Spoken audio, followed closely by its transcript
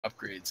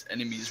upgrades.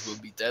 Enemies will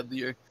be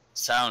deadlier,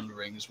 sound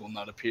rings will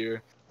not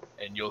appear,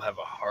 and you'll have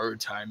a hard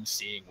time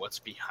seeing what's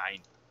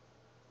behind.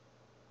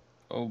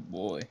 Oh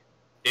boy.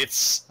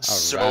 It's All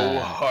so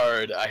right.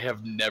 hard. I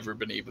have never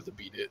been able to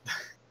beat it.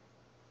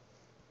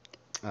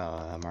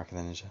 Mark of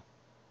the Ninja.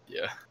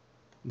 Yeah.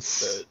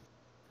 The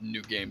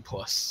New Game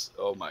Plus.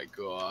 Oh my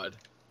god.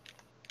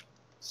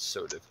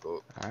 So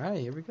difficult. Alright,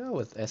 here we go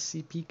with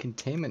SCP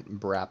Containment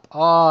BRAP.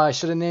 Oh, I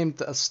should have named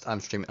this.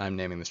 I'm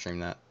naming the stream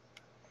that.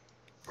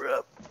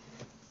 BRAP.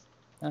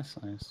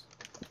 That's nice.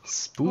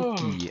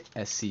 Spooky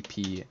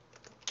SCP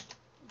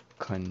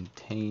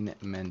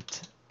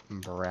Containment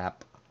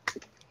BRAP.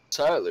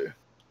 Tyler,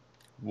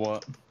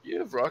 What? you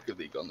have Rocket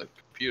League on the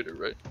computer,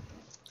 right?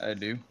 I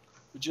do.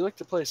 Would you like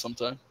to play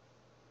sometime?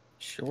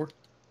 Sure.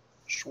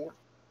 Sure.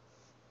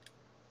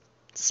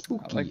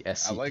 Spooky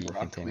SCP I like Rocket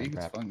Containment League.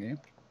 It's a BRAP. fun game.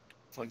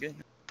 Fun game.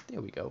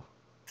 There we go.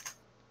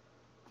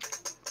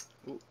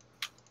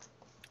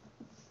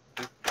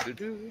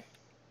 Do-do-do.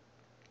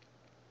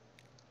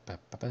 Ba,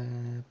 ba,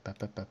 ba, ba,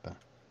 ba, ba, ba.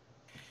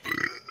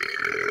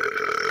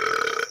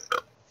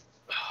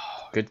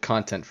 Good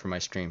content for my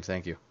stream,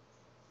 thank you.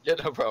 Yeah,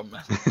 no problem,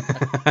 man.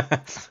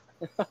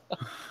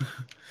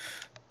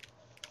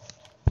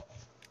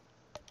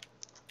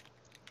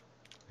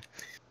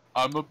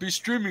 I'm gonna be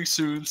streaming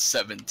soon.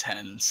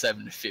 7:10,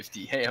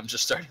 7:50. Hey, I'm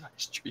just starting my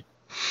stream.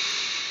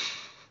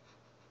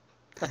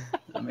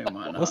 I mean,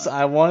 why not? Listen,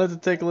 I wanted to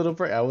take a little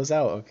break. I was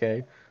out,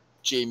 okay?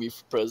 Jamie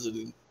for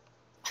president.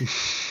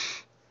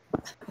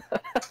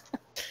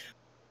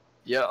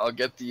 Yeah, I'll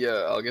get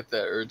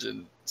that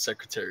urgent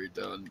secretary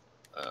done,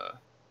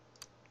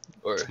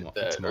 or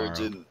that tomorrow.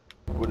 urgent,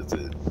 what is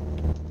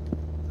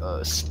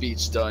it?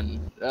 Speech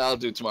done. I'll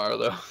do tomorrow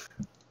though.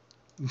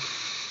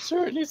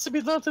 Sure, it needs to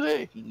be done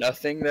today.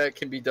 Nothing that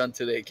can be done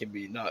today can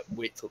be not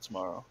wait till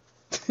tomorrow.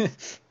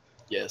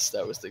 Yes,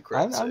 that was the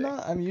correct saying.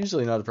 I'm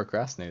usually not a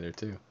procrastinator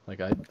too.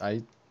 Like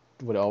I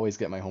would always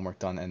get my homework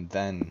done and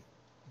then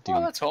do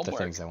that's the homework.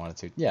 things I wanted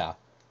to. Yeah.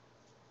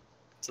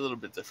 It's a little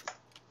bit different.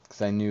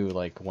 Because I knew,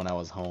 like, when I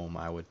was home,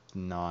 I would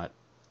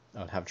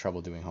have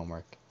trouble doing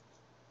homework.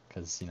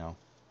 Because, you know,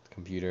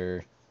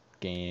 computer,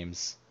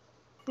 games,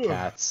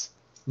 cats.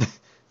 Yeah.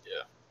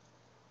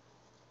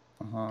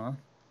 Uh-huh.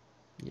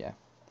 Yeah,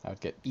 I would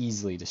get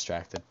easily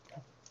distracted.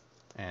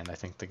 And I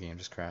think the game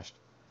just crashed.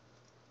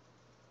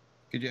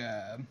 Good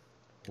job.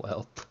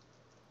 Welp.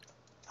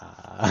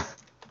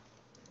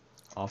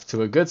 Off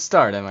to a good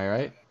start, am I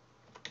right?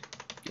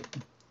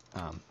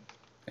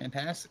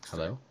 Fantastic.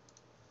 Hello?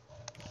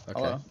 Okay.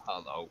 Hello.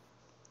 Hello.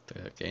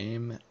 The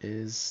game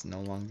is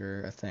no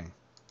longer a thing.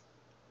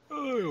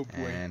 Oh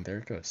boy. And there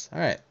it goes.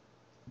 Alright.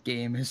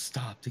 Game has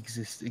stopped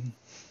existing.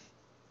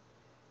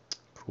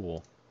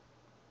 Cool.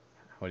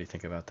 What do you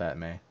think about that,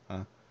 May?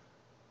 Huh?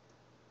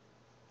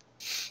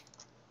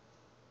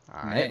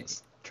 Alright, May.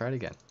 let's try it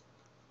again.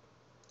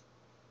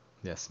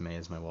 Yes, May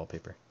is my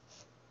wallpaper.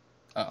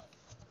 Oh,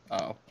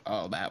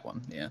 that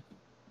one. Yeah.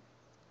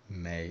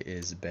 May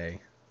is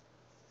Bay.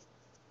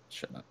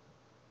 Shut up.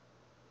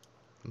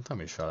 Don't tell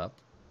me to shut up.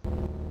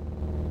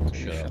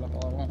 Shut up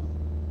all I want.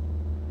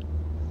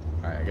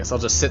 Alright, I guess I'll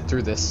just sit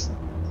through this.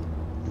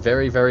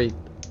 Very, very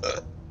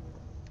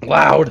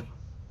loud!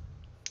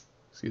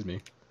 Excuse me.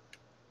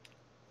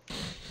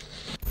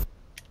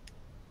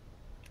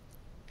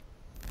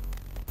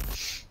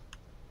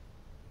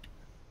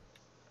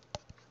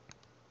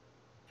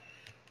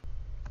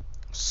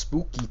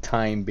 Spooky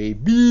time,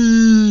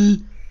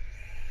 baby!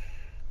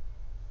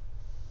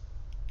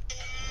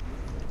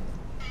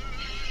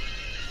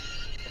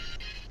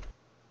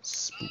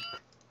 Spook.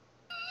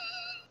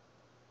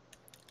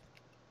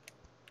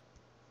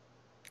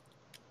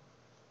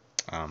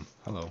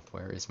 Hello,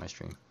 where is my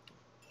stream?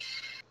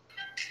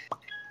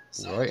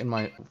 Right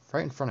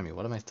in front of me.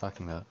 What am I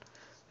talking about?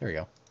 There we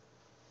go.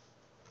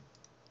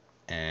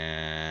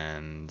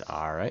 And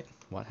alright,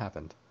 what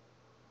happened?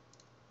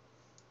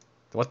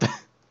 What the?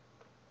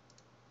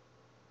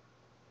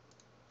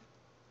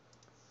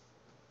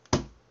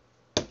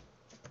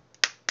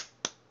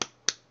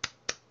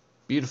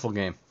 Beautiful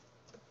game.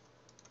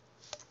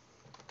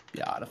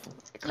 Beautiful.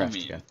 It crashed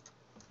mean, again.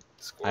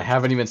 Score. I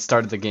haven't even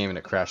started the game and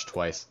it crashed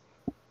twice.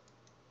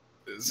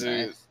 Is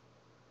it?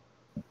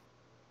 Nice.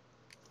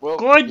 Well,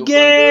 Good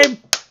game!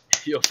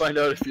 You'll find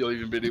out if you'll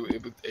even be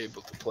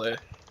able to play.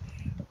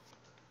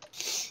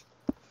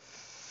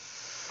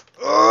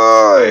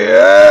 Oh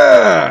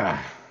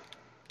yeah!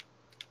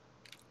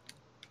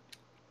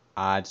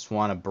 I just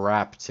want a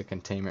BRAP to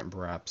containment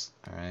BRAPs,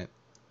 alright?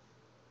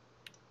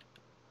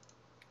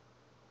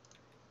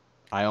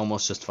 I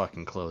almost just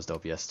fucking closed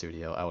OBS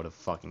Studio. I would have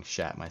fucking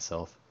shat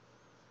myself.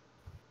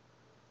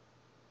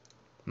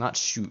 Not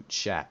shoot,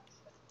 shat.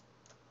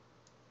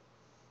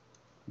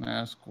 Nah,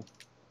 that's cool.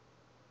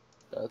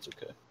 That's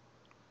okay.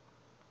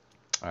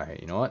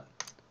 Alright, you know what?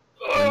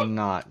 I'm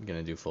not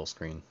gonna do full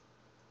screen.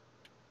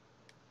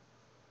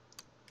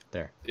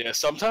 There. Yeah,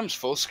 sometimes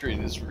full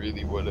screen is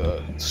really what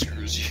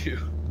screws you.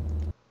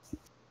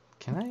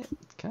 Can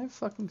I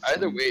fucking Either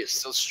stream? way, it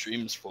still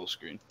streams full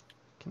screen.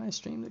 Can I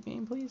stream the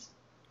game, please?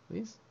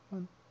 Please? Come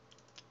on.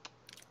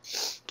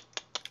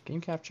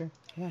 Game capture.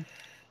 Come on.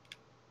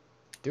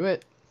 Do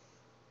it.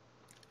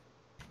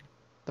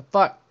 The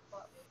fuck?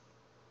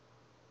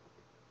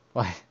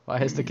 Why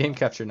is the game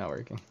capture not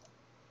working?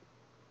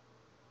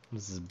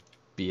 This is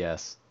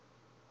BS.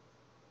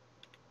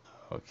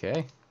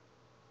 Okay.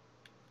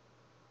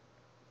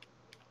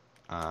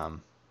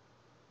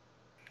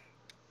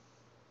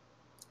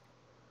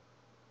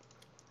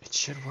 It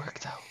should work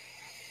though.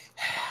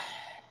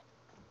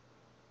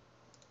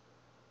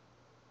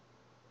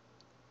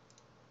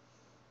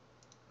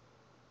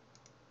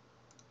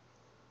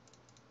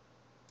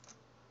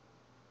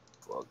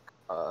 Fuck,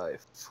 I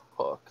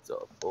fucked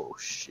up. Oh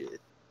shit.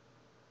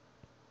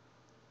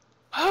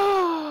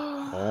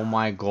 Oh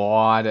my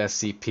god,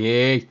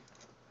 SCP.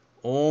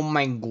 Oh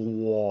my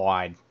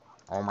god.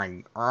 Oh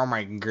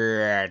my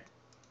god.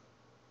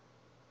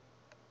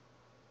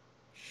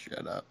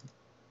 Shut up.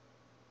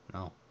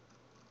 No.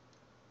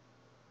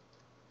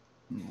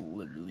 I'll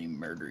literally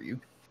murder you.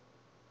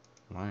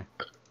 Why?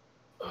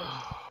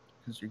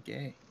 Because you're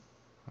gay.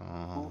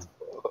 Oh.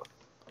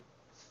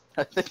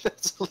 I think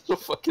that's a little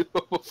fucking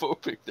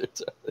homophobic there,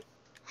 Tyler. It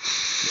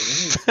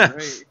is,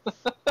 right?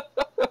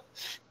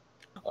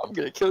 I'm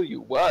gonna kill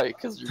you. Why?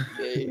 Because you're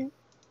gay.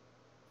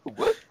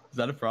 What? Is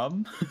that a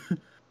problem?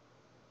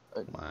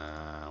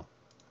 Wow.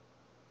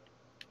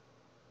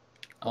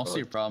 I don't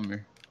see a problem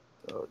here.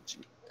 Oh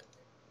jeez.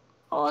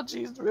 Oh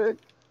jeez, Rick.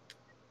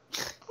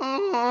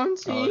 Oh,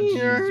 jeez.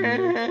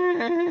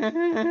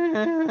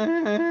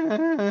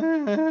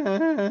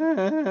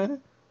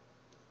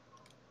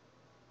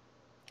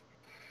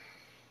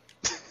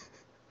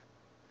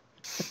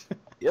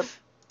 Yep.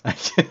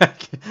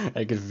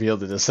 I can feel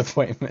the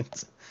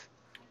disappointment.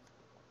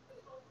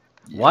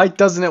 Yeah. Why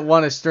doesn't it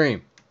want to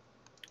stream?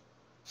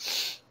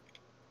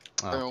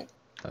 Oh,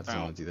 that doesn't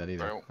want to do that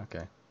either.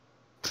 Okay.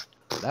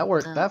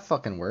 That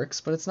fucking works,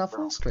 but it's not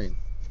full screen.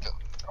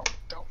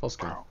 Full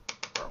screen.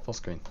 Full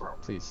screen,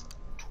 please.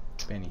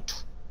 Benny.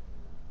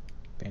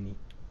 Benny.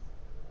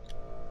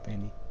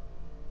 Benny.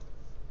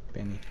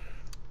 Benny.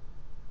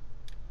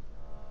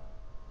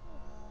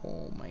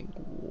 Oh my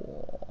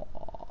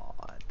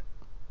god.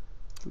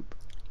 Boop.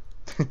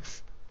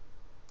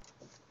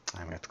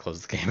 I'm gonna have to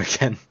close the game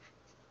again.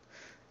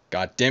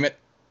 God damn it.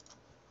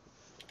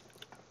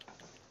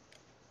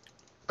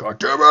 God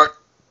damn it!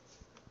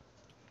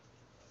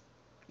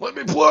 Let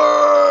me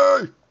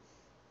play!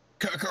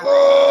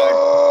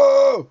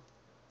 Oh!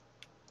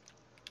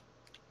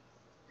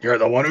 You're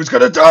the one who's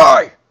gonna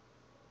die!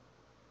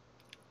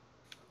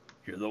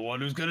 You're the one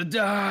who's gonna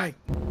die!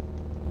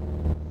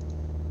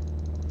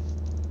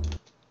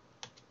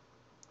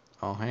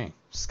 Oh, hey.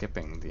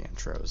 Skipping the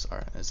intros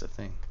is a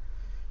thing.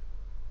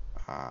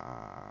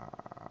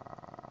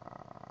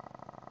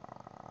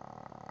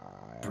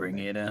 Bring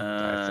it on.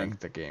 I think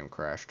the game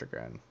crashed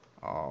again.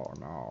 Oh,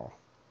 no.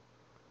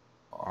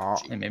 Oh,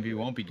 and maybe we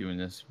won't be doing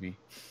this.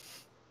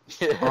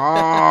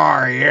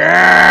 Oh,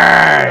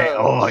 yeah!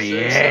 Oh, sure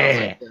yeah!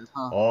 like that,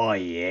 huh? Oh,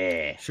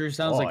 yeah! Sure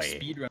sounds like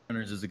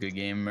Speedrunners is a good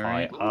game,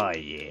 right? Oh,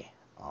 yeah.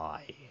 Oh,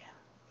 yeah.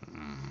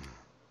 Mm.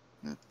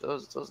 It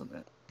does, doesn't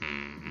it?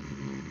 Mm.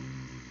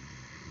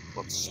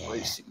 What's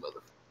spicy,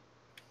 mother?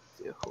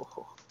 Yeah, ho,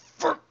 ho.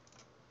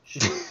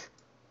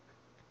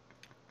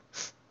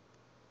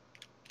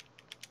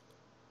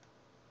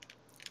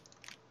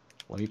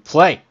 Let me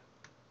play!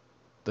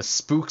 The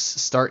spooks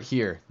start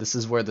here. This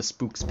is where the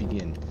spooks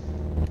begin.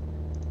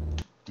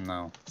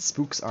 No.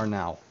 Spooks are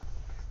now.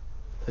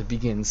 It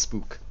begins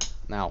spook.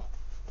 Now.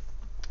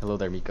 Hello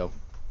there, Miko.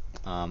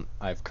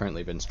 I've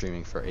currently been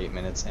streaming for 8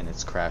 minutes and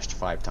it's crashed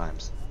 5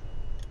 times.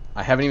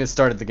 I haven't even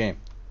started the game.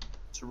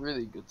 It's a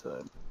really good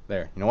time.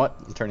 There. You know what?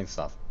 I'm turning this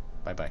off.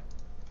 Bye-bye.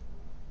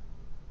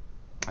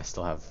 I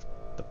still have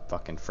the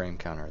fucking frame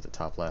counter at the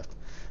top left.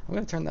 I'm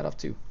gonna turn that up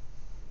too.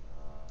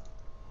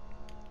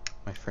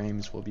 My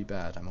frames will be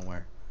bad, I'm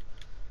aware.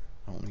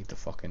 I don't need the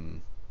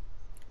fucking...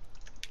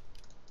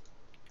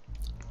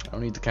 I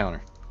don't need the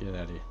counter. Get it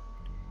out of here.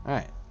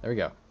 Alright, there we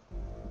go.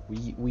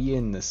 We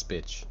in this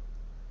bitch.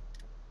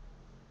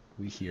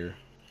 We here.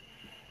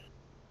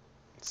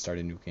 Let's start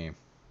a new game.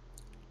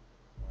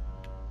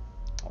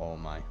 Oh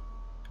my.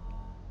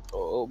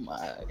 Oh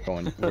my.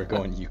 We're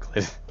going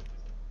Euclid.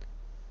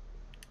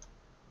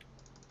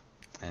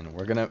 And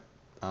we're gonna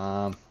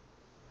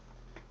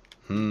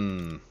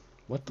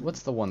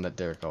what's the one that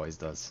Derek always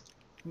does?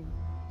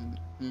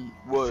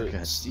 What?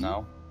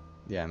 No.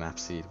 Yeah, map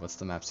seed. What's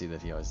the map seed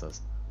that he always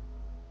does?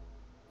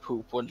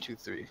 Poop 1 2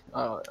 3.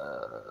 I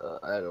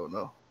don't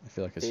know. I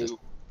feel like it's just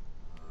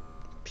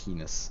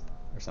penis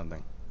or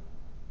something.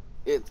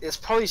 It's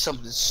probably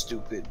something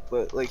stupid,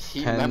 but like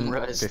he 10,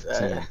 memorized 15.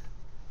 that.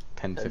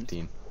 10,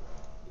 15.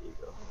 There you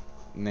go.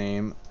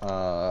 Name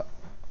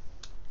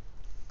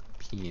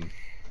peen.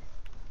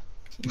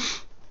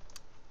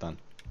 Done.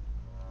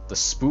 The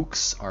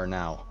spooks are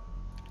now.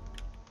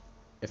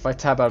 If I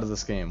tab out of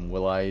this game,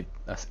 will I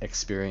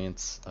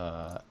experience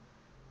a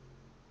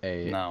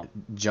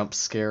jump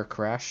scare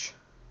crash?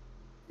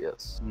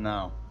 Yes.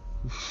 No.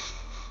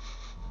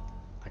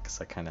 I Because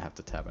I kind of have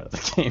to tab out of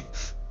the game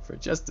for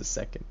just a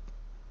second.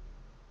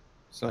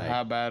 So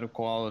how bad of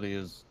quality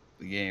is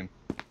the game?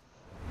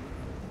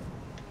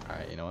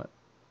 Alright, you know what?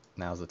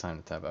 Now's the time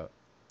to tab out.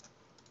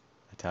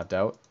 I tabbed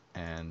out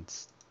and...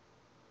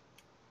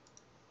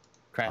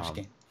 Crash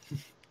game.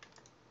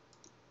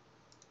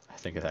 I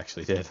think it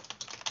actually did.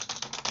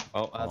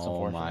 Oh, that's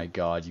unfortunate. Oh my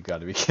god, you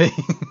gotta be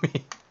kidding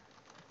me.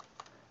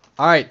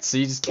 Alright, so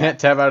you just can't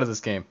tab out of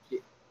this game.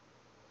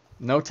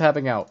 No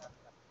tabbing out.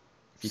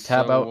 If you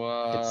tab out,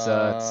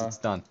 it's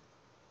done.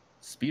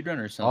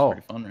 Speedrunner sounds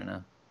pretty fun right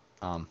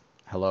now.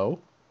 Hello?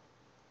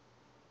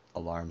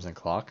 Alarms and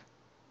clock.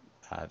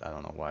 I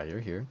don't know why you're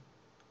here.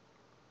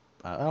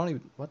 I don't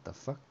even... What the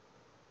fuck?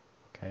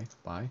 Okay,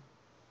 bye.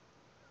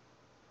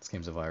 This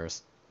game's a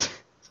virus.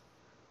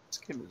 This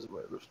game is a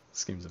virus.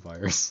 This game's a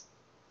virus.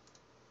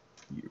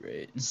 You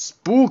right.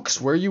 Spooks,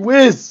 where you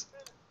is?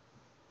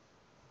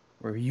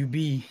 Where you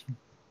be?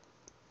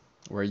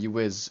 Where you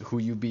is? Who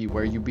you be?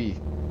 Where you be?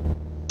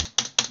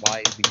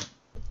 Why you be?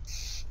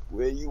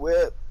 Where you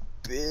at,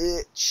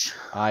 bitch?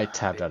 I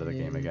tapped out of the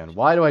game again.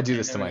 Why do I do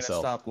this to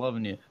myself? Stop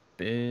loving you,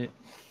 bitch.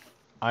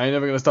 I ain't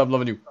never gonna stop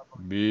loving you,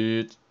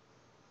 bitch.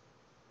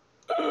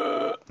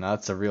 Now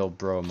that's a real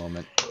bro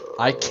moment.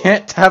 I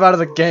can't tab out of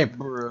the game.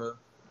 Bruh.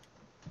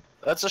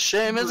 That's a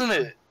shame, isn't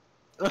it?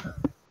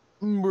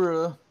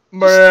 Bruh.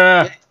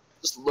 Bruh.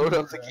 Just load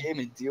up the game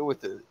and deal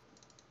with it.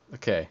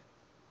 Okay.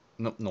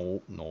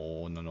 No,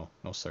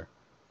 sir.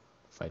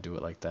 If I do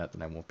it like that,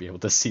 then I won't be able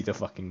to see the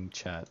fucking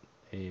chat.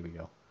 Here we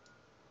go.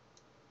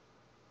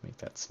 Make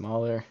that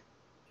smaller.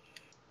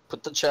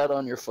 Put the chat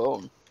on your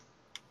phone.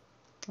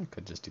 I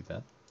could just do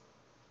that.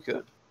 You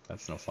could.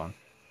 That's no fun.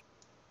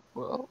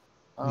 Well,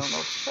 I don't know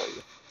what to tell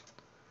you.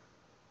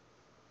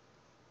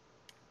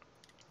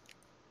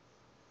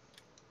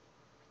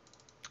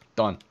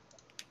 Done.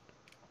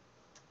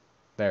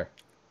 There.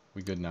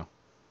 We good now.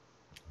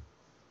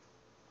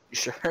 You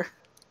sure?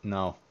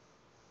 No.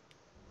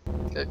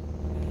 Okay.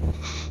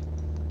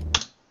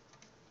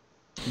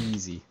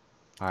 Easy.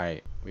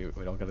 Alright, we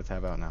don't gotta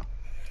tab out now.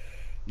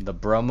 The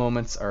bro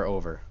moments are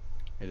over.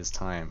 It is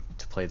time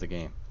to play the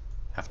game.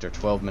 After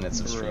 12 minutes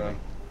of streaming,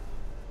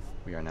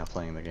 we are now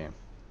playing the game.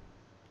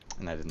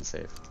 And I didn't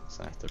save,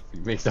 so I have to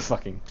remake the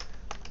fucking...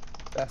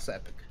 That's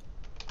epic.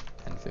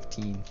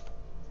 10:15.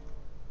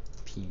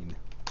 Peen.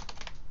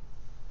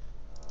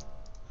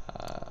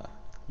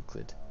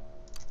 Euclid.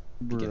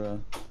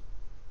 Begin.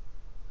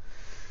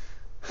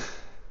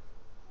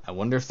 I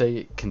wonder if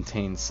they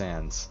contain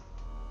sands.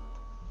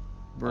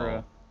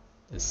 Bruh.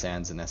 Is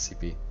sands an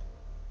SCP?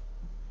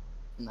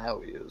 Now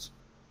he is.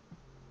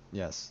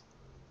 Yes.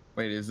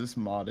 Wait, is this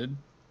modded?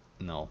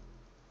 No.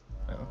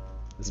 No.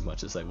 As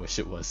much as I wish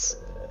it was.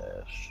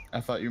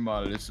 I thought you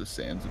modded it so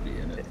sands would be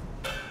in it.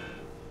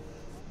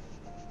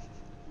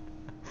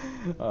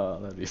 Oh,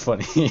 that'd be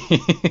funny.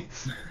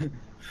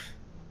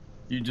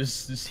 You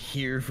just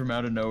hear from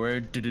out of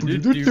nowhere.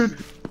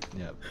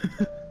 Yep.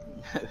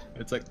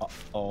 It's like,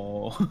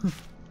 oh.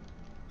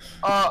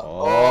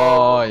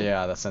 Oh,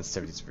 yeah, that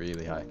sensitivity's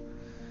really high.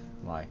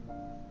 Why?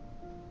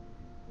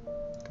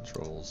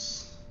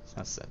 Controls.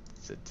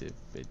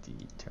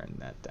 Sensitivity. Turn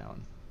that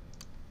down.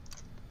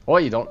 Oh,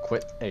 you don't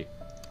quit. Hey.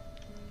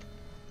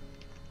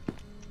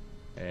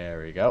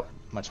 There we go.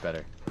 Much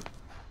better.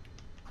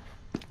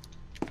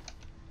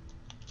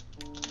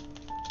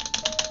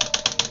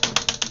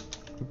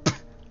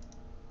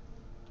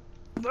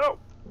 No!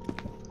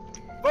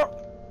 No!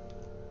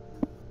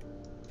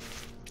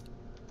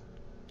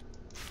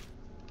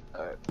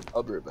 Alright,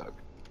 I'll be right back.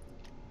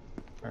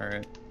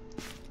 Alright.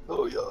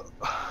 Oh yeah.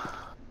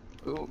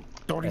 Boom.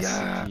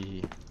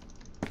 SCP.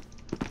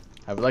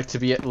 I would like to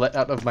be let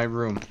out of my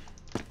room.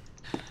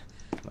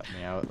 Let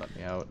me out, let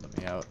me out, let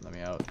me out, let me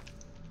out.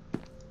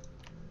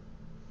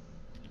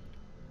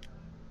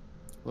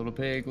 Little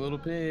pig,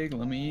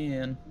 let me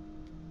in.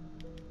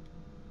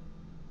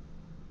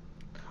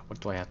 What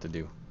do I have to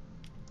do?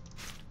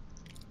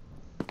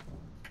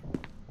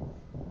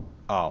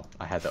 Oh,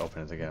 I had to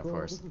open it again, of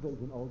course. This is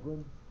Agent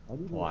Ogren. I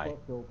need Why? you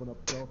to open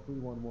up cell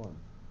 311.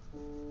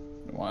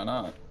 Why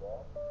not?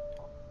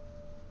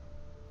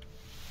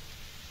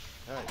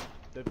 Hey,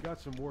 they've got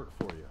some work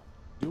for you.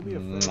 Do me a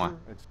favor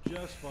and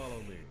just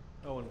follow me.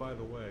 Oh, and by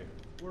the way,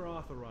 we're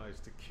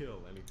authorized to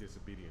kill any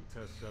disobedient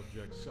test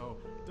subjects, so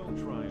don't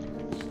try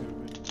anything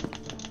stupid.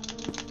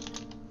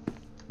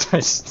 I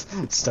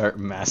just start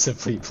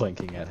massively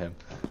blinking at him.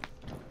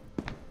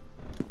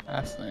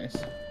 That's nice.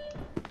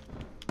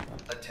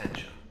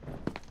 Attention.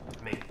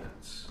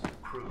 Maintenance.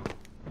 Crew.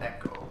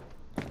 Echo.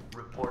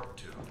 Report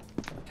to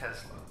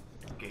Tesla.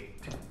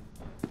 Gate.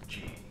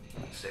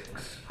 G6.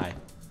 Hi.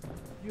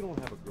 You don't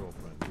have a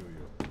girlfriend, do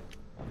you? Is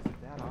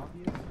it that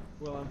obvious?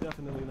 Well, I'm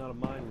definitely not a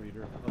mind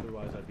reader,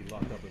 otherwise I'd be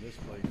locked up in this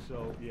place,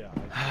 so yeah.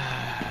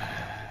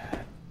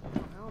 How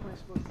am I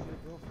supposed to get a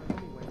girlfriend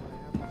anyway when I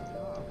have this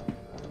job?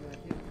 I mean, I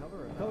can't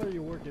cover it. Tell her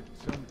you work at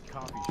some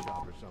coffee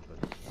shop or something.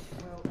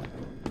 Well,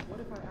 what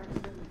if I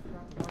accidentally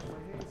forgot to wash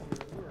my hands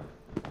here at work?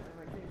 And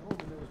I came home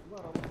and there was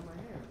blood all over my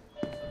hands?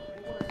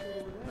 What would I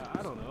say to her then?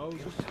 I don't know.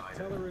 Just Just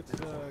tell her it's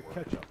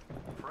ketchup.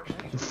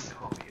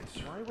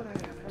 Why would I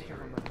have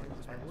ketchup on my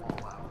hands at all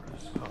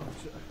hours? Oh,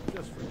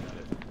 just forget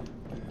it.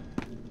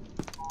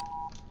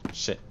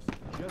 Shit.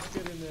 Just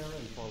get in there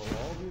and follow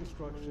all the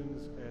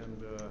instructions,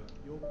 and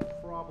you'll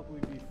probably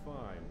be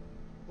fine.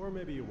 Or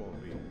maybe you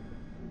won't be.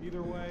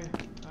 Either way,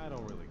 I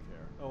don't really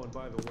care. Oh, and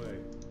by the way...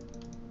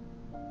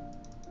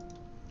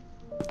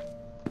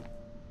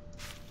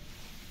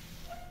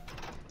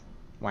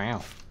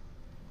 Wow.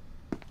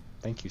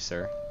 Thank you,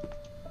 sir.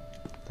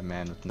 The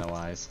man with no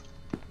eyes.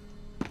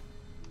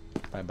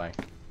 Bye-bye.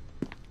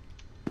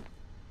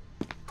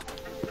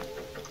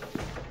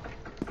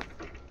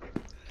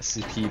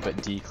 SCP,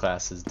 but D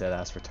class is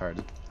dead-ass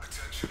retarded.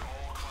 Attention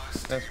all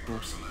Class That's D cool.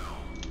 personnel.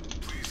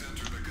 Please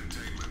enter the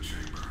containment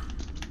chamber.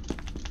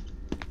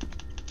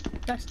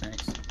 That's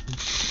nice.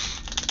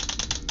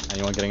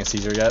 Anyone getting a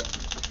Caesar yet?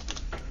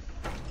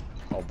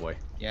 Oh boy.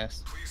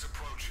 Yes. Please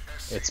approach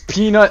SCP It's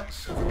Peanut!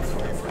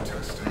 173 for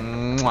testing.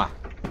 Mwah.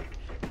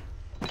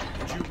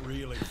 Did you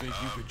really think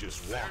you could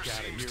just walk out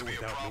of here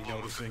without me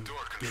noticing?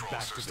 Get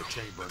back to the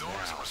chamber The door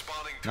isn't now.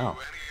 responding to No.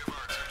 any of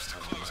our attempts to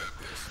close it.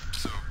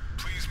 So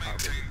please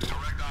maintain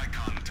direct eye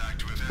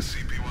contact with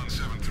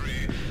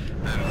SCP-173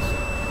 and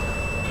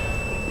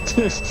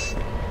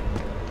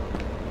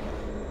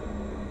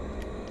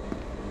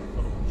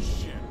Oh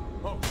shit.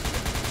 Oh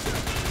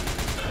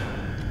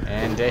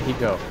And there he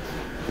go.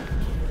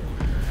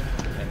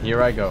 And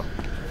here I go.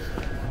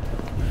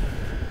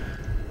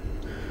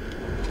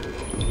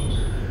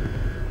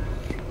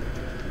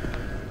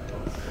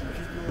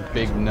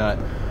 Big nut.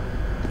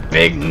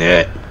 Big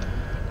nut!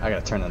 I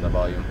gotta turn on the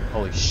volume.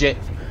 Holy shit.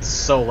 It's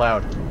so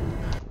loud.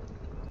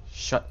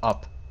 Shut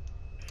up.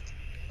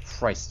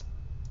 Christ.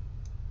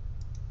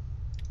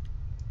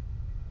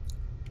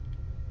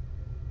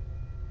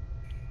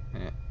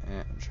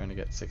 I'm trying to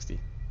get 60.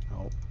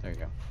 Oh, there you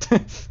go.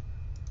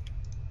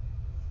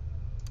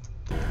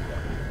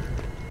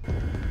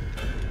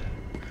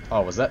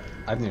 Oh, was that?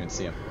 I didn't even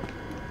see him.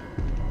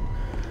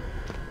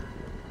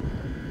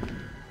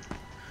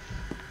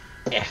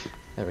 Yeah,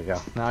 there we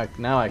go.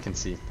 Now I can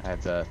see. I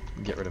have to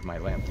get rid of my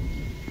lamp.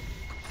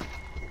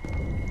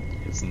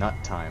 It's nut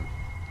time.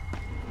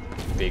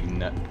 Big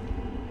nut.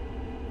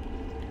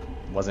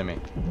 Wasn't me.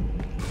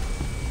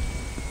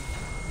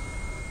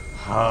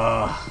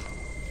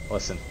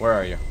 Listen, where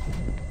are you?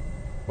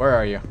 Where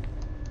are you?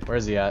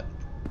 Where's he at?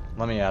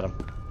 Let me at him.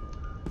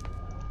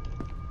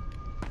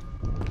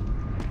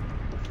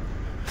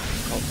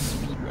 Called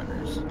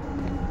speedrunners.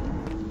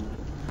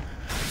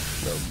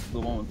 The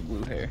one with the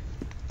blue hair.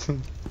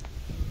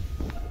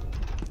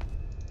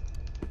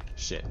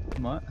 Shit.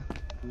 What?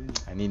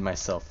 I need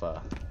myself,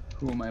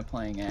 Who am I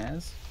playing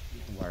as?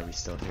 why are we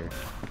still here?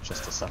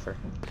 Just to suffer.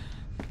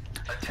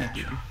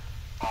 Attention.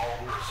 All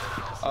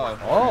personnel. Oh,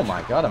 Oh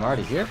my god, I'm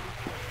already here?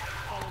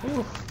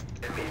 Ooh.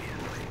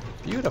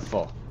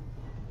 Beautiful.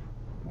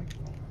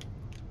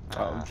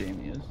 oh,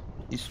 Jamie is.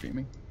 He's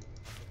streaming.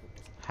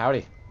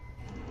 Howdy.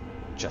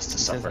 Just to He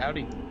says suffer.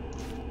 howdy.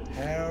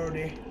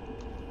 Howdy.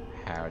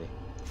 Howdy.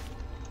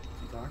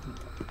 What's he talking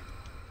about?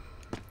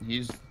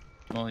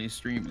 He's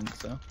streaming,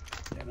 so.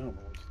 Yeah, no,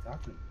 but what's he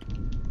talking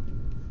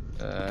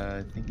about?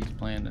 I think he's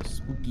playing a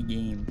spooky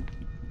game.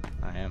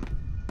 I am.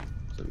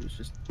 So it was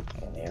just.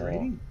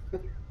 Narrating?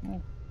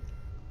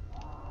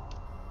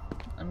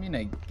 I mean,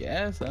 I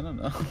guess. I don't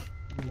know.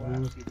 What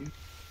else do you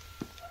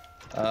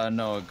do?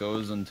 No, it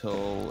goes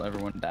until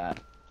everyone died.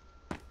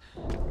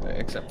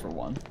 Except for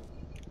one.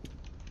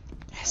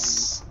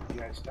 Yes. You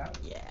guys stop?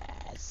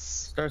 Yes.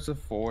 Starts with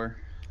four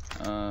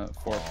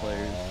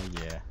players, Oh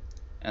yeah.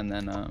 and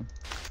then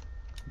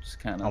just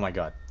kind of. Oh my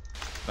god.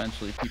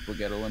 Eventually, people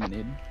get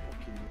eliminated.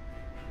 Can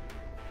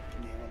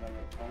you name another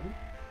opponent?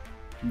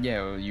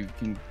 Yeah, well, you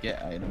can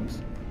get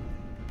items.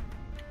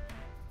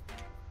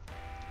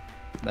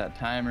 That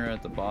timer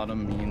at the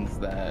bottom means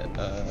that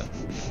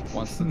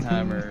once the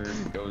timer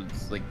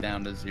goes like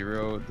down to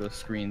 0, the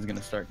screen's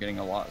gonna start getting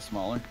a lot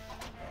smaller.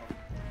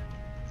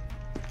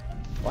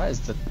 Why is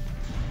the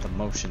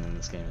motion in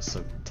this game is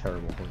so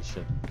terrible? Holy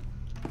shit.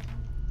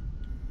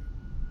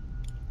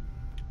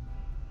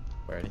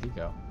 Where did he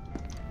go?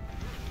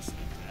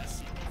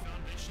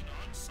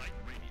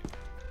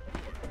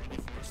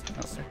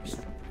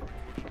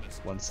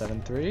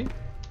 173?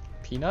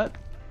 Peanut?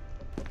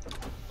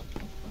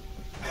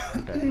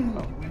 Okay.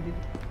 Oh.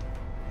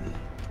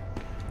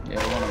 Yeah,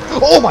 one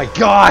around. Oh my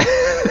god!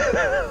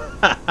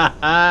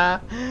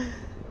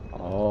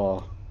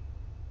 Oh.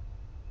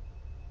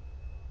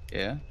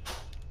 Yeah.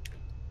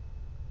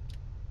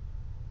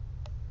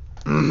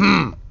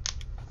 Mm-hmm.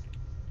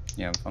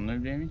 You having fun there,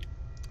 Jamie?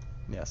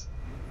 Yes.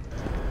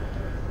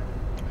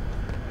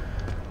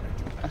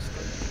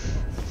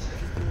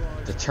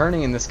 The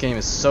turning in this game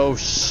is so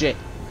shit.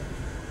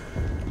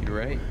 You're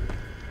right.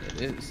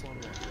 It is.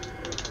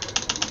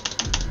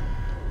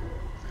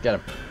 Get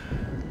him.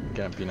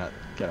 Get him, Peanut.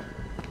 Get him.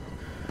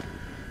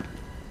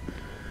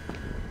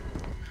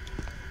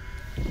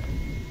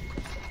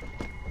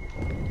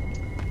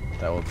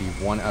 That will be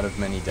one out of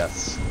many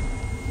deaths.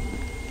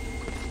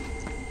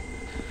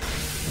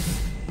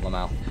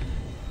 Lamau.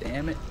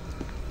 Damn it.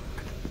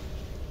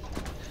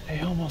 I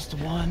almost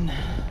won.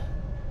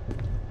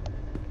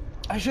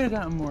 I should have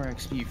gotten more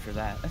XP for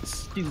that. That's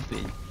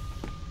stupid.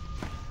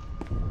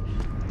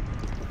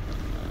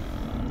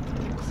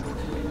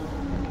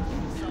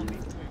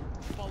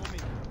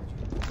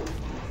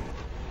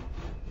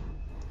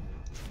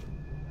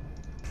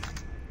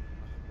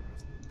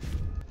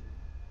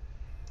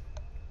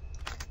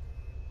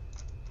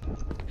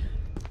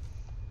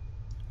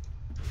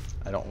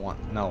 I don't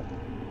want. No.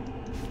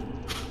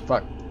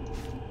 Fuck.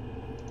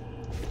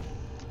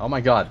 Oh my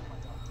god.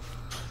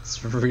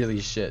 It's really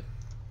shit.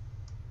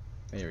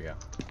 There we go.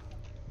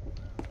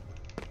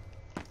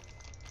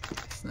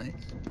 That's nice.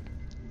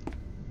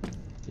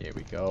 Here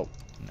we go.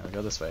 Now we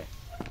go this way.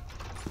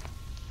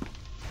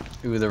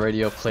 Ooh, the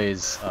radio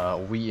plays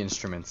Wii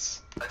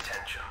instruments.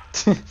 Attention.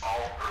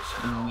 All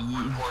personnel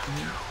report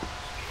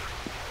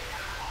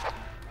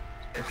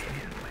to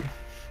immediately.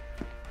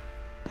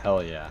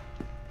 Hell yeah.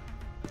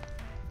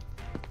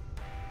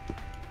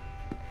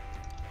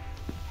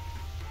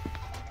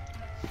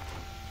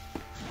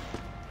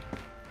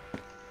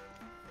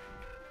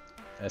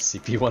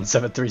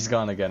 SCP-173's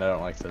gone again. I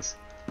don't like this.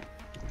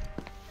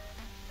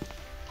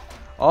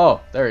 Oh,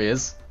 there he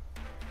is.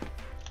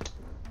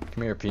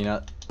 Come here,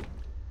 Peanut.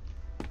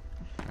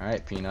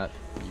 Alright, Peanut.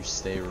 You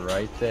stay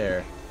right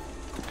there.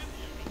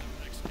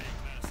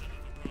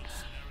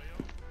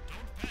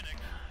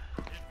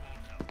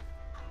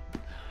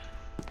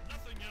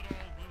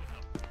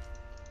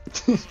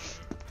 This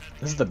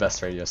is the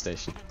best radio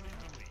station.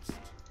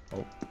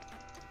 Oh.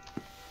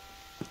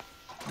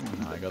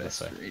 I go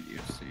this way.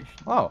 Radio station.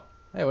 Oh,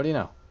 hey, what do you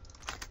know?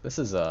 This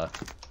is a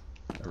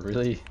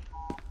really...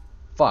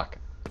 Fuck.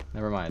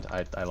 Never mind,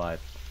 I lied.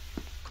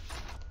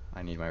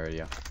 I need my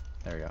radio.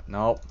 There we go.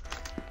 Nope.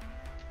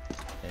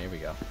 There we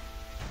go.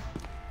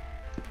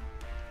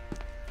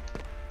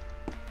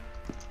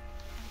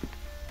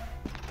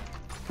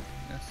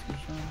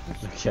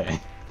 Okay.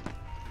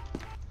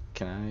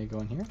 Can I go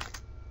in here?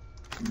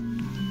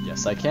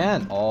 Yes, I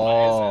can.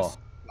 Oh.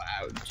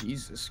 Wow,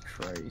 Jesus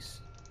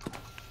Christ.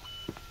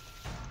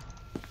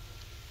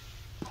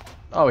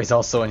 Oh, he's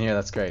also in here.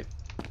 That's great.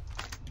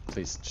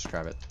 Please, just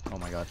grab it. Oh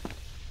my god.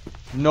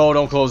 No,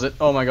 don't close it.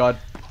 Oh my god.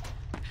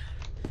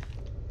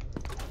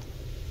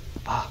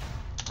 Ah.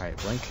 Alright,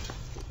 blink.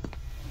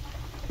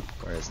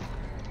 Where is he?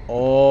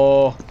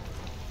 Oh.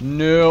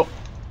 No.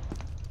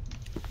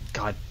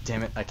 God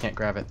damn it. I can't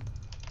grab it.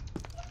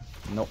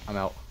 Nope, I'm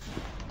out.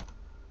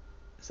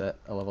 Is that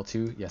a level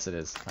 2? Yes, it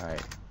is.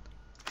 Alright.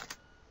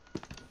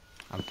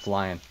 I'm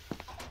flying.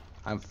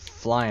 I'm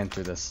flying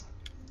through this.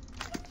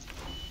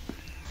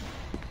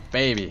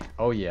 Baby.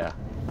 Oh yeah.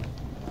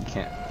 He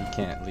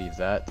can't leave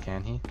that,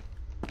 can he?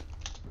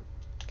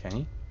 Can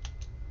he?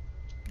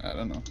 I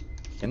don't know.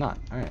 He cannot.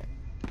 Alright.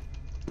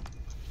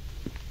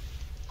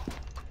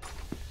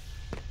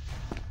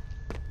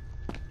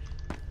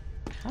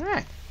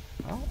 Alright.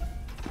 Well,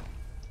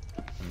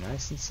 I'm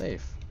nice and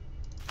safe.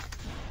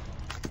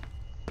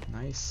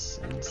 Nice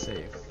and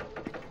safe.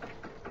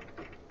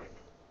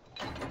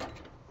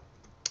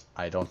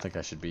 I don't think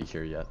I should be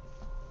here yet.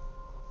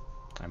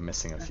 I'm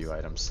missing a few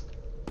items.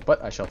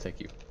 But I shall take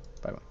you.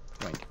 Bye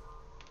bye. Wink.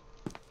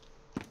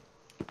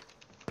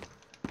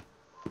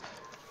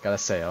 Gotta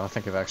say, I don't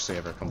think I've actually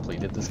ever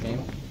completed this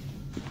game.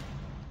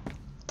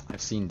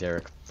 I've seen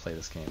Derek play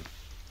this game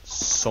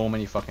so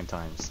many fucking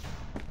times.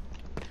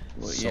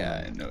 Well, So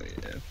yeah, many. I know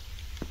you have.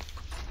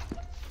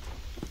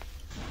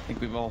 I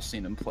think we've all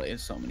seen him play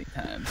so many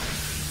times.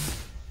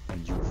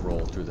 And you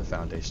roll through the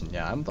foundation.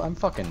 Yeah, I'm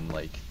fucking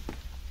like,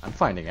 I'm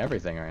finding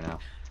everything right now.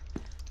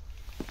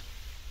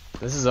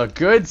 This is a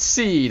good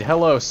seed.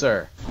 Hello,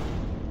 sir.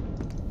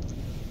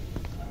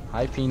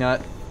 Hi,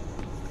 Peanut.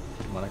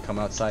 Wanna come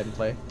outside and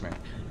play? Come here.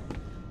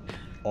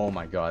 Oh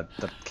my god,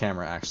 the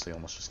camera actually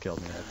almost just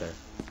killed me right there.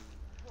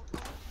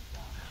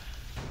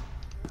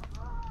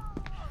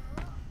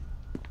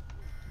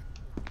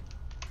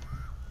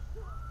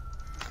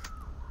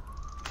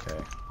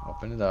 Okay,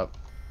 open it up.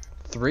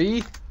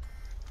 3?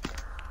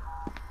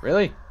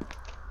 Really?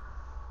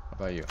 How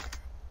about you?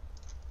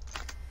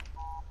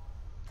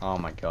 Oh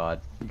my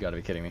god, you gotta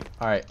be kidding me.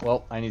 Alright,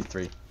 well, I need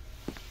 3.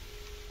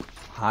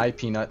 Hi,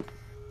 Peanut.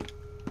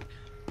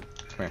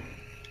 Come here.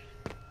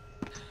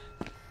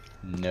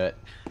 Nut.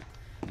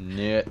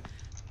 Nut.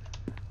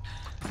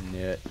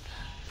 Nut.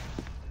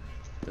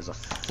 There's a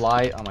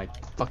fly on my...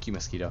 Fuck you,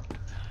 mosquito.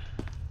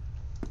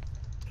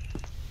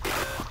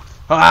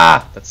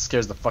 Ah! That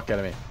scares the fuck out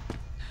of me.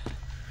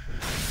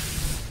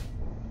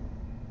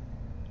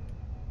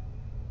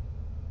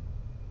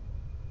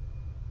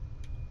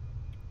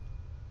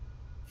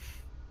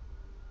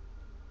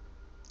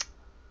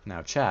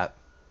 Now, chat.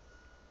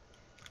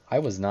 I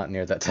was not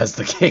near that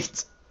Tesla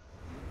gate.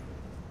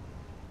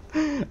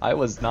 I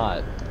was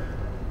not.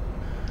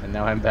 And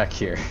now I'm back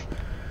here.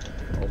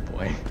 Oh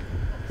boy.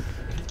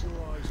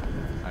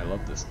 I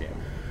love this game.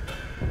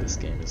 This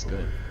game is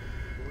good.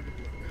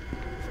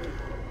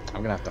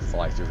 I'm gonna have to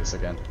fly through this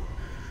again.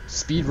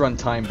 Speedrun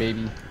time,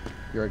 baby.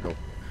 Here I go.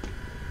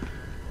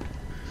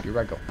 Here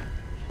I go.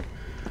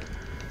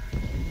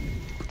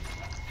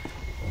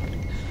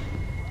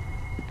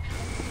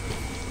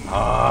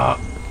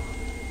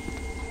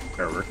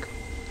 Eric.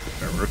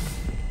 Eric.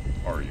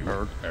 Are you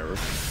Eric? Eric.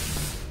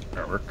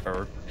 Eric.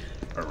 Eric.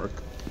 Eric.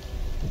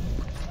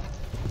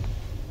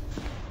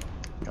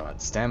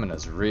 God,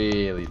 stamina's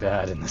really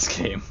bad in this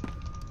game.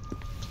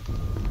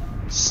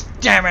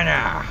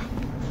 Stamina!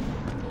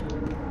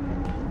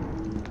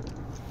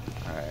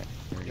 Alright,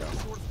 here we go.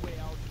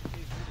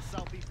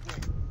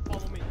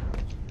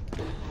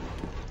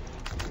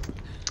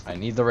 I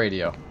need the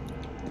radio.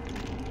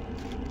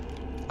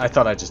 I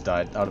thought I just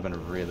died. I would have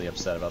been really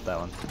upset about that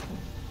one.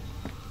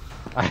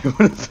 I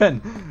would have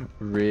been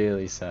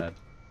really sad.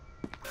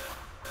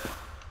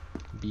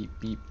 Beep,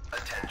 beep.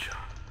 Attention.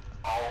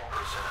 All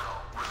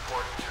personnel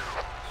report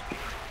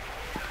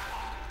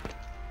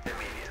to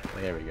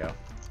immediately. There we go.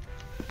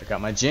 I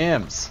got my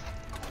jams.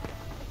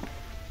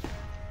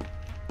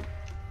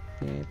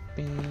 Beep,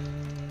 beep.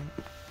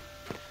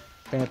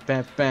 Bam,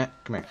 bam, bam.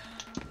 Come here.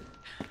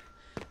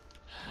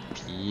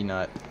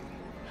 Peanut.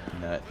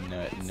 Nut,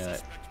 nut,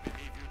 nut.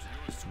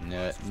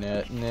 Nut,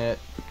 nut, nut.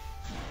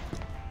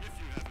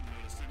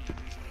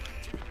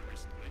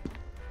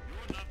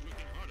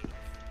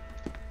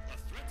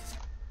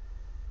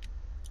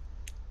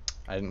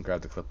 I didn't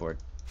grab the clipboard.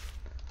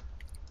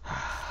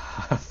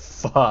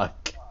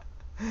 Fuck.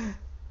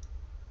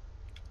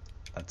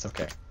 That's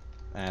okay.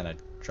 And I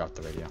dropped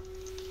the radio.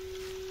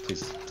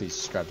 Please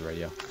just grab the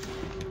radio.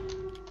 Thank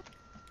you.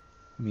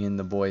 Me and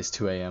the boys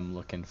 2 a.m.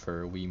 looking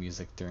for Wii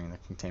music during the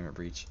containment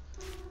breach.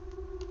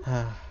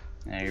 Yeah,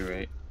 you're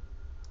right.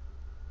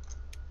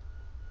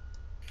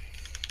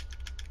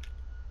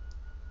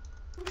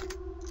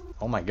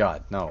 Oh my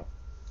god, no.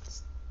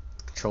 The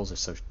controls are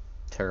so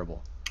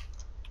terrible.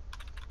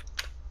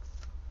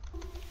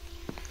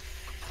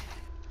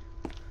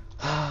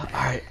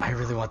 Alright, I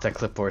really want that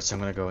clipboard, so I'm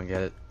gonna go and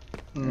get it.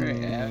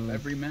 Alright, I have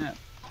every map.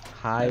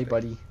 Hi,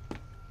 buddy.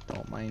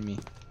 Don't mind me.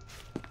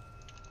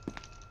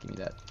 Give me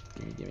that.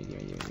 Give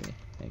me.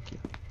 Thank you.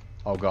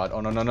 Oh god. Oh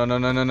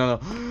no.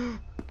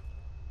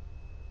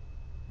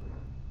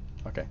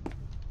 Okay.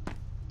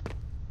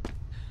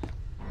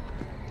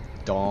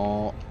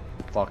 Don't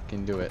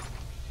fucking do it.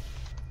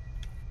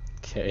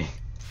 Okay.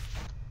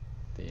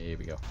 There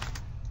we go.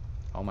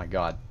 Oh my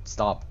god.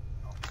 Stop.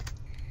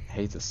 I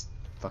hate this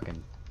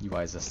fucking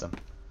UI system.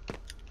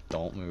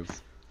 Don't move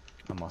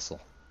a muscle.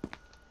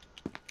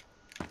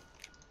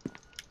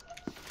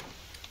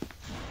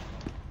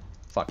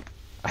 Fuck.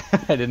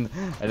 I didn't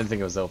think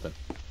it was open.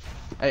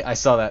 I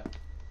saw that.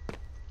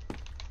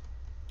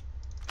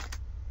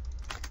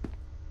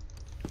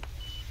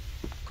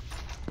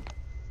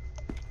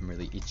 I'm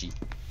really itchy.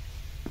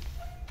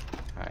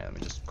 Alright, let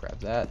me just grab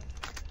that.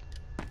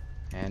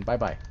 And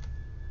bye-bye.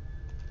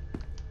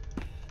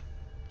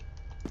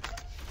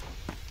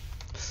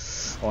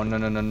 Oh no.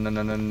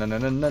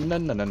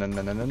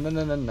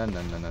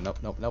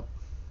 Nope.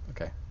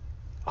 Okay.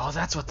 Oh,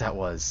 that's what that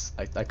was.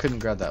 I couldn't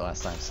grab that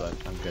last time, so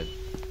I'm good.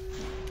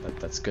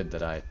 That's good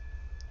that I...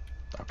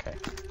 Okay.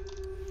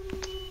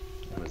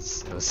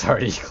 It was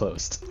already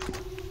closed.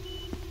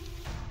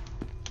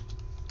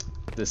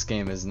 This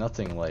game is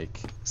nothing like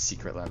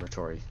Secret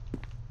Laboratory.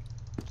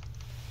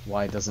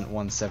 Why doesn't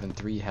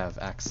 173 have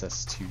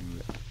access to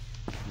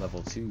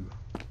level 2?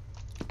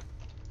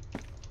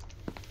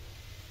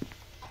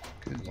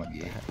 What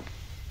the heck?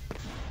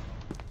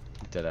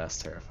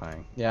 Deadass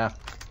terrifying. Yeah,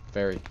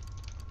 very.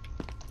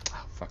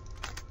 Oh, fuck.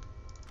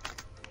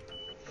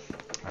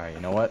 Alright,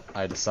 you know what?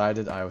 I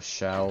decided I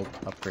shall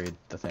upgrade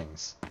the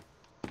things.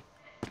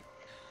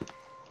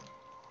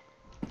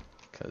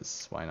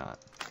 Because why not?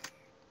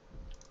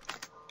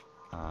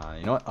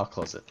 You know what? I'll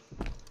close it.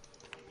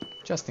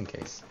 Just in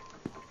case.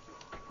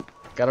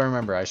 Gotta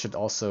remember, I should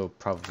also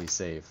probably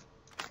save.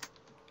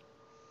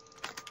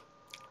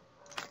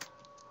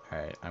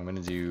 Alright, I'm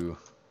gonna do...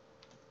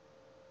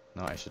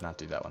 No, I should not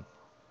do that one.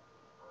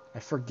 I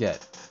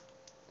forget.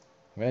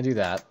 I'm gonna do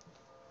that.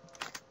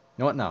 You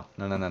know what? No.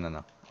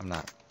 I'm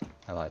not.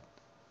 I lied.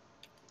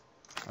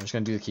 I'm just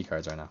gonna do the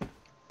keycards right now.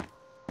 I'm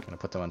gonna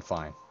put them on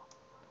fine.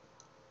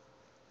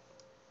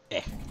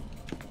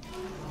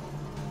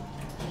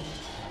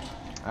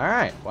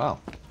 Alright, wow.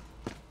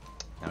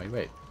 Now we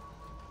wait.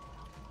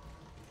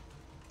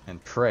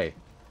 And pray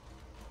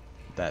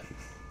that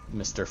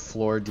Mr.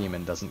 Floor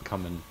Demon doesn't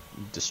come and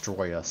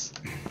destroy us.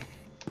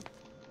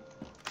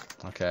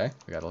 Okay,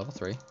 we got a level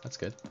 3. That's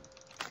good.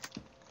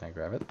 Can I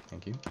grab it?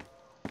 Thank you.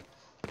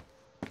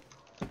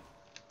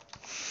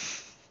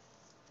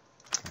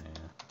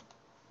 Yeah.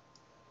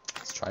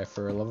 Let's try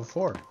for a level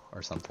 4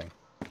 or something.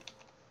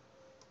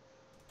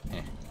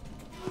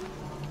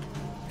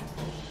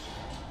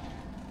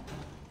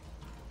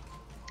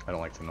 I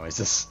don't like the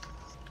noises.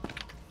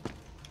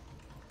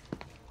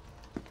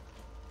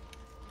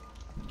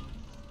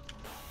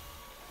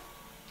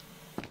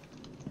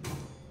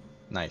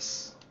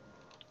 Nice.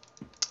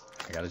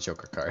 I got a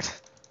Joker card.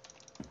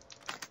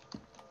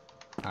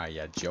 Are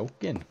ya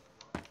joking?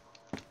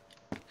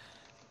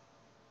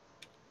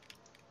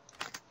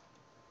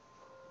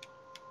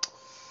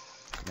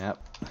 Yep.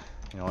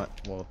 You know what?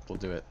 We'll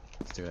do it.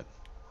 Let's do it.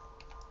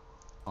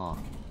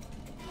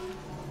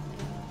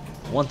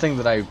 One thing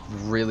that I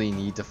really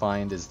need to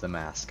find is the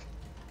mask.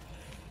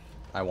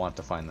 I want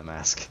to find the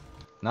mask.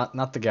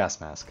 Not the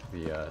gas mask,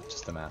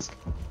 just the mask.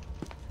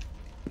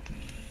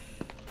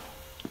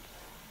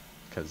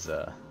 Cause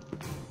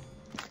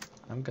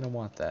I'm gonna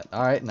want that.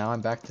 Alright, now I'm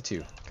back to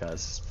 2,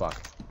 cause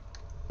fuck.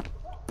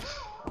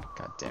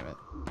 God damn it.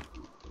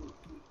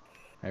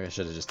 Maybe I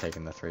should have just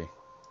taken the 3.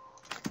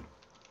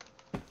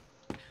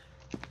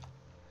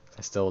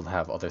 I still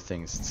have other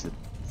things to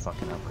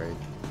fucking upgrade.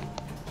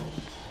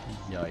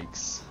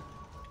 Yikes.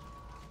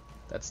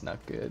 That's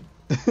not good.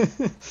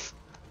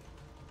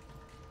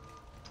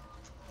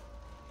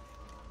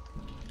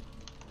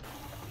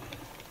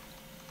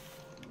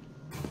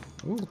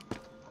 Ooh.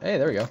 Hey,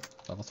 there we go.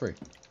 Level 3.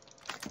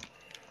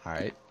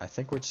 Alright, I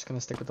think we're just gonna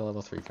stick with the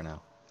level 3 for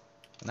now.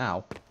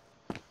 Now,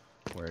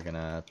 we're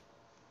gonna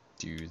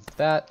do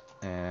that,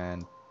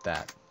 and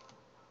that,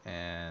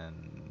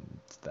 and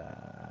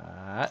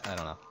that. I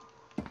don't know.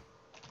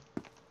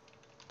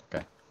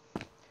 Okay.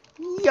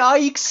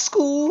 Yikes,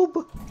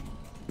 Scoob!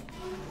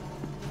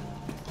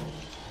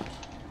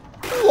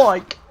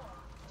 Like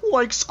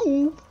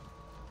Scoob!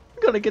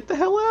 We gotta get the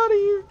hell out of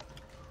here!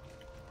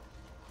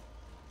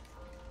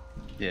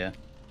 Yeah.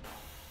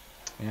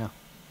 Yeah.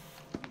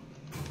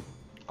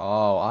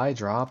 Oh, eye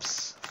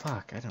drops.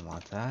 Fuck, I didn't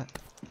want that.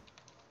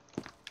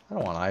 I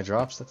don't want eye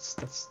drops.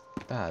 That's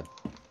bad.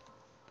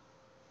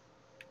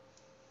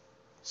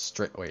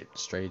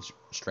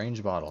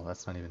 Strange bottle.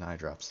 That's not even eye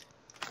drops.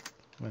 I'm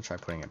gonna try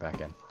putting it back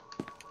in.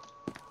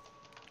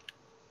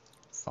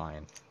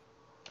 Fine.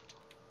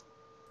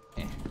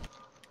 Eh.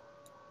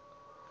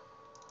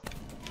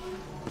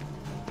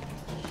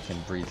 I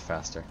can breathe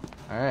faster.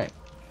 Alright.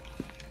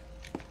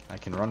 I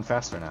can run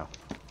faster now.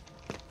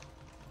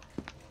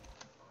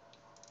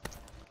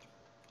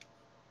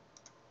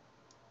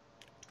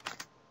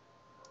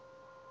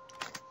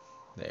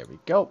 There we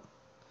go.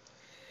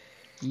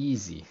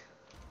 Easy.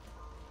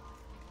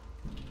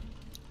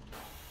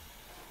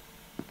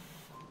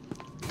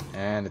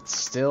 And it's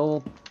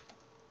still...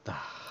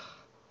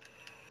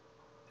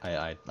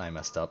 I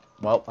messed up.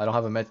 Well, I don't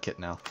have a med kit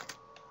now.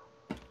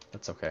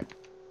 That's okay.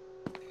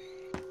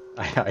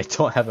 I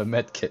don't have a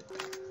med kit.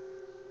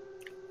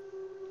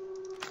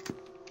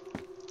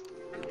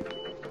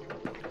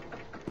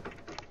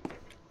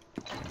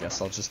 I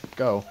guess I'll just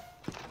go.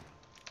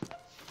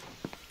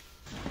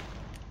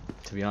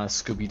 To be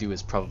honest, Scooby-Doo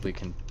is probably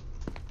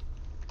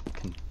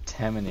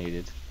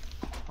contaminated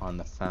on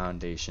the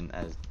Foundation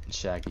as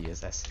Shaggy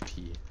is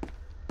SCP-01.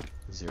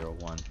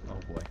 Oh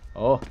boy.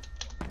 Oh!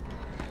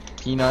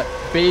 Peanut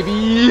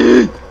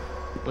baby!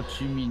 What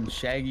you mean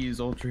Shaggy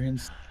is Ultra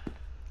Instinct?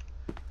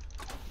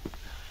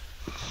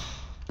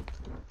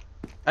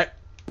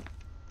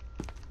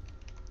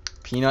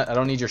 Peanut, I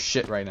don't need your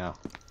shit right now.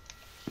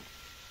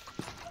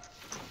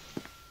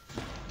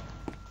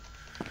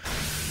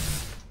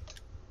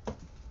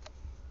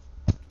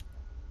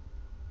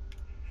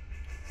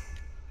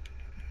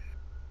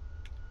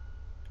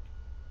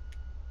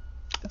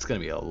 It's gonna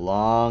be a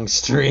long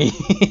stream.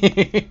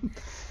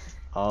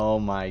 Oh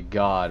my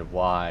god,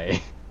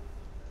 why?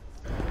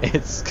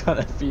 It's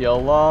gonna be a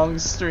long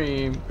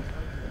stream.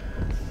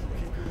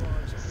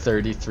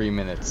 33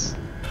 minutes.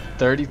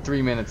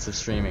 33 minutes of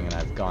streaming and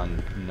I've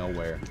gone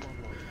nowhere.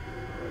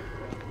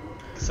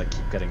 Because I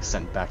keep getting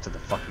sent back to the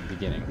fucking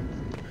beginning.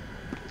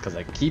 Because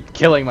I keep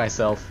killing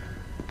myself.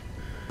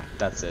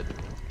 That's it.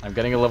 I'm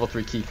getting a level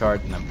 3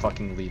 keycard and I'm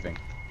fucking leaving.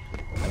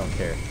 I don't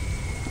care.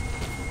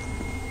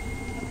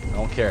 I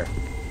don't care.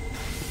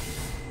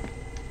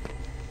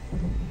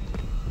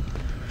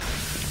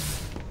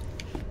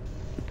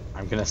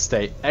 I'm gonna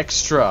stay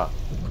extra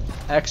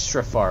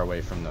far away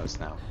from those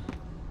now.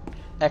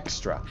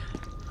 Extra.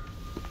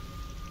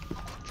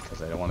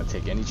 Because I don't want to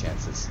take any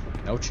chances.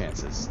 No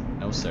chances.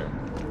 No sir.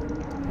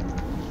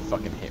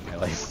 Fucking hate my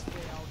life.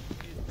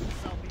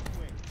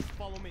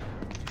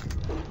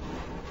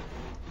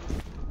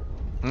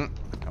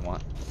 I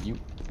want you.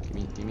 Give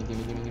me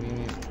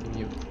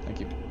you. Thank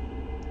you.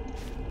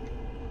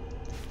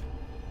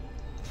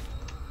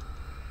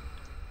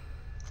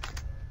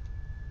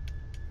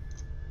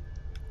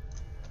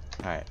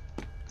 Alright.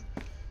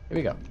 Here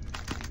we go.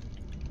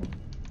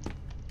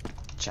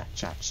 Cha.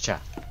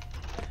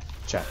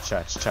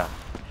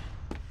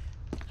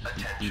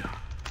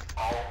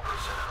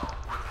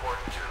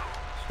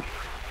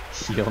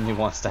 He only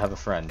wants to have a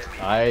friend.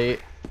 I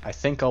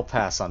think I'll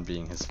pass on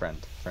being his friend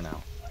for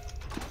now.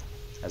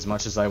 As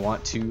much as I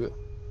want to,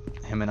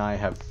 him and I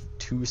have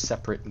 2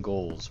 separate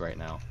goals right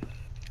now.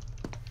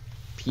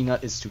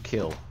 Peanut is to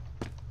kill.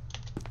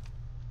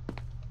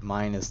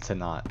 Mine is to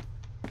not.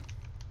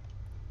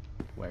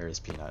 Where is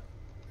Peanut?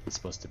 He's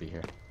supposed to be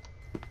here.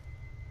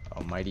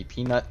 Almighty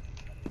Peanut.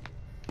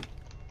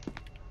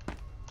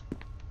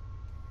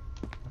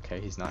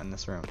 Okay, he's not in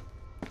this room.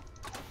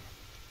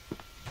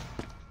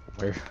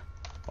 Where?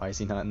 Why is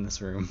he not in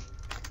this room?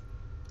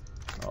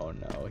 Oh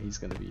no, he's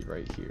gonna be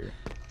right here.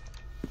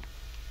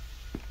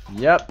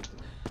 Yep!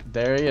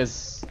 There he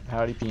is.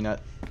 Howdy, Peanut.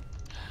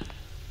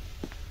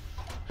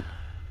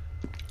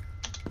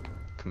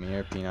 Come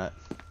here, Peanut.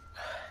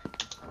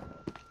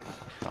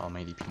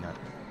 almighty peanut.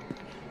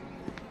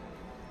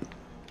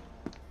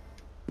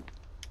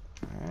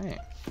 Alright.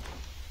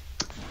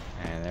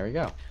 And there we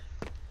go.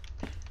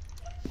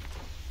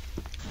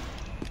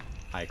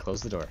 I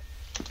close the door.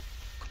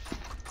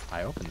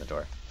 I open the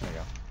door. There we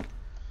go.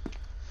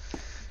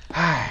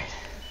 Alright.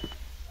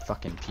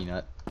 Fucking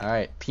peanut.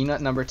 Alright,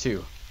 peanut number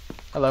 2.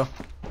 Hello.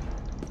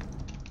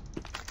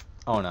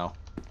 Oh no.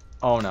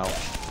 Oh no.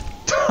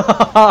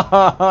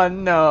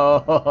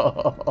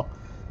 No.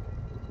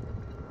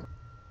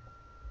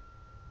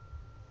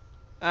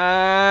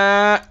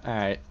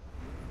 Alright.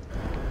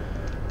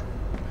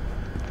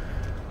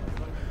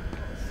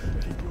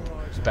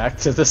 Back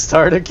to the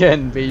start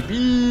again,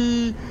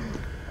 baby.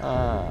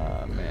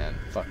 Ah, man.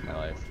 Fuck my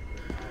life.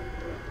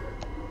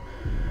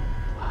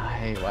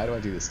 Why do I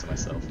do this to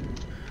myself?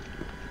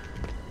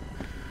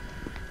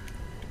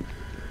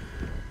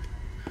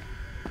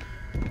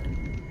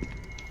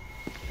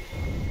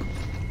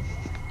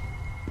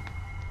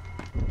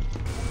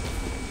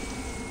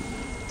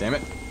 Damn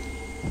it.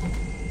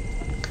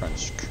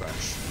 Crunch,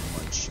 crunch,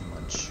 munch,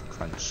 munch,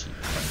 crunchy,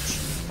 crunchy,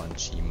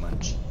 munchy,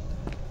 munch.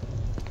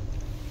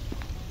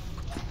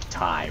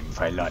 Time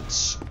for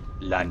lunch.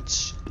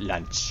 Lunch,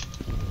 lunch.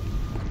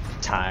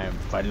 Time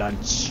for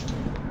lunch.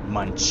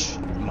 Munch,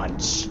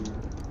 munch.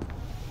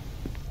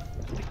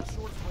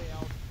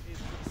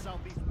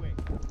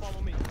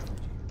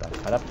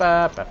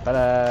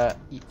 Ba-da-ba-da-ba-ba-da.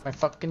 Eat my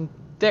fucking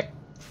dick.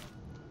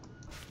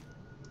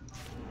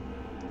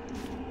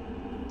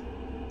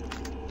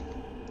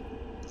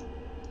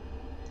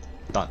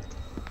 Done.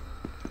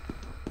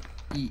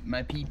 Eat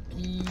my pee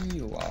pee,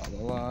 la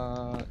la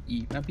la.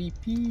 Eat my pee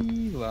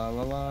pee, la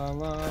la la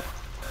la.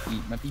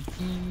 Eat my pee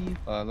pee,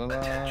 la la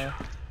la.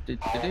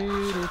 Alright,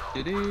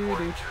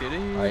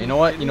 you know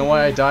what? You know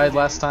why I died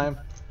last time?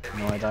 You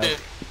know why I died?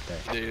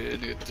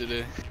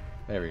 There.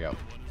 There we go.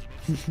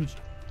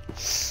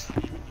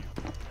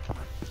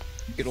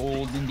 Good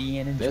old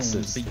Indiana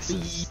Jones.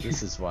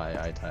 This is why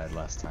I died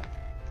last time.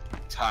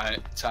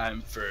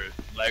 Time for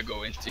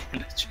Lego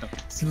Indiana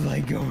Jones.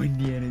 Lego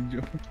Indiana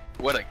Jones.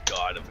 What a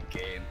god of a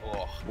game.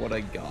 Oh. What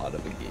a god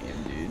of a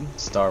game, dude.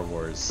 Star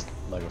Wars.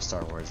 Lego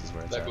Star Wars is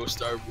where it's Lego at.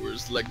 Star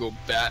Wars, Lego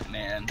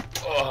Batman.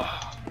 Oh.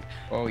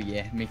 Oh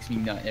yeah, makes me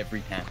nut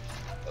every time.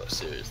 Oh,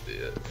 seriously,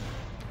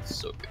 it's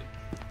so good.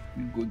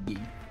 Good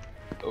game.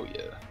 Oh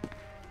yeah.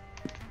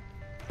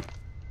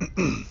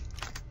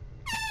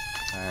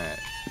 Alright.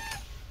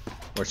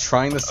 We're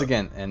trying this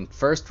again, and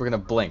first we're gonna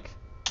blink.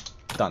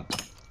 Done.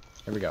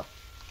 Here we go.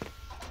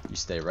 You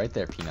stay right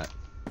there, Peanut.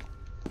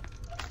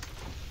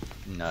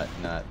 Nut,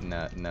 nut,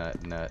 nut,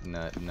 nut, nut,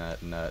 nut,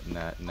 nut, nut,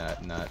 nut,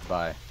 nut, nut.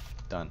 Bye.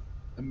 Done.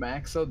 The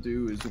max I'll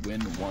do is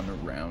win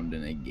one round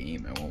in a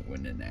game. I won't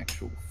win an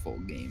actual full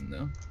game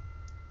though.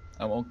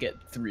 I won't get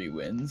 3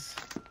 wins.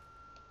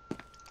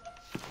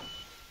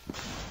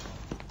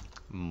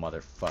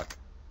 Motherfuck.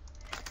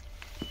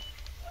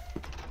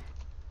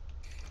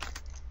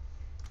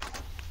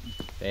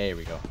 There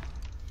we go.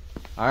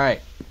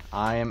 Alright.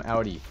 I am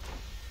outie.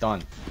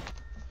 Done.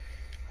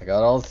 I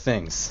got all the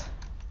things.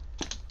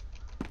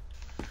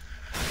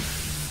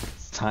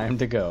 It's time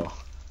to go.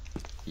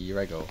 Here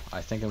I go.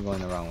 I think I'm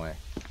going the wrong way.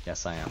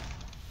 Yes, I am.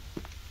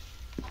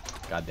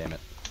 God damn it.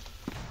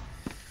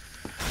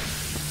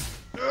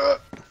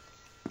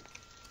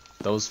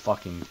 Those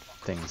fucking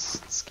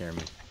things scare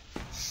me.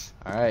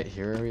 Alright,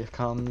 here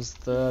comes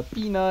the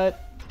peanut.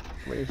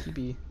 Where'd he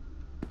be?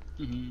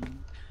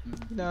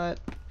 Peanut.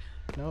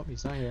 Nope,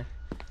 he's not here.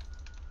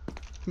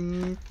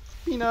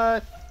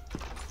 Peanut.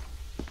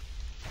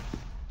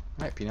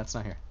 Alright, Peanut's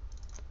not here.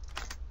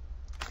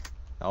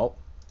 Nope.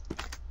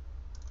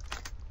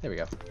 There we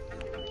go.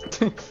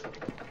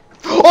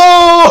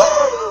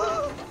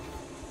 Oh!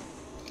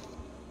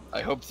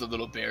 I hope the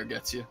little bear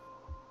gets you.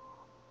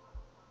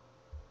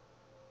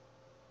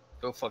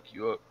 He'll fuck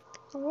you up.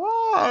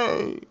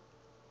 Why?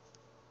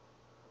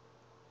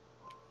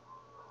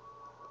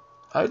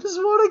 I just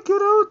want to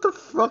get out the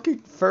fucking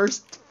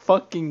first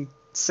fucking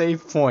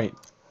save point.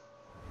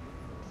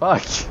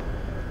 Fuck.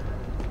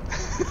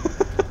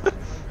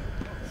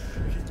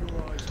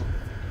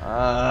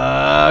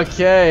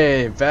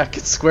 Okay, back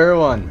at square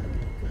one.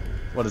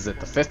 What is it,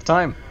 the 5th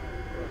time?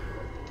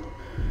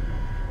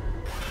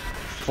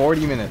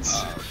 40 minutes.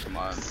 Oh, come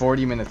on.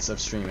 40 minutes of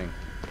streaming.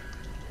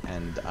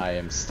 And I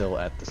am still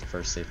at the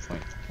first save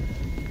point.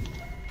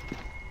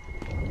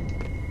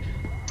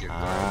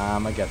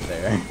 I'ma get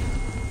there.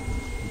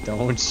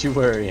 Don't you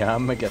worry,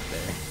 I'ma get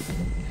there.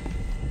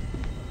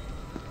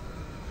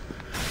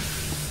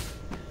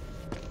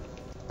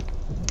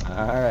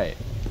 Alright.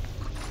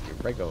 Here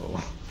I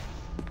go.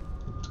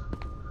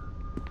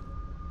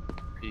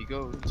 Here he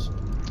goes.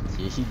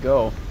 Here he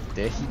go.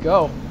 There he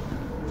go.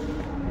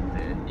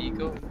 There he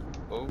go.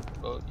 Oh,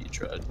 oh, you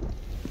tried.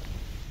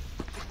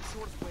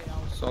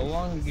 So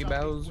long,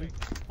 Bowser.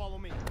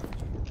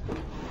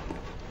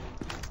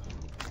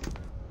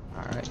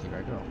 Alright, here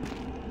I go.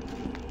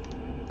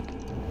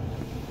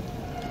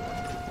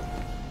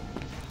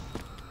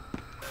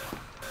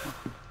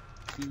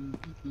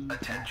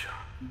 Attention.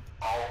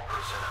 All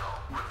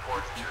personnel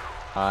report to...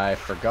 I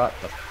forgot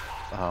the...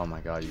 Oh my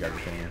god, you gotta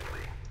be kidding me.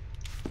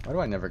 Why do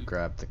I never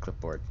grab the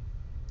clipboard?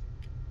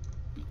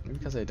 Maybe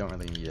because I don't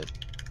really need it.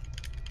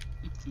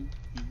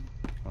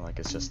 Or like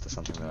it's just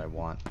something that I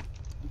want.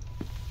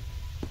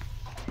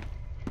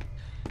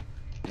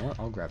 You know what?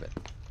 I'll grab it.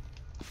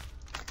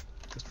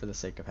 Just for the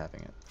sake of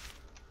having it.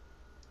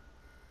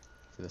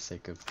 For the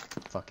sake of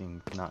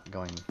fucking not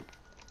going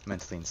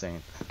mentally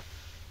insane.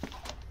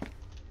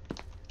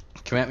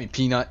 Come at me,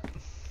 peanut.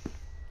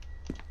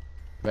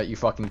 Bet you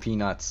fucking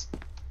peanuts.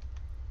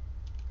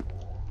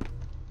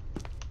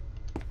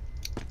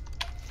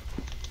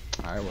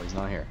 Alright, well he's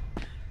not here.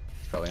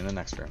 He's probably in the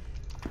next room.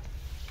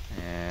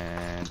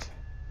 And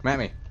come at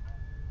me.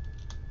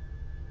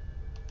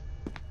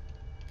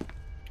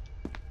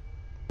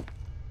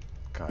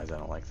 Guys, I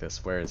don't like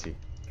this. Where is he?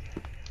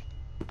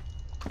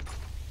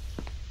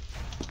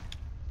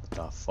 What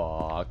the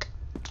fuck?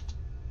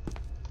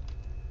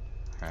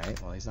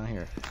 Alright, well he's not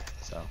here.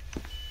 So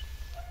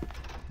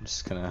I'm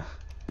just gonna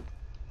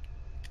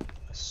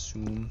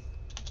assume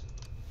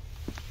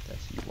that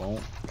he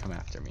won't come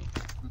after me.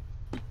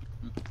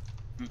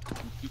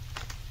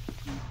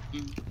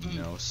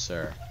 No,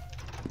 sir.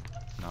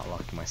 Not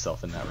locking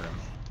myself in that room.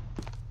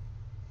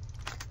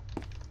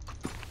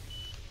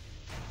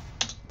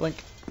 Blink.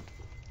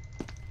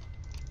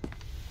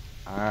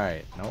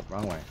 Alright, nope,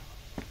 wrong way.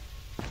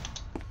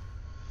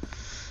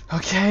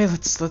 Okay,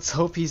 let's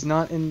hope he's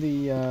not in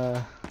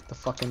the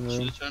fucking room.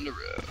 Should've turned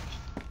around.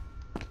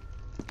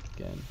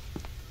 Again.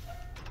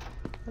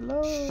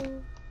 Hello,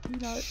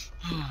 Peanut.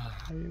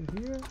 Are you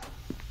here?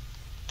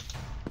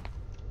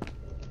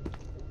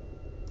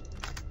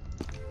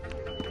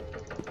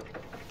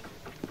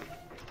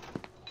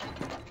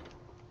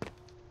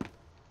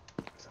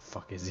 Where the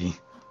fuck is he?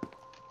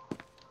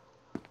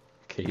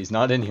 Okay, he's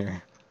not in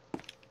here.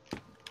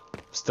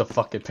 I'm still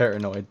fucking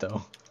paranoid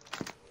though.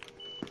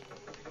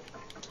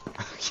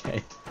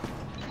 Okay.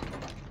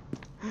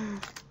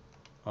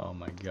 Oh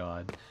my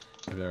god.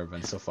 I've never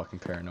been so fucking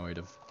paranoid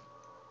of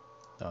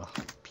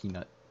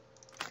peanut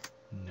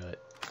nut.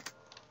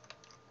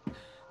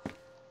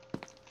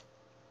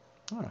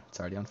 Oh, it's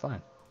already on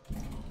fine.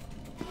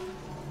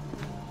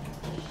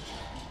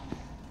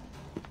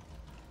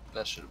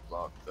 That should have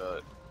blocked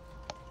that.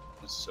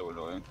 That's so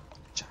annoying.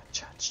 Cha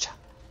cha cha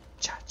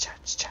cha cha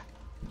cha cha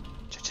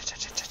cha cha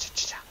cha cha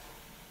cha.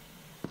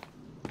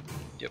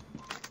 Yep.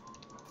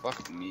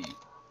 Fuck me.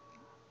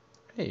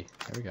 Hey,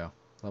 there we go.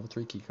 Level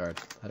 3 keycard.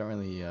 I don't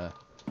really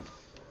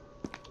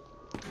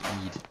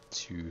need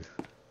to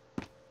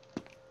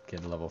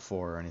get a level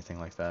 4 or anything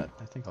like that.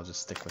 I think I'll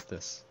just stick with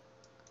this.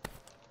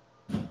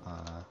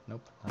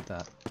 Nope, not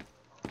that.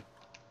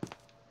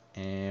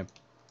 And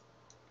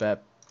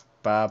bap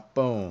ba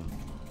boom.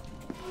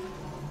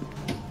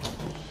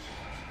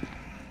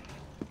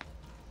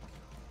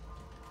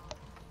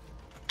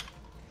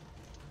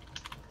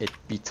 It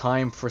be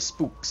time for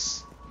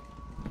spooks.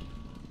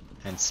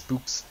 And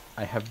spooks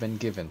I have been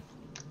given.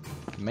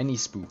 Many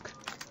spook.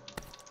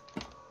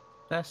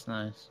 That's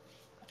nice.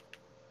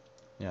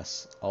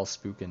 Yes, all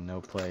spook and no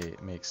play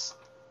makes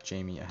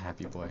Jamie a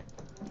happy boy.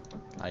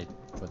 I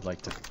would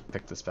like to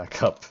pick this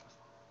back up.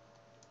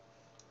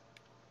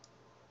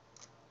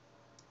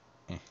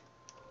 Eh.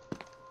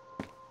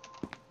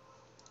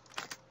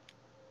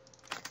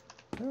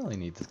 I don't really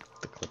need the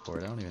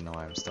clipboard. I don't even know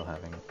why I'm still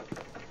having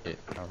it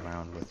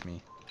around with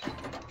me.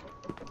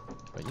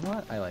 But you know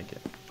what? I like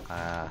it.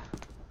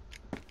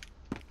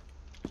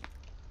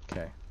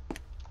 Okay.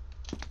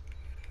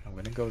 I'm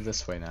gonna go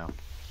this way now.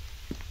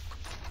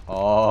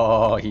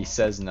 Oh, he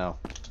says no.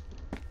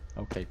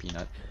 Okay,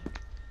 Peanut.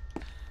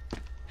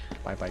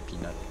 Bye bye,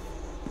 Peanut.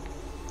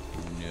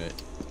 Nut.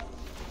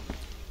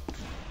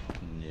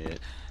 Nut.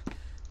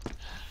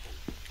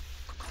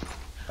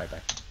 Bye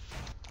bye.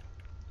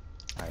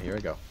 Alright, here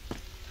we go.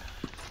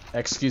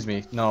 Excuse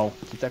me. No,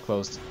 keep that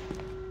closed.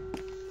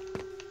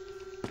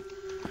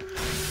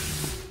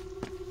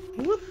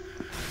 Whoop.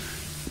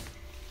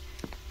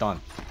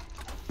 Done.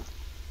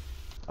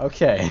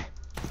 Okay.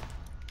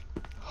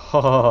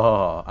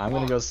 Oh, I'm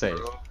gonna go save.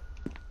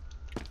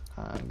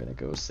 I'm gonna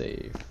go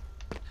save.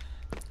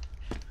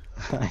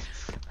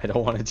 I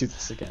don't want to do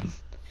this again.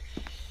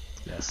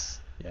 Yes,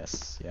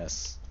 yes,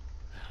 yes.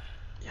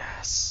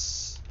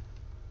 Yes.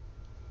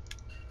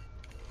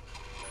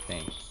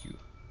 Thank you.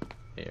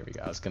 There we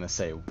go. I was gonna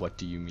say, what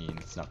do you mean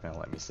it's not gonna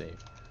let me save?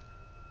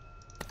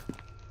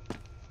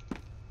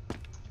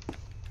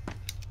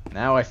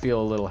 Now I feel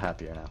a little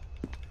happier now.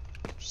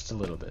 Just a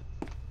little bit.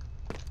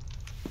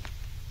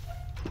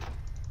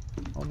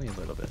 Only a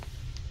little bit.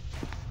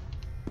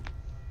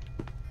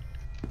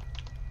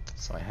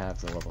 So I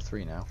have the level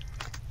 3 now.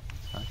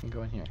 So I can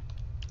go in here.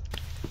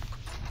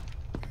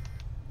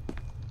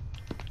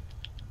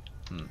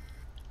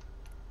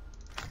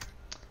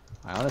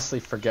 I honestly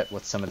forget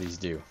what some of these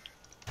do.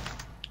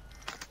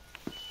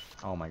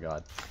 Oh my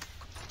god.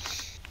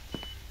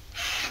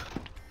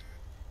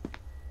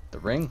 The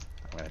ring?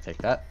 I'm gonna take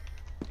that.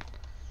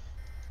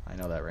 I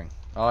know that ring.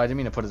 Oh, I didn't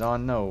mean to put it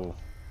on. No.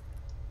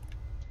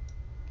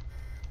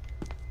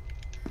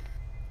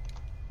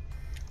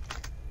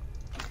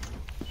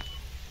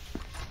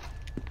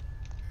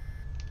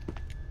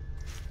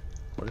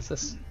 What is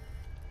this?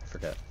 I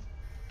forget.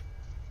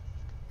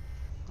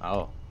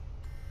 Oh.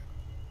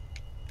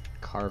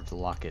 Carved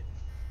locket.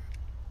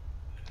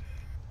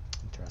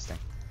 Interesting.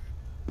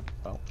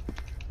 Oh.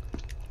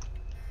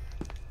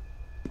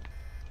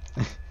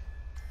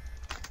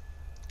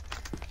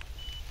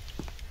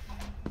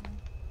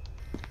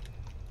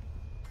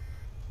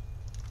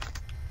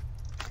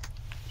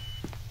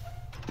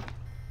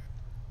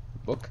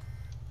 Book.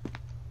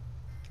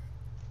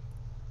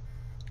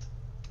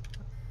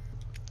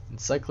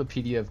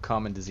 Encyclopedia of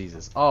Common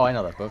Diseases. Oh, I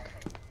know that book.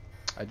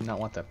 I do not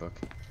want that book,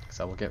 because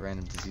I will get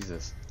random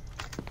diseases.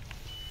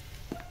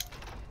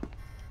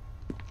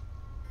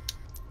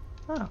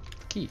 Oh,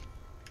 key.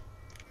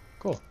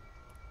 Cool.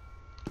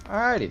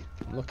 Alrighty,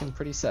 I'm looking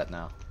pretty set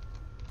now.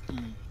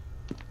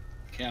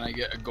 Can I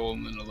get a goal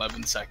in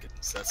 11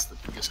 seconds? That's the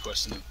biggest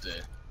question of the day.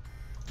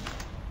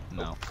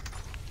 No.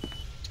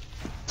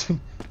 You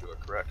are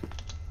correct.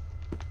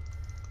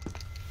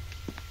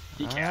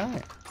 You can.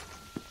 Alright.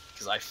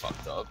 Because I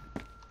fucked up.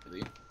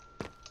 Really?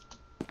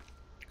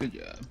 Good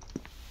job.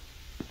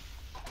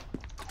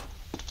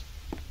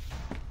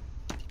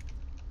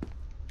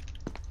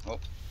 Oh.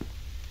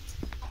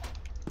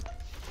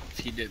 If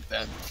he did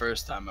that the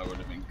first time, I would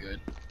have been good.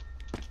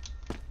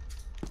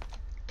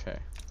 Okay.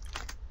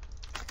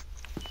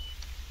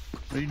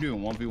 What are you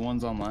doing?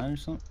 1v1s online or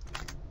something?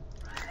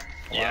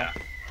 Yeah.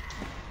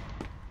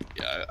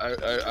 Yeah,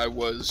 I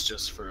was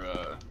just for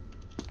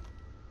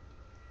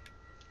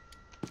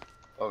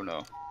Oh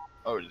no.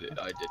 Oh, I did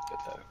get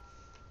that.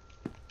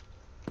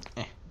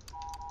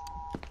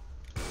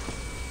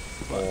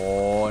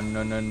 Oh,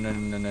 no, no, no,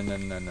 no, no, no,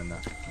 no, no, no.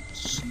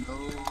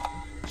 Snow.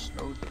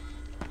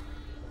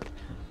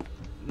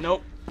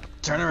 Nope.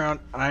 Turn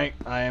around. I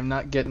am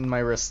not getting my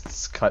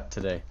wrists cut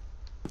today.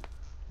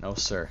 No,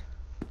 sir.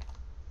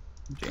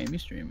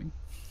 Jamie's streaming.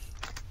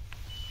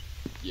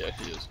 Yeah,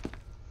 he is.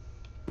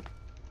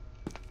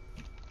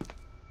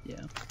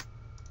 Yeah.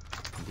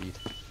 Indeed.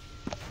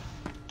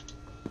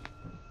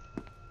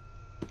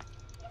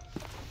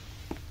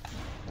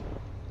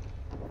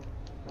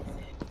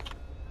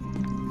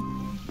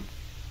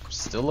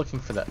 Still looking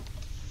for that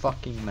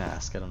fucking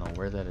mask. I don't know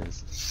where that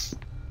is,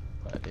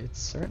 but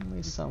it's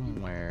certainly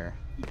somewhere.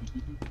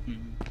 Alright,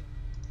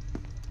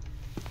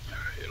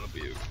 it'll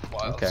be a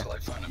while until I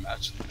find a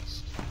match in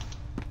this.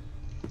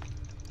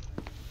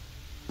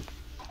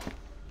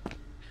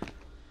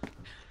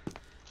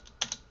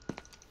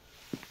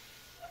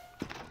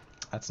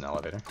 That's an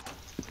elevator.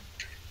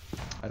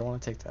 I don't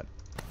want to take that.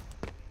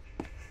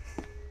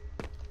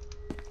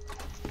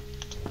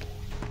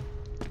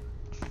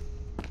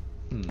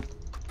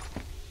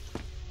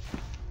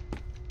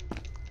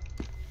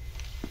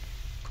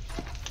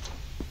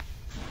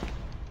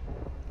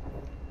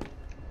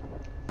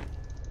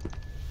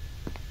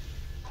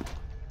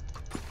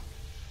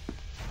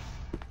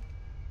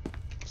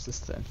 Is this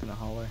the infinite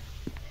hallway?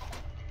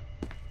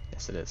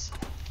 Yes, it is.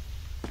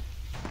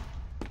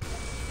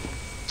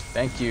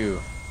 Thank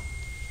you,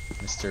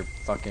 Mr.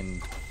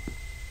 fucking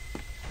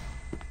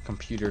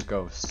computer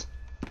ghost.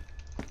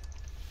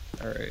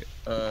 Alright,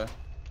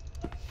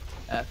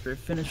 after I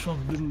finish one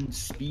of them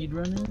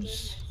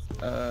speedrunners,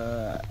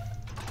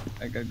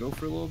 I gotta go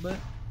for a little bit.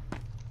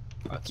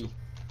 Gotcha.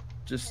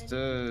 Just,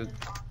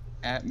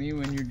 at me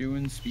when you're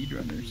doing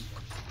speedrunners.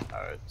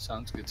 Alright,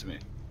 sounds good to me.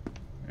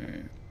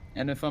 Alright.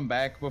 And if I'm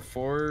back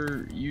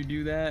before you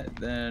do that,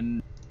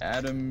 then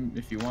Adam,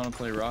 if you want to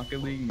play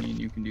Rocket League, me and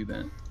you can do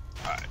that.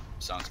 Alright,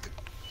 sounds good.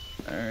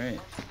 Alright.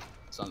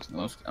 Sounds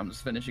good. I'm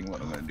just finishing what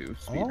I'm gonna do.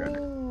 Speedrunner.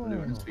 We're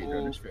doing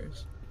speedrunners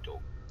first.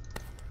 Dope.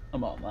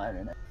 I'm online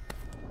right now.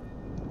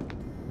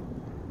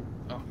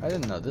 Oh, I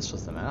didn't know this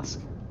was the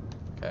mask.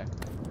 Okay.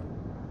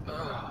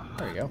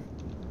 There we go.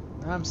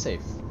 I'm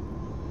safe.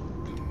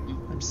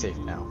 I'm safe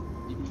now.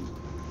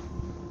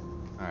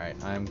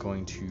 Alright, I'm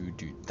going to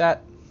do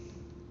that.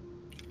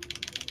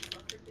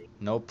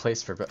 No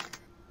place for...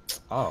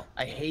 Oh.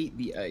 I hate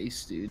the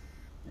ice, dude.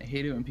 I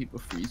hate it when people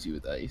freeze you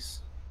with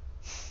ice.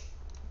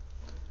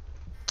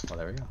 Well,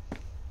 there we go.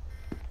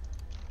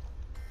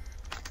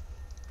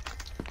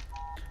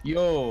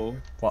 Yo,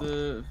 What?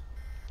 the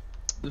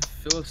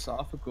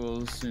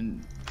philosophicals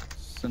and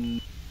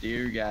some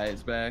dear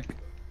guys back.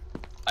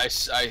 I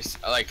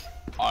like,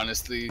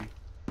 honestly,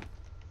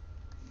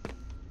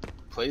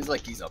 plays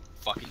like he's a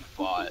fucking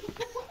bot.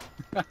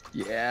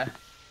 Yeah.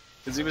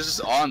 Because he was just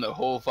on the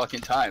whole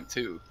fucking time,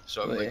 too.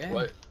 So I'm like, yeah.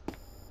 what?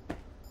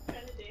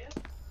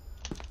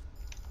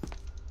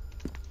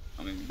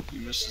 I mean, he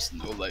must just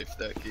know life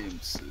that game,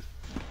 so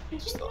he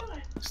just thought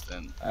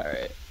extend.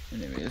 Alright,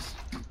 anyways.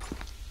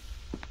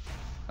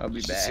 I'll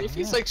be back. See if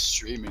he's like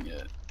streaming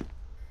it.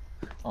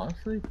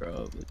 Honestly,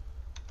 probably.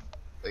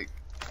 Like,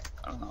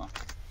 I don't know.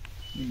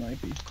 He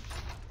might be.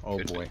 Oh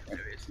Could boy. be.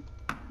 Anyways.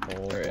 Oh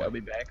Alright, boy. I'll be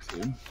back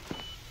soon.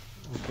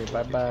 Okay,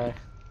 bye-bye.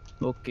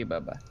 Okay,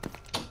 bye-bye.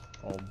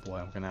 Oh boy,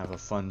 I'm gonna have a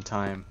fun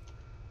time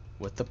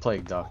with the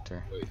Plague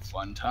Doctor. Wait,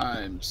 fun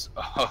times.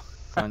 Oh,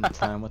 Fun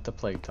time with the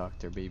Plague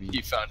Doctor, baby.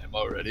 you found him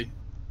already.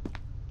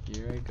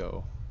 Here I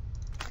go.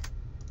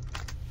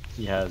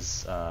 He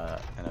has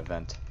an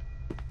event.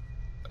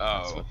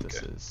 That's Oh, what this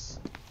okay. is.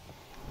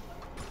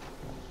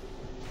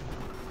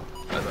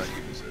 I thought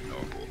he was a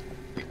normal,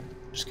 like,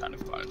 just kind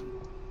of fun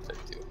type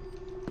deal.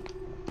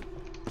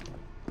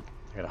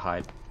 I gotta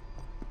hide.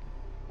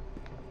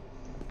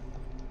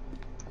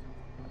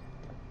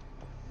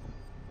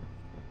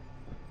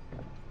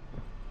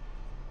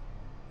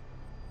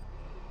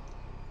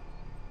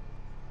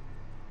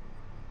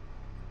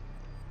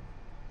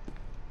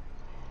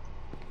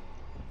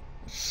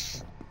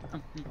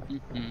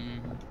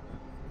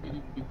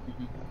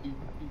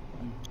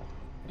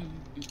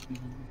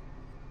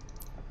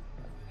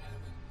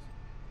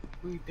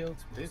 We built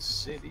this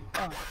city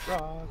on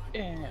rock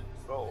and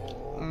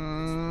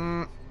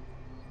roll.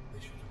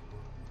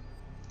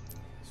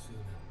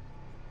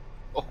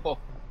 Oh,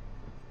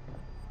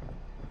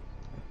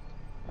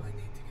 I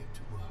need to get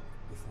to work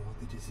before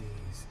the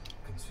disease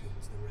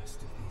consumes the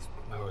rest of these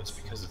poor oh, it's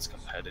because it's souls.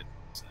 competitive.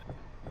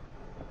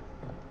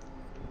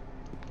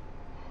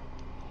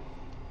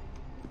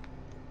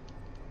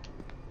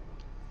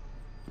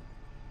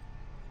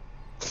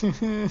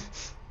 And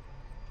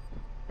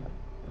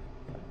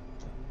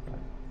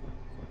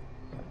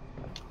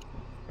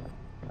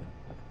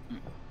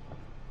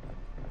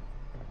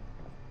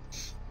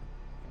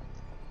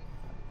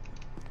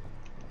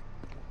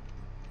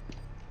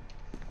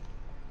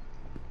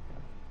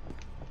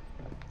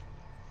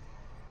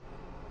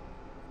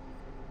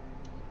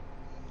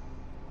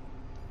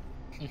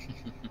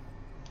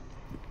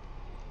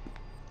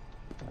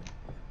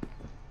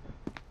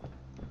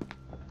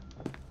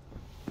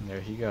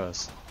there he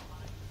goes.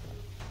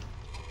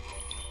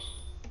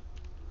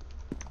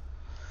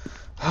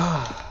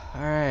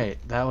 Alright,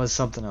 that was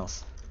something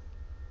else.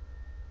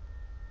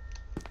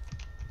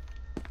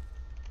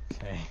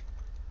 Okay.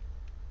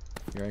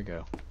 Here I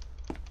go.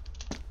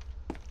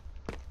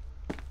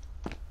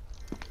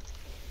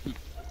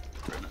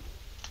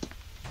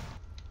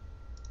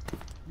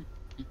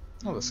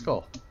 Oh, the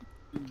skull.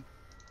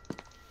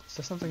 Is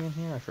there something in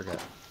here? I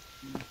forget.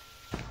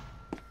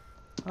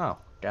 Oh,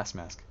 gas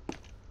mask.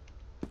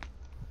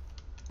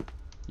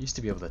 Used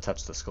to be able to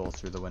touch the skull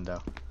through the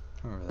window.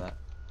 I remember that.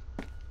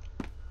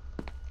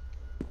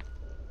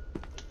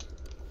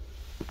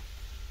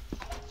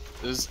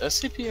 Is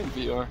SCP in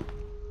VR?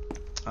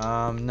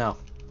 No.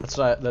 That's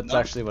No?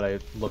 actually what I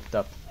looked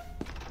up.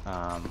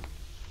 And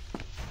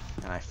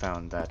I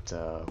found that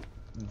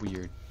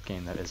weird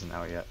game that isn't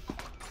out yet.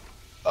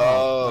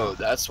 Oh,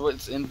 that's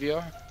what's in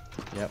VR?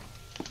 Yep.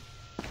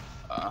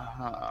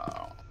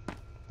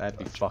 That'd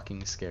be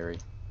fucking scary.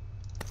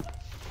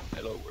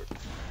 It'll work.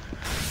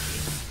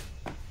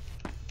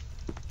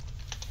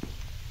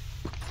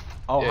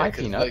 Oh, Yeah, hi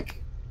 'cause, Peanut.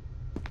 like,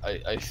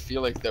 I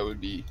feel like that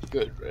would be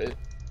good, right?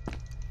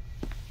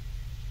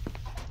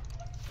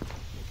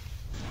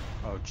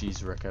 Oh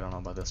jeez, Rick, I don't know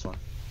about this one.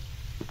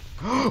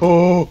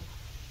 Oh!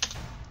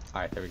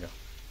 Alright, there we go.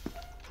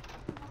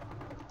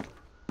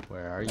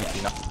 Where are you,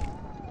 Peanut?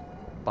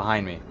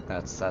 Behind me.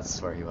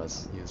 That's where he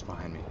was. He was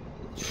behind me.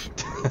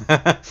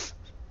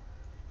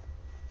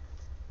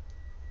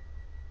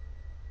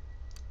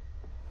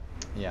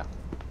 Yeah.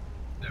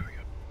 There we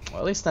go. Well,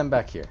 at least I'm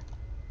back here.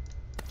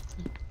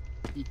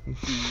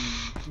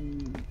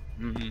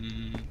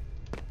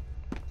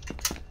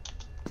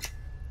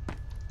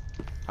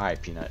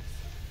 Alright, Peanut.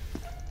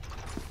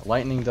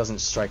 Lightning doesn't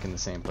strike in the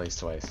same place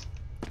twice.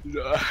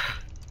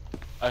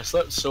 I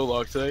slept so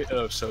long today and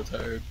I'm so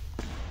tired.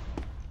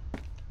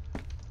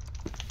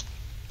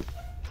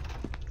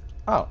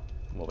 Oh,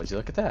 well, would you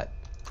look at that?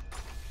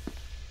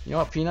 You know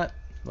what, Peanut?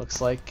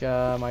 Looks like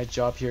my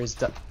job here is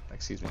done.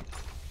 Excuse me.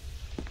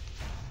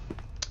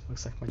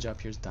 Looks like my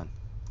job here is done.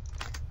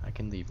 I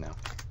can leave now.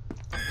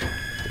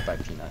 Goodbye,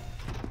 Peanut.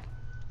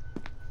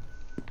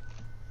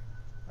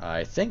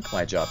 I think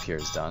my job here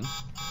is done.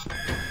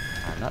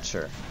 I'm not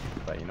sure.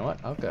 But you know what?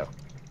 I'll go.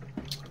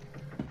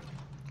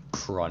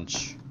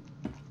 Crunch.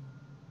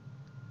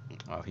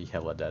 Oh, he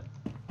hella dead.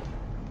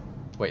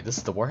 Wait, this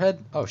is the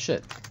warhead? Oh,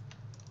 shit.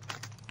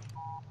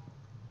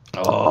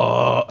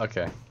 Oh,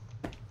 okay.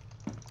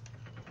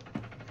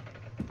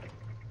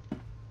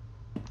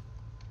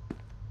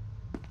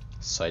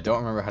 So I don't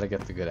remember how to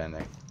get the good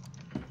ending.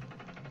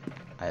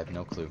 I have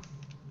no clue.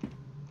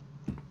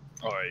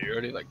 Oh, are you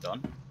already, like,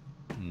 done?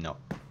 No.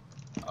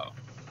 Oh.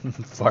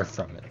 Far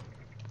from it.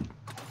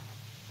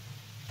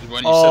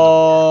 When you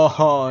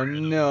Oh,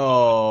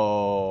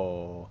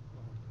 no.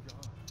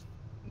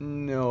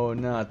 No,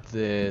 not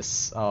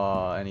this.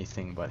 Oh,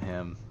 anything but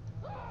him.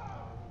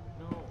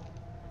 No.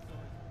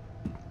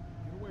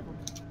 Get away from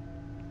me.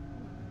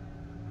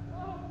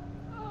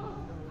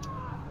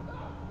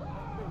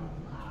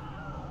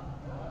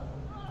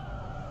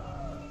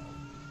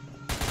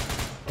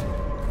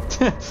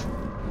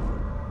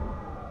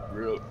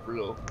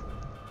 real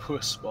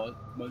spot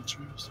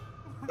munchers.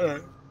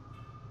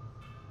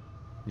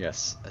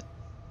 Yes,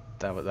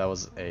 that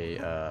was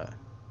a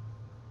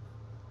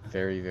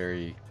very,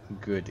 very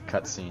good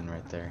cutscene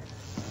right there.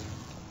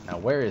 Now,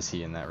 where is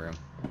he in that room?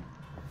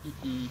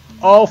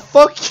 Oh,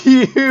 fuck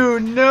you!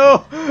 No!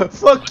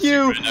 Fuck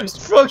you!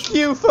 Fuck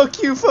you!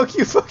 Fuck you! Fuck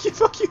you! Fuck you!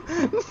 Fuck you!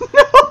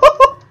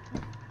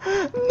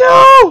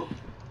 No!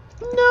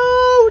 No!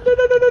 No! No!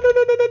 No! No! No!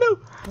 No! No! No! No!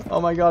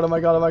 Oh my god! Oh my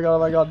god! Oh my god! Oh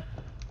my god!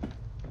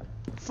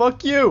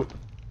 Fuck you!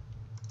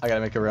 I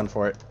gotta make a run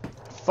for it.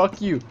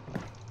 Fuck you!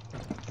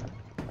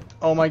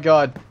 Oh my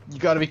god! You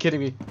gotta be kidding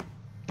me!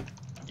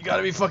 You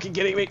gotta be fucking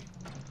kidding me!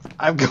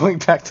 I'm going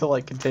back to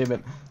like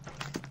containment.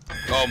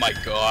 Oh my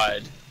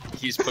god.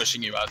 He's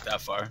pushing you out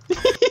that far.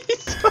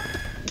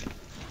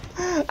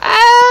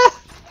 Ah!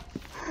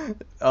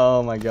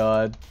 Oh my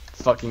god.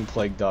 Fucking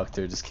plague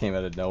doctor just came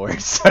out of nowhere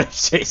and started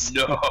chasing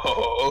me.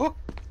 No.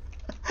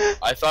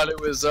 I thought it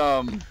was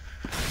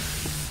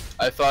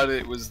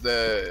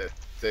the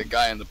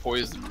guy in the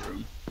poison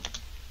room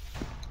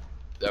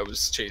that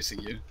was chasing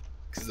you,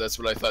 because that's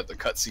what I thought the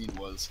cutscene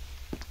was.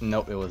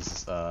 Nope, it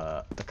was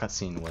the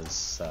cutscene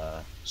was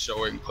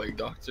Showing plague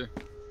doctor.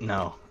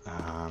 no.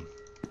 I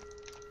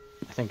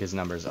think his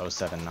number is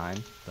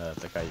 079,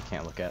 the guy you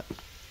can't look at.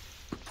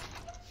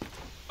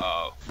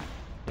 Oh.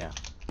 Yeah.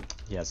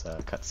 He has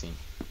a cutscene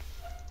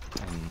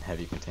in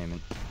heavy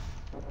containment.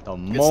 The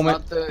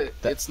moment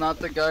It's not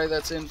the guy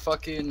that's in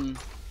fucking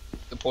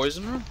the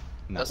poison room?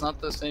 No. That's not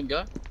the same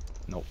guy?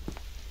 Nope.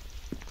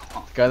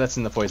 The guy that's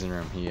in the poison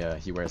room,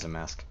 he wears a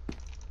mask.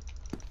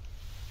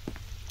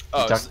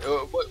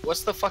 Oh,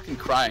 what's the fucking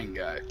crying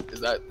guy? Is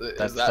that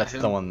That's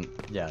him? the one.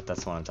 Yeah,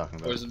 that's the one I'm talking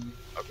about. Poison.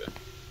 Okay.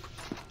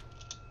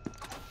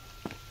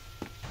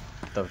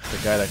 The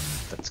guy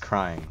that's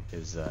crying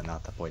is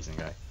not the poison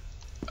guy.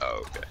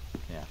 Oh, okay.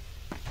 Yeah.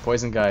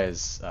 Poison guy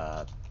is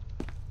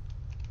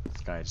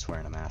this guy just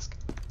wearing a mask.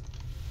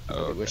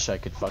 Oh, I wish I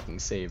could fucking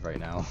save right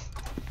now.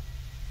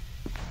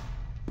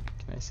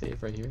 Can I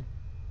save right here?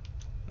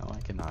 No,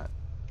 I cannot.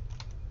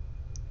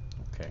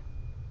 Okay.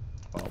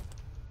 Well.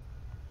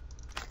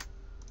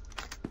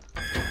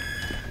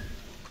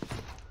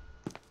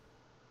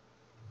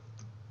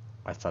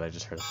 I thought I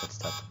just heard a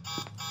footstep.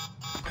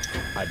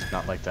 I did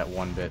not like that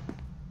one bit.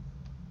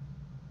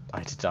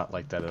 I did not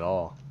like that at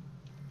all.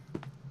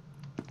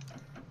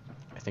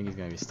 I think he's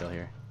gonna be still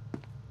here.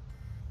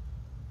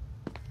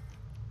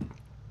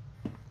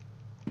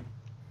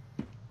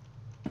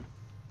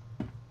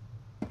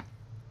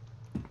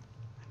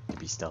 To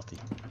be stealthy.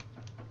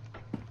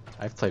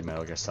 I've played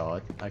Metal Gear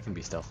Solid. I can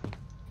be stealthy.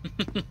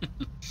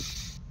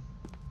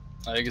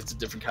 I think it's a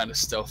different kind of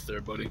stealth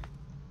there, buddy.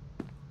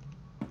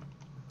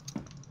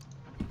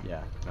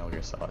 Yeah, Metal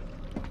Gear Solid.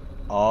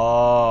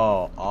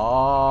 Oh.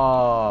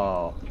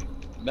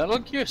 Metal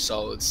Gear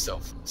Solid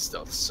stealth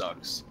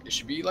sucks. It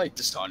should be like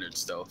Dishonored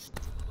stealth.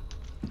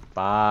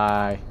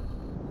 Bye.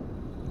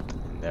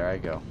 And there I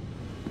go.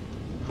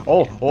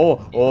 Oh.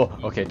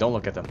 Okay, don't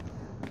look at them.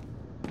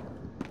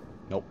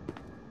 Nope.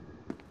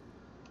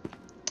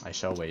 I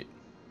shall wait.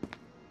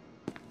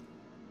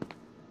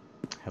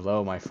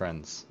 Hello, my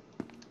friends.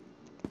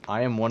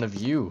 I am one of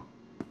you.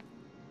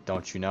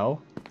 Don't you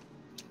know?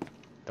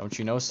 Don't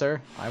you know,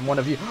 sir? I'm one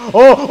of you.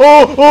 Oh!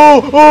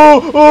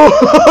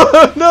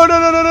 No!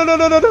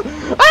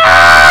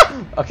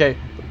 Ah! Okay.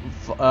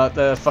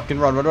 The fucking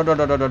run.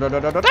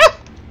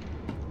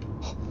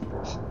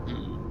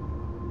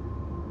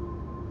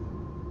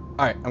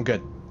 Alright, I'm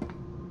good.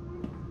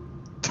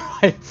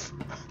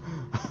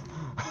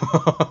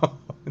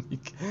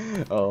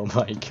 Oh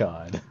my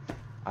god.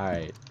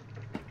 Alright.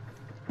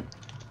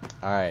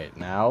 Alright,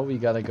 now we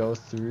gotta go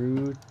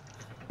through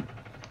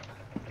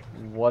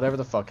whatever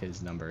the fuck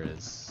his number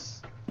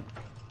is.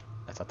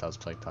 I thought that was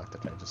Plague Doctor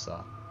that I just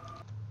saw.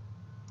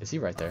 Is he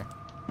right there?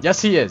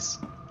 Yes, he is!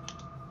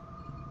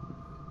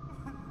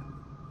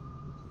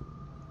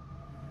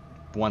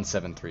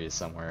 173 is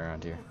somewhere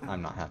around here.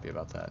 I'm not happy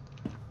about that.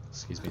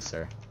 Excuse me,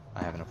 sir.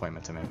 I have an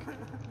appointment to make.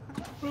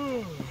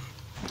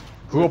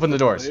 Who opened the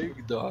doors?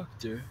 Plague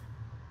doctor.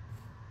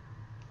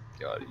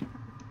 Got you.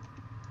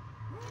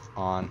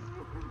 On.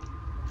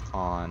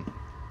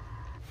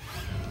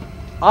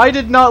 I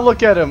did not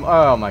look at him!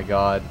 Oh my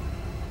god.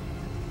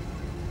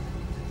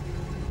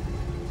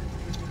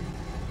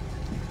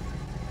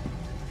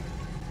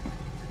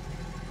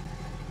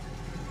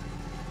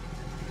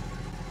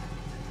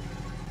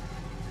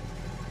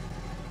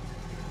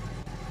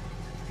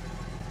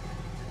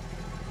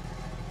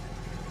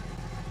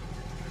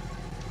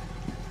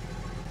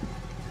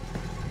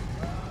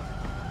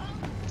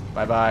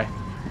 Bye-bye.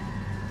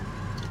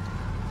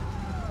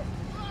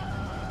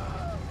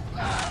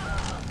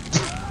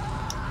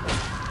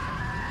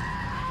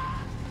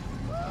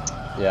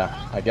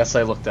 Yeah, I guess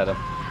I looked at him.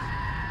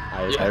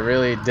 I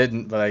really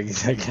didn't, but I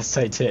guess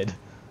I did.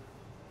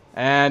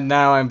 And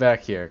now I'm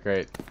back here.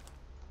 Great.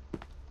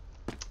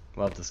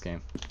 Love this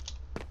game.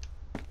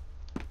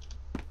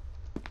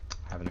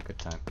 Having a good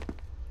time.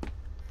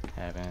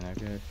 Having a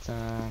good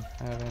time.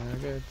 Having a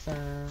good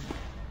time.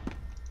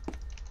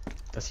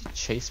 Does he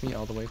chase me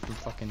all the way from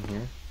fucking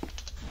here?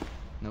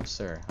 No,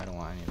 sir. I don't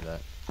want any of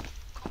that.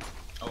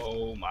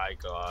 Oh my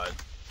god.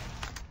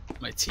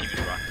 My team is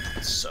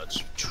running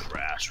such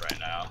trash right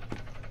now.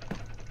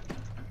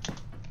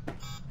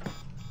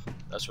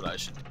 That's what I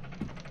should do.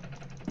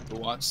 Who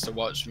wants to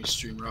watch me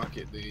stream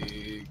Rocket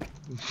League?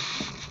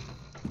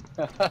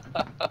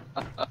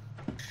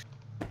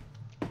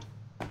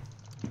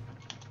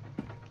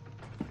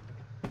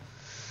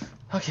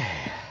 Okay.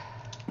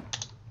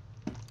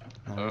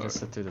 Now we just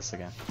sit through this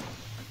again.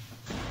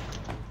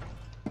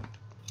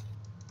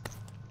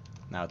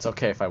 Now it's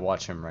okay if I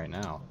watch him right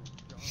now.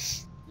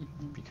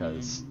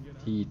 Because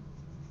he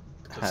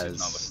Because he's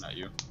not has... looking at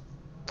you.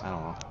 I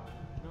don't know.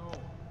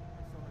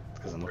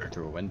 Because I'm looking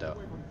through a window.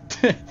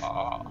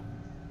 Aw.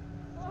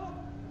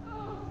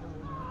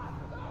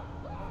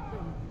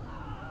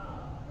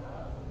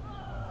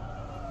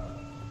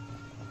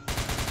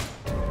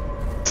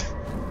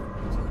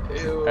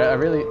 I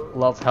really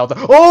love how the...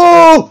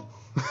 Oh!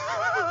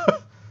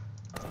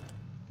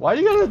 Why are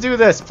you gonna do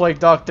this, Plague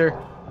Doctor?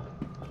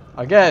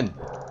 Again.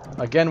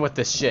 Again with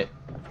this shit.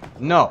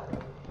 No.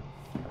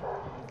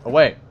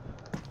 Away.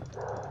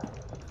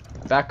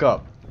 Back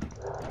up.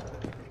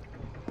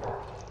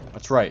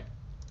 That's right.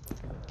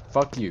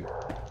 Fuck you.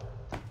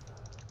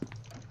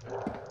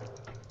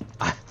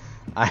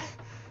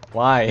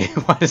 Why?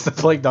 Why does the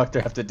Plague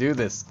Doctor have to do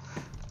this?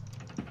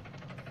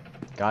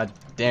 God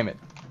damn it.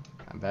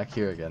 I'm back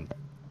here again.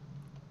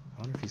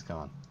 I wonder if he's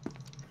gone.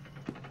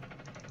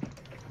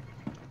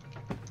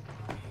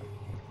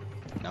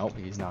 Nope,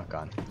 he's not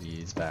gone.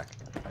 He's back.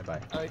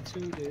 Bye-bye. I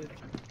tooted.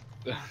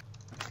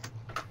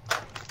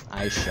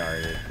 I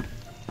sharded.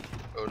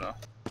 Oh no.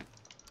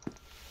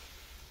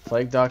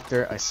 Plague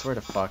Doctor, I swear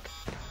to fuck.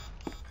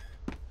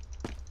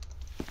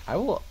 I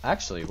will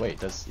actually wait,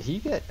 does he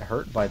get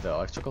hurt by the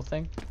electrical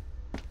thing?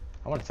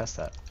 I want to test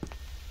that.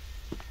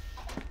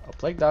 Oh,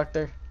 Plague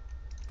Doctor.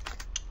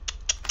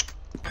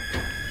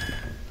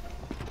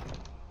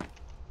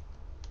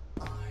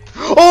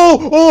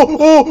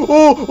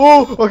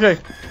 Oh, okay.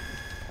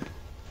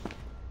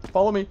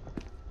 Follow me.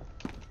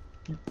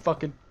 You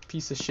fucking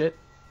piece of shit.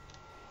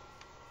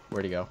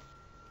 Where'd he go?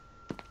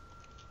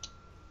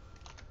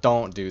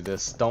 Don't do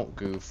this. Don't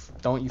goof.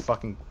 Don't you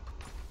fucking...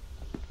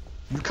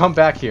 You come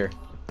back here.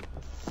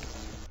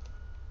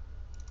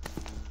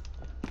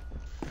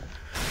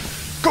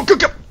 Go, go,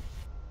 go!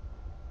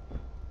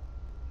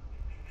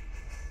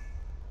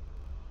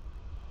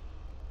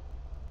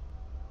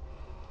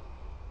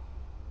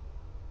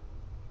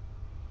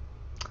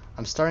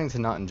 I'm starting to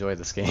not enjoy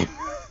this game.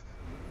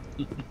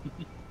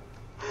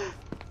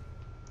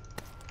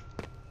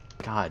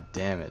 God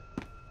damn it.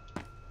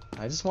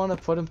 I just want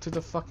to put him through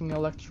the fucking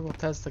electrical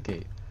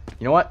testicate.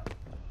 You know what?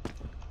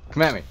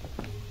 Come at me.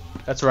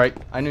 That's right.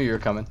 I knew you were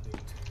coming.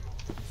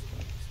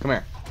 Come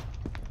here.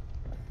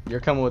 You're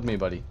coming with me,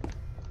 buddy.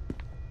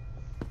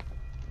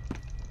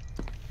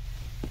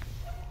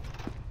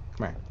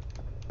 Come here.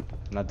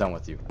 I'm not done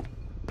with you.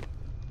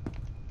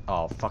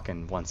 Oh,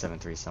 fucking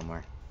 173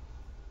 somewhere.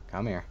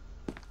 Come here.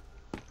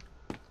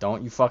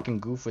 Don't you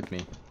fucking goof with me.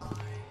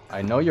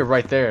 I know you're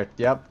right there.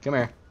 Yep, come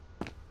here.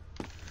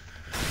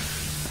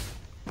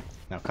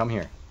 Now come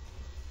here.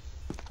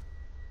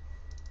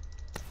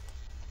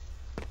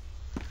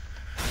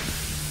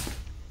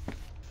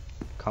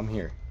 Come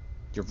here.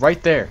 You're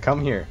right there.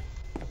 Come here.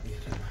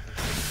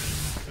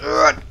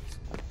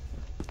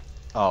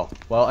 Oh,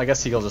 well, I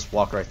guess he'll just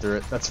walk right through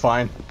it. That's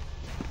fine.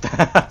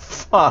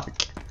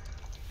 Fuck.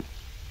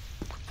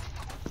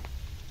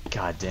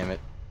 God damn it.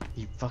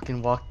 He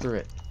fucking walked through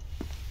it.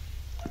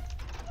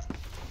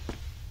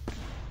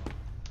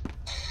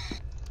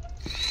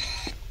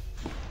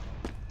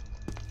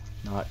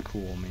 Not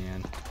cool,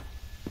 man.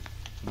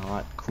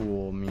 Not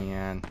cool,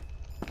 man.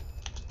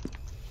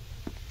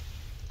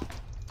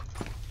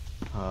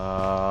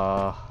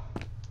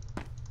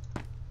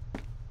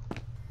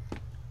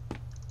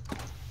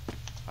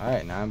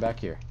 Alright, now I'm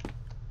back here.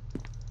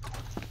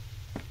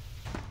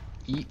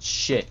 Eat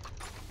shit.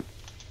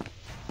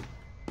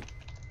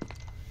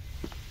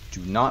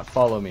 Do not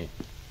follow me.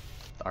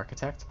 The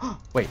architect?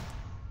 Wait.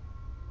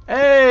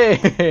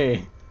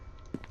 Hey!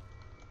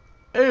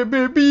 Hey,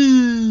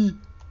 baby!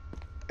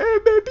 Hey,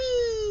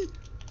 baby!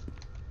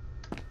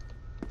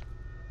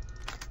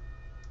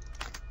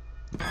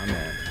 My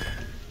man.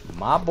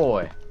 My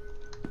boy.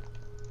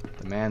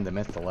 The man, the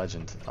myth, the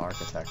legend, the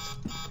architect.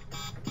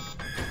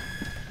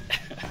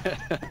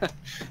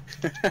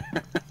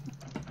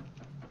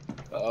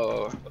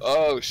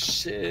 Oh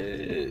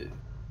shit.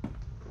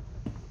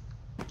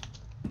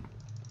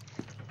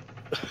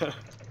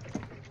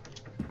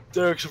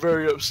 Derek's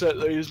very upset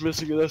that he's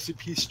missing an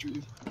SCP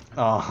stream.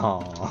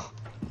 Oh.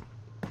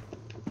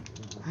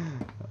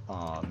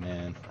 Oh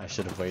man, I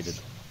should have waited.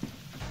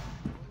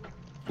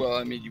 Well,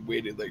 I mean, you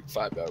waited like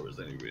 5 hours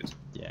anyways.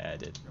 Yeah, I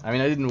did. I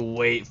mean, I didn't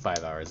wait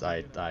 5 hours.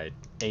 I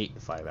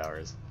ate 5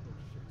 hours.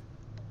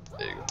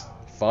 There you go.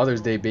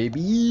 Father's Day,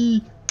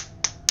 baby.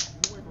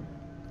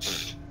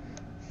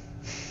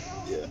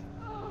 Yeah.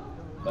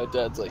 My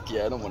dad's like,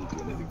 yeah, I don't want to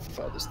do anything for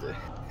Father's Day.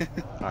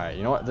 Alright,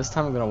 you know what? This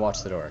time I'm gonna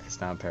watch the door,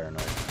 because now I'm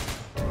paranoid.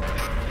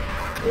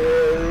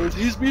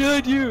 He's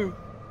behind you!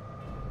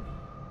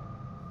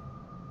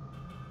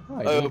 Oh,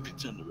 I hope he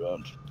turned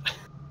around.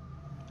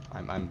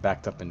 I'm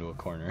backed up into a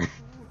corner.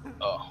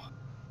 Oh.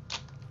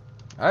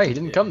 Alright, he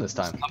didn't come this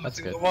time. That's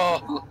good. The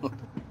wall.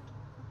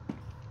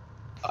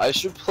 I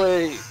should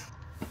play.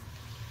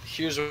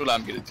 Here's what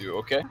I'm gonna do,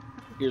 okay?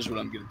 Here's what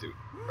I'm gonna do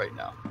right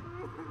now.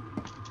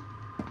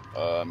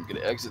 I'm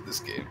gonna exit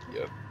this game.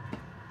 Yep.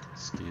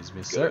 Excuse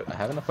me, sir. I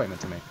have an appointment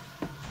to make.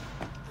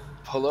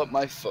 Pull up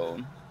my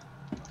phone.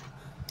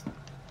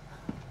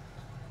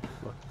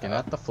 Looking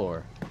at the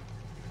floor.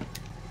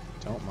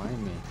 Don't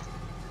mind me.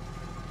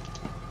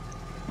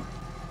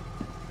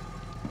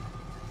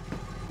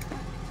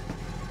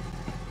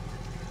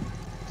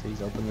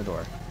 Please open the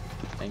door.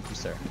 Thank you,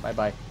 sir.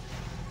 Bye-bye.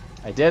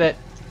 I did it.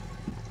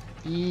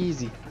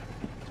 Easy.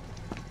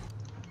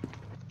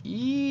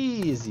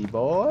 Easy,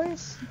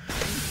 boys.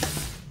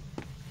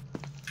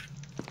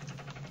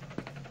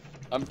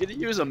 I'm gonna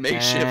use a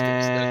makeshift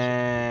extension.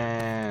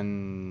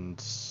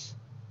 And...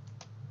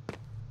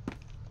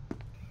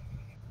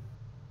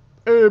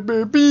 Hey,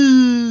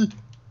 baby!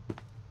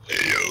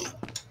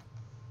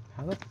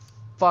 How the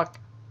fuck?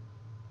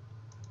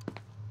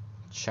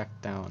 Check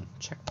down.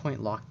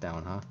 Checkpoint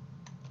lockdown, huh?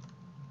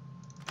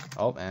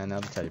 Oh, and now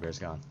the teddy bear's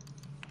gone.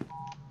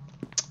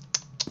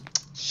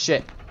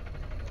 Shit.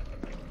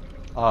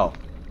 Oh.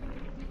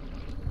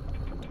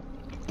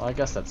 Well, I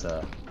guess that's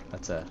a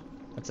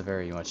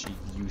very much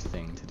you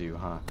thing to do,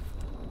 huh?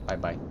 Bye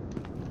bye.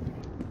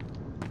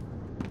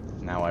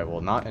 Now I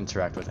will not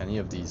interact with any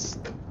of these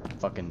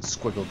fucking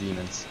squiggle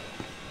demons.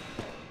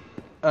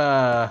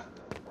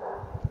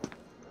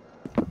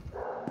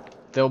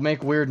 They'll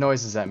make weird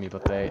noises at me,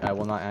 but I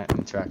will not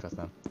interact with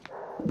them.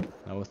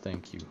 No,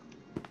 thank you.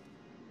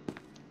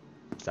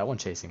 Is that one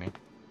chasing me?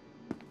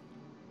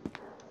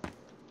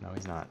 No,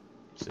 he's not.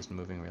 He's just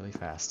moving really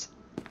fast.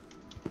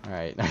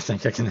 Alright, I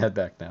think I can head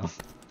back now.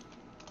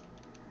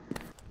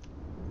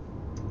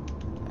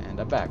 And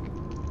I'm back.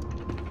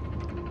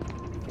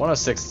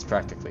 106 is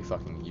practically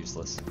fucking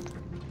useless.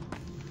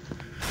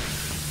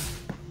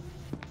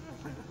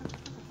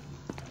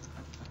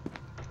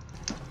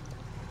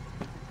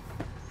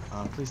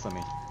 Please let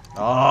me.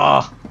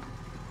 Ah!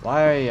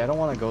 Why? I don't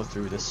want to go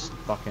through this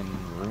fucking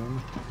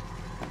room.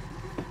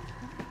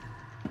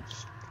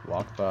 Just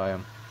walk by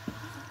him.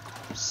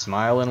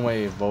 Smile and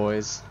wave,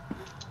 boys.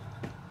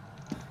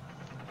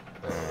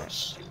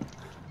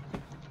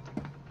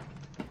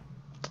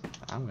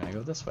 I'm gonna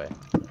go this way.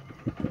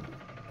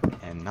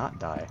 And not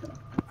die.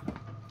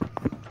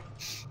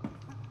 Is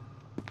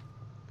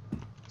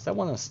that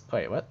one of those?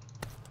 Wait, what?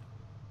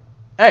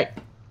 Hey!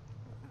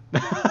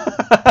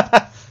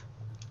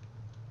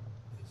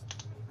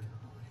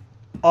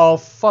 Oh,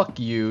 fuck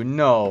you.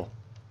 No.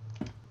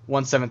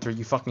 173,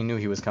 you fucking knew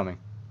he was coming.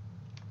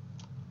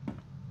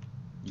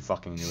 You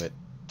fucking knew it.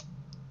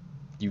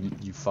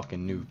 You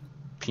fucking knew.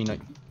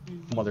 Peanut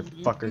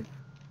motherfucker.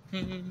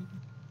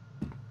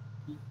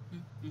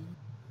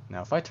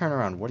 Now, if I turn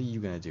around, what are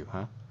you gonna do,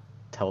 huh?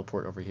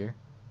 Teleport over here?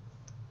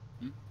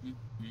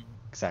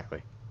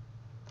 Exactly.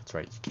 That's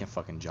right, you can't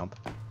fucking jump.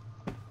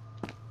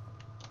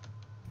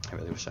 I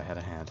really wish I had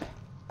a hand.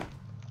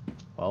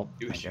 Well,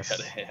 You wish you had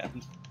a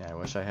hand. Yeah, I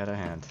wish I had a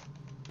hand.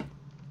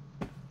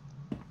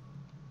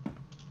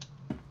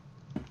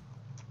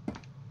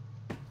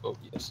 Oh,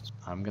 yes.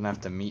 I'm gonna have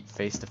to meet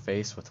face to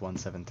face with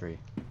 173.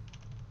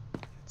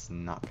 It's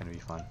not gonna be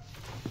fun.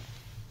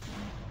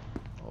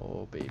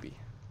 Oh, baby.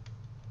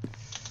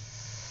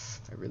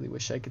 I really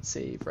wish I could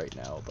save right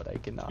now, but I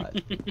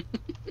cannot.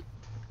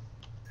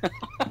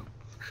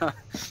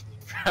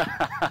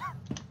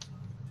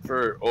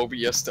 For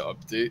OBS to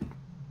update,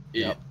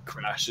 it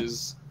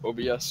crashes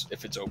OBS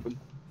if it's open.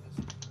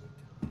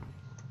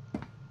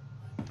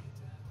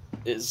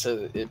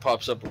 It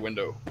pops up a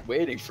window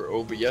waiting for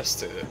OBS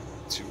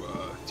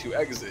to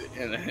exit,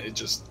 and then it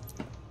just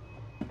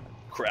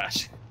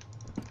crash.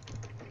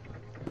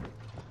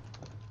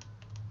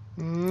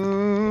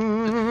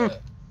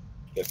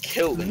 Get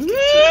killed.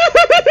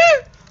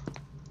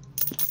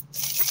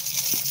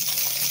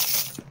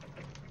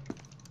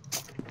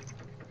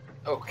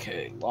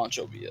 Okay, launch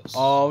OBS.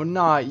 Oh,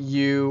 not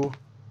you.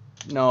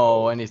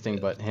 No, anything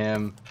but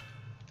him.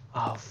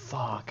 Oh,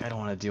 fuck. I don't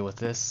want to deal with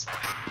this.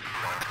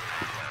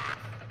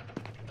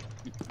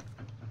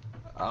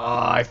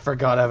 Oh, I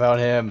forgot about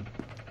him.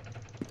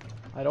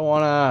 I don't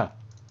want to.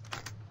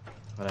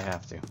 But I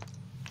have to.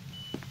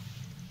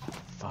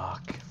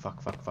 Fuck.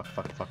 Fuck, fuck, fuck,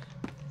 fuck, fuck.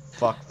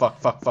 Fuck, fuck,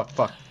 fuck, fuck,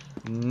 fuck.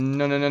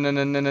 No, no, no, no,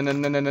 no, no, no, no,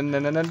 no, no, no,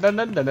 no, no,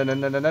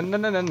 no, no,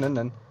 no, no,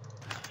 no.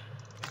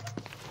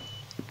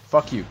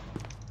 Fuck you.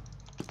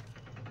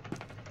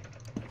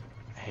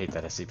 I hate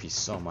that SCP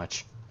so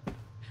much.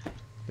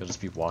 You'll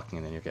just be walking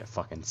and then you'll get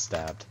fucking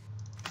stabbed.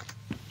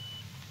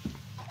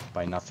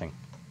 By nothing.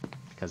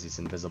 Because he's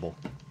invisible.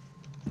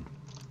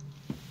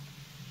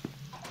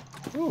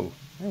 Ooh,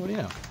 hey, what do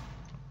you know?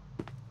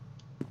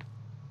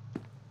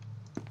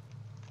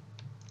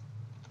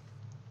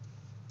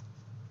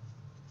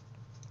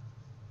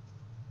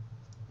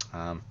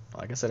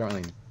 Well, I guess I don't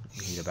really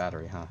need a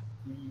battery, huh?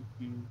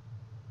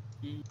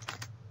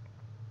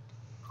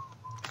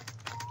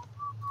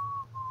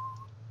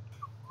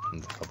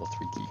 Level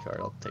 3 key card,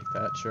 I'll take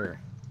that, sure.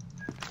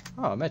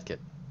 Oh, a medkit.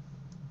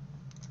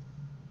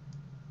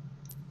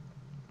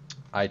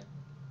 I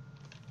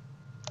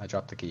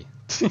dropped the key.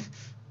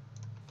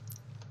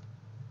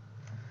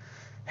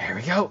 There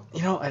we go.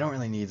 You know, I don't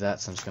really need that,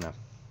 so I'm just gonna...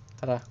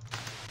 Ta-da.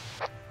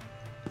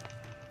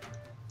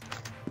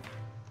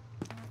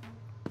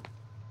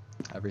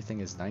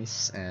 Everything is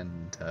nice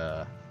and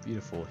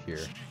beautiful here.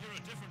 Should you hear a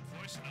different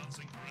voice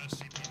announcing for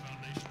SCP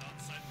Foundation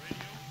on-site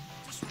radio,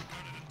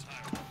 disregard it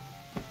entirely.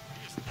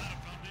 He is not a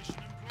Foundation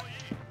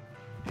employee.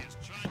 He is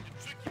trying to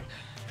trick you and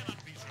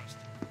cannot be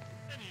trusted.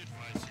 Any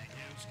advice he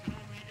gives can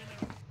only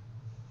inevitably...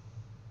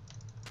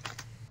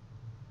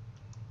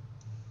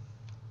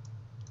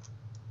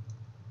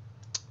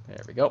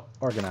 There we go.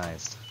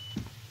 Organized.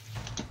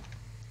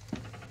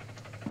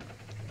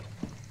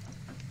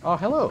 Oh,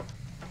 hello,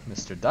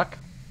 Mr. Duck.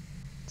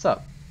 What's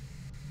up?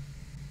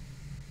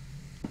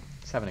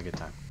 He's having a good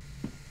time.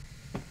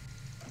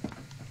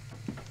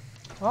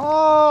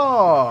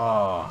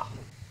 Oh!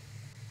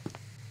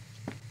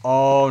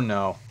 Oh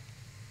no.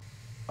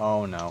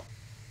 Oh no.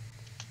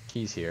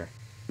 He's here.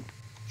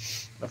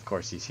 Of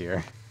course he's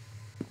here.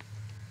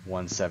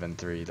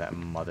 173, that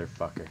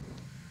motherfucker.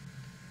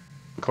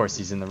 Of course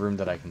he's in the room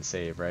that I can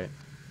save, right?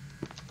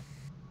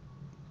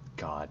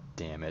 God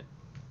damn it.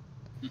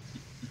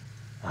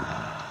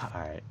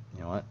 Alright,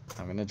 you know what?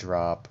 I'm gonna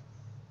drop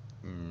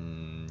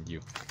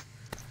you.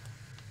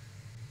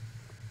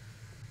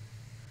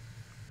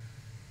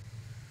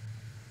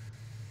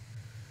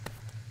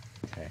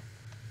 Okay.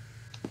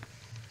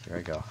 Here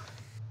I go.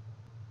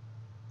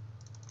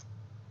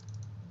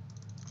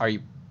 Are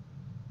you...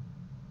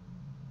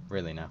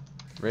 Really now?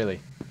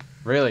 Really?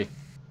 Really?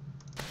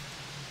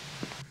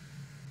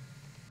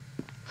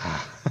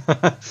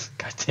 God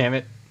damn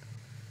it.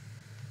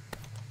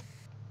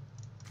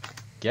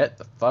 Get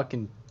the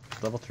fucking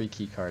level 3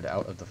 key card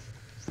out of the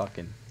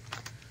fucking...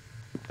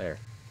 There.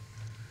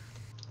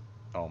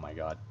 Oh my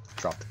god.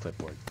 Drop the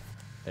clipboard.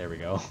 There we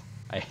go.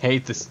 I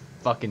hate this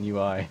fucking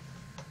UI.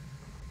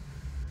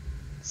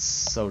 It's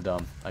so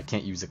dumb. I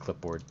can't use a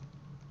clipboard.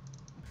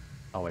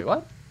 Oh wait,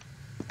 what?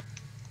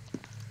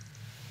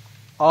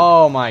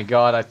 Oh my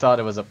god, I thought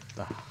it was a...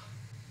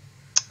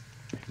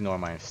 Ignore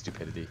my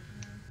stupidity.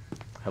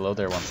 Hello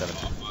there,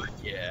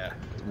 173. Yeah.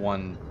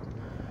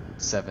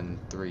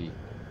 173.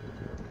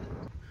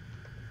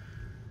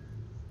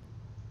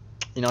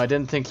 You know, I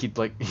didn't think he'd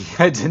like.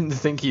 I didn't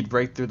think he'd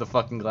break through the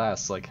fucking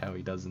glass like how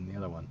he does in the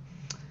other one.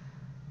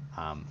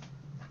 Howard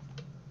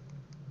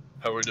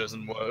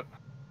doesn't what?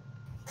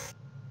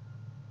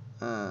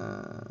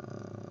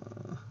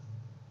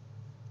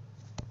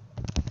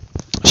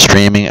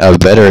 Streaming a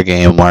better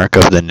game, Mark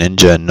of the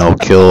Ninja, no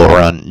kill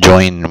run.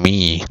 Join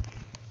me.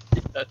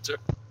 That's right.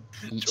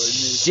 Join me.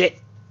 Shit.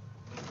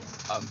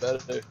 I'm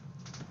better.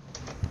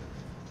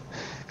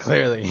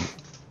 Clearly.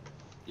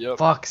 Yep.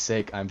 Fuck's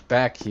sake, I'm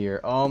back here.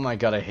 Oh my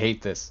god, I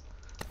hate this.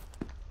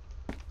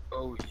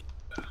 Oh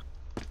yeah.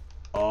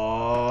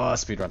 Oh,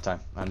 speedrun time.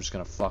 I'm just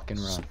gonna fucking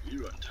run.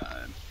 Speedrun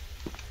time.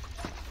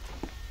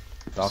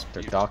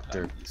 Doctor, Speedrun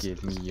doctor, time.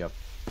 give me a...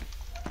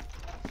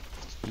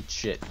 Eat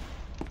shit.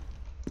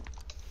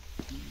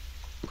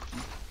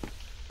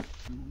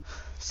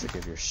 Sick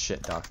of your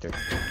shit, doctor.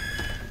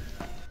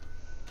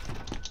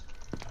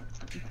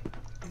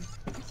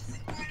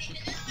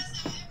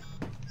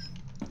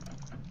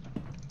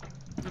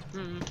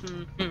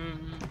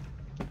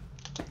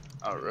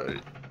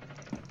 Alright.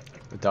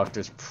 The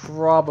doctor's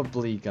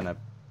probably gonna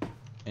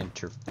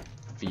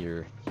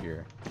interfere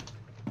here.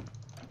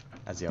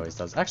 As he always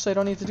does. Actually, I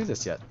don't need to do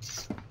this yet.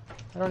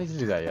 I don't need to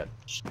do that yet.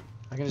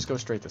 I can just go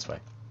straight this way.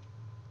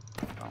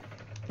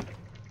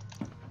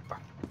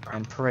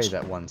 And pray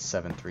that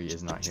 173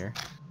 is not here.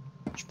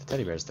 The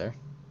teddy bear's there.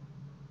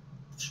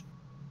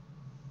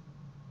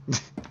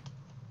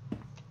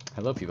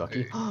 Hello,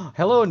 pbucky.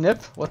 Hello,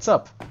 Nip. What's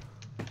up?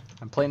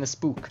 I'm playing a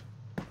spook.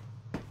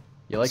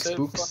 You like Said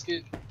spooks? fuck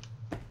it.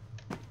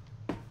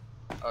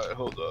 Alright,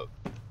 hold up.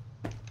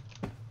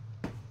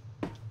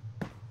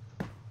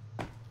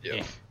 Yep.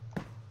 Yeah.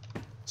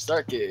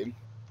 Start game.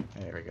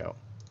 There we go.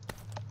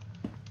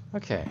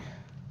 Okay.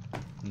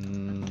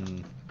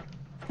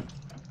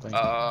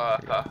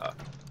 Haha.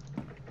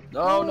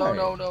 No, no,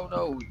 no, no,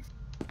 no.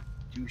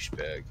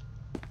 Douchebag.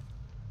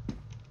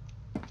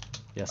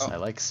 Yes, Oh. I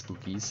like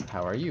spookies.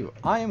 How are you?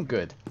 I am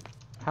good.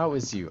 How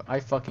is you? I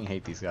fucking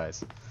hate these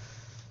guys.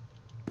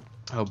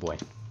 Oh boy.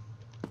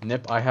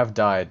 Nip, I have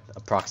died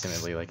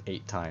approximately like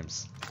 8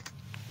 times.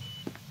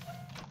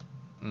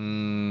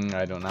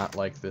 I do not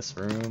like this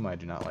room. I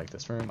do not like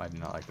this room. I do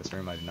not like this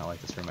room. I do not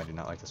like this room. I do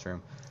not like this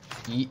room.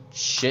 Eat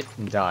shit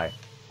and die.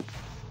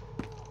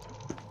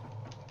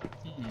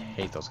 I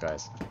hate those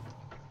guys.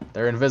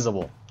 They're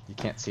invisible. You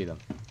can't see them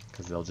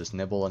because they'll just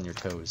nibble on your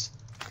toes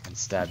and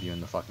stab you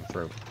in the fucking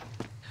throat.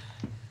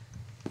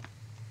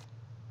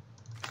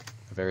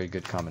 A very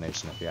good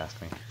combination, if you ask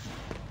me.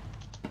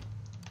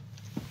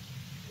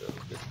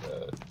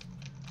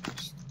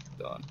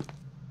 Done.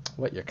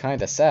 What? You're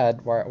kind of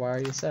sad. Why are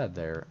you sad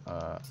there,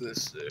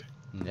 This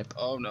Nip?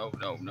 Oh no,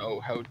 no, no!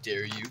 How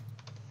dare you!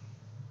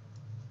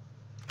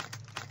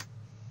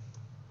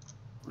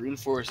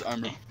 Reinforced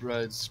armor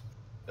provides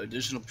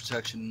Additional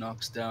protection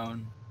knocks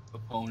down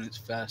opponents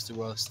faster,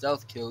 while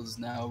stealth kills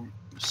now.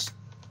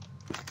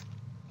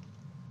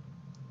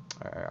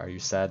 Are you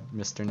sad,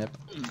 Mr. Nip?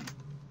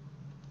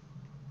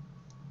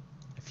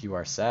 If you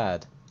are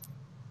sad,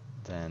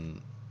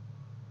 then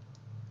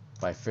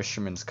by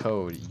Fisherman's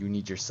Code, you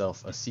need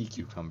yourself a sea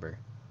cucumber.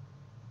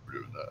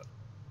 Doing that.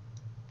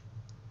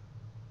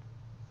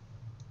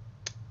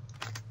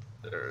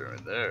 There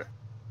and there.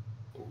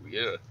 Oh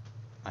yeah.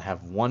 I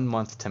have 1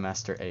 month to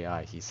master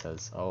AI, he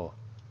says. Oh.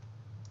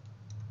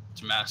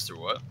 To master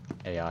what?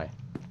 AI.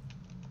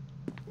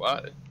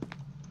 Why?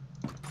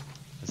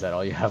 Is that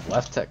all you have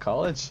left at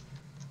college?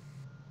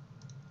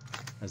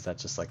 Or is that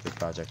just like the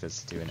project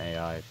is to do an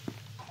AI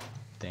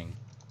thing?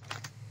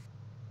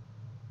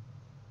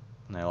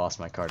 And I lost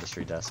my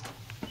cardistry desk.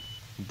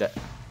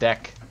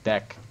 Deck.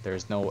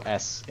 There's no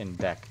S in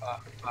deck.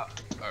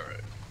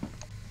 Alright.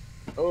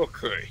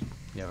 Okay.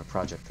 You have a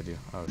project to do.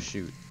 Oh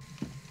shoot.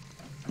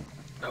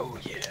 Oh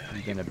yeah.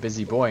 You've been a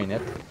busy boy,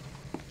 Nip.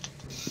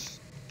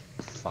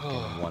 Fucking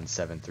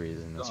 173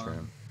 is in this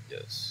room.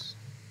 Yes.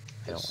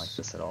 I don't like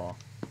this at all.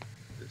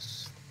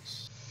 This.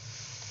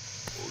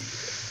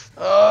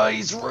 Oh,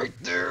 he's right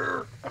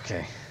there.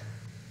 Okay.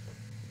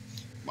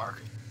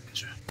 Mark.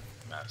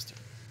 Master.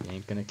 You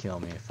ain't gonna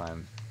kill me if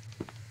I'm.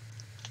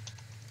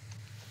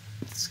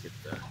 Let's get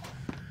that.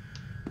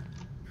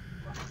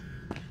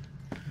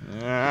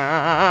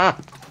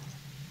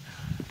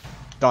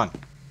 Done.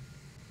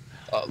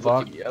 Look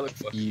Fuck at me. I look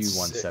fucking you, sick.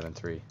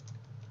 173.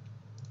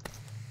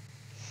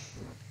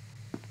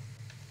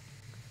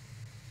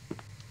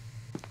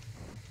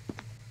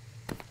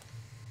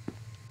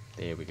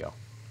 There we go.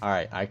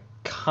 Alright, I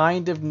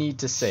kind of need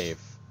to save.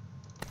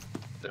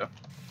 Yeah.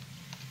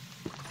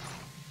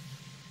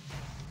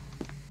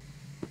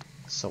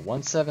 So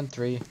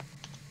 173,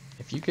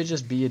 if you could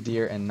just be a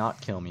deer and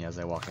not kill me as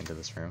I walk into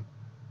this room.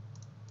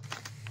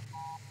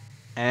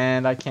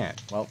 And I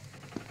can't. Well,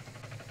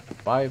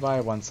 bye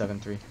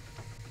 173. It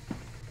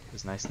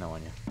was nice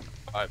knowing you.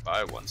 Bye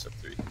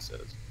 173, he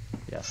says.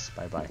 Yes,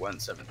 bye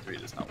 173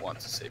 does not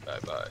want to say bye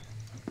bye.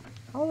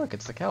 Oh look,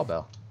 it's the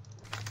cowbell.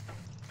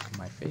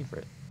 My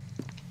favorite.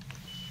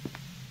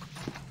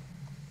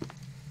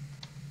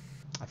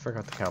 I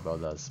forgot the cowbell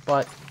does,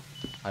 but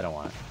I don't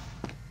want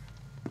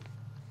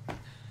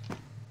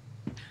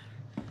it.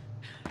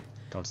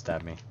 Don't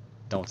stab me.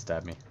 Don't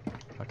stab me.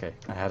 Okay,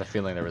 I had a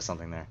feeling there was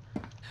something there.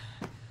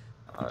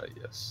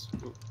 Yes.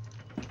 Ooh.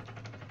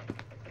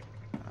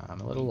 I'm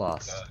a little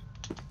lost.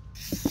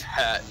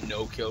 Fat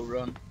no-kill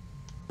run.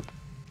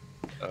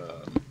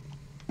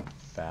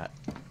 Fat.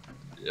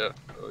 Yeah.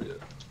 Oh yeah.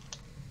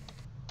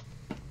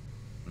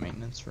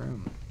 Maintenance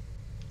room.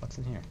 What's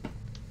in here?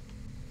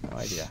 No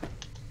idea.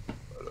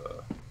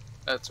 But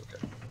that's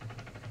okay.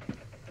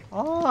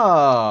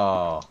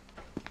 Oh.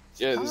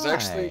 Yeah, there's Hi.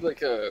 actually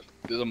like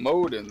there's a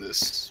mode in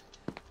this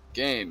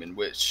game in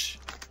which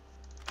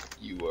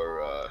you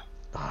are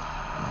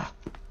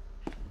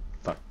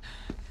Fuck.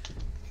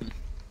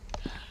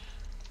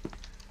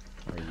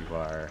 Where you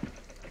are.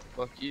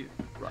 fuck you.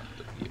 Run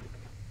with you.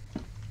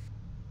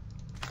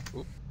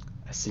 Oop.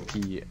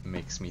 SCP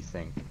makes me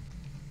think.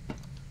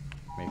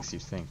 Makes you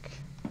think.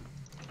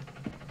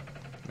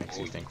 Makes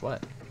you think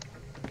what?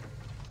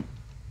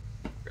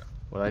 Yeah.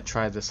 Would I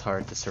try this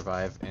hard to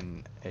survive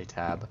in a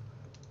tab?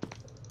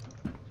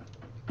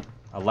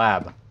 A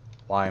lab.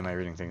 Why am I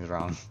reading things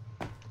wrong?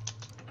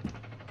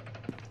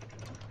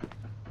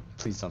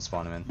 Please don't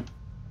spawn him in.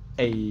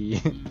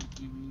 Hey.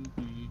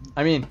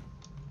 I mean,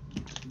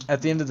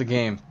 at the end of the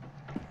game.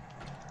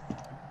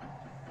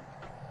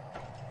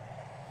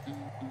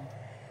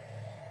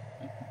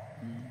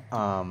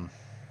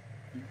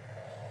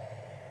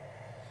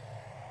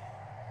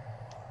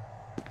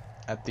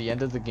 At the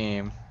end of the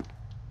game.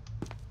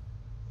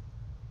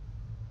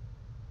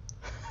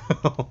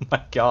 Oh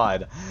my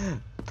god.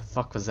 What the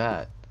fuck was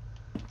that?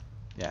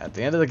 Yeah, at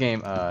the end of the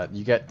game,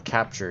 you get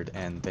captured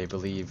and they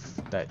believe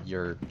that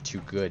you're too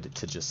good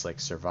to just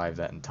like survive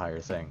that entire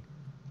thing.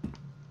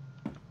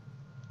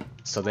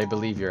 So they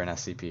believe you're an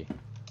SCP.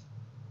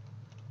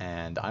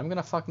 And I'm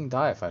gonna fucking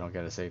die if I don't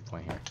get a save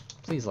point here.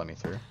 Please let me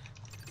through.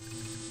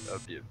 That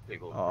would be a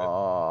big old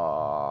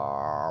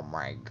Oh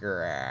my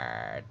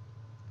god.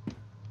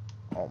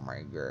 Oh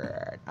my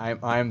god.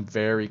 I'm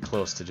very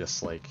close to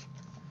just like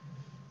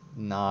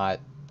not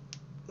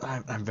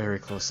I'm very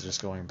close to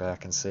just going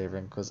back and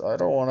saving because I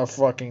don't want to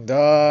fucking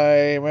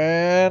die,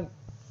 man.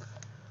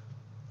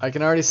 I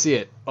can already see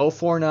it.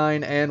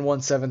 049 and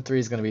 173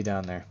 is going to be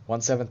down there.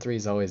 173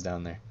 is always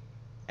down there.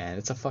 And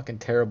it's a fucking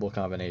terrible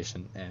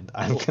combination and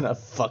I'm going to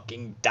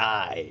fucking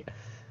die.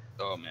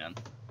 Oh man.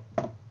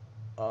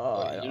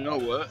 Oh, You know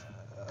what?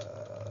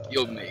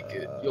 You'll make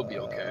it. You'll be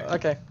okay.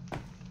 Okay.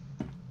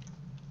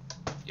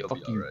 You'll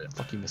Fuck be you, alright.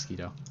 fuck you,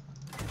 mosquito.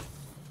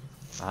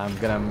 I'm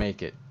gonna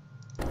make it.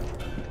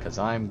 Because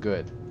I'm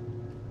good.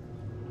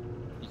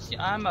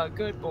 I'm a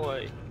good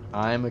boy.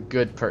 I'm a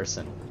good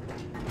person.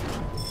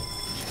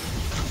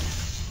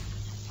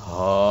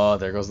 Oh,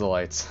 there goes the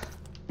lights.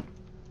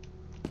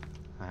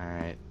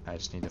 Alright, I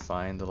just need to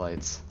find the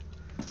lights.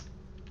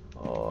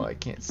 Oh, I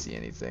can't see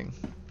anything.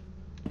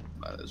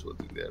 Might as well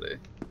do that, eh?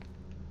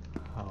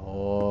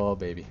 Oh,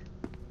 baby.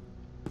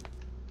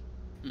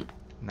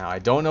 Now, I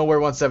don't know where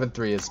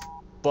 173 is,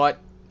 but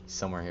he's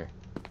somewhere here.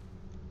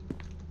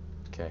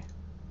 Okay.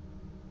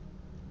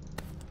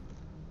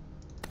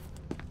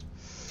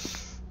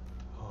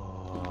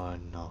 Oh,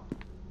 no.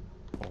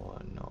 Oh,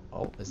 no.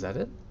 Oh, is that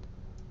it?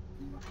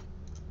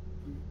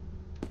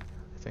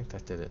 I think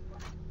that did it.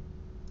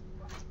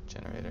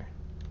 Generator.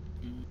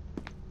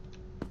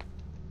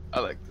 I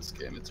like this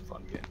game. It's a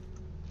fun game.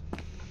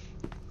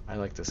 I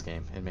like this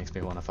game. It makes me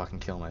want to fucking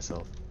kill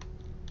myself.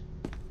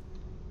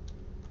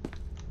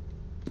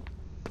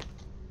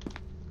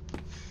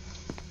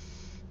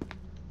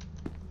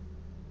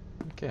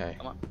 Okay.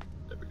 Come on.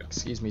 There we go.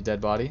 Excuse me,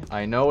 dead body.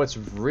 I know it's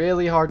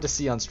really hard to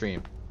see on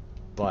stream,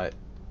 but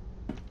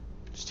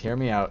just hear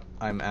me out.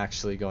 I'm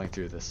actually going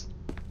through this.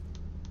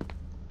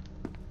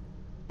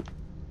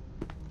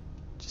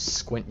 Just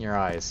squint your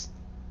eyes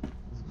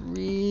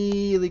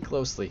really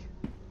closely,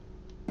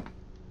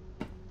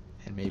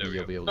 and maybe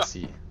you'll be able to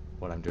see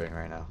what I'm doing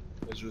right now.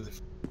 It's really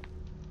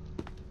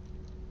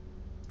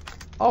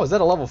Oh, is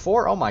that a level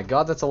 4? Oh my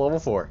god, that's a level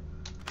 4.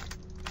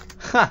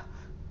 Ha!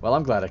 Well,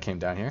 I'm glad I came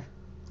down here.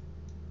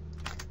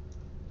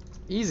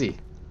 Easy.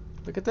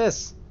 Look at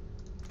this.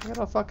 I got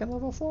a fucking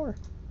level 4. I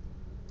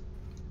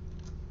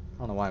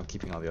don't know why I'm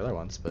keeping all the other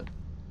ones, but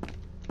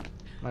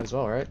might as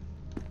well, right?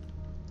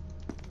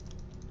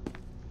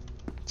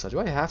 So do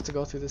I have to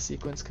go through this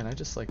sequence? Can I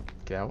just, like,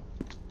 get out?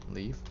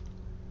 Leave?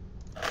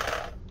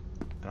 I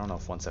don't know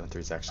if 173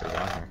 is actually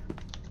on here.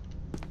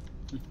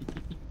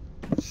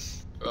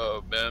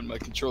 Oh man, my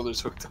controller's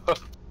hooked up.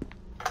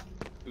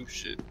 Oh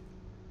shit.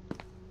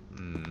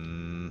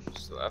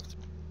 Still have to.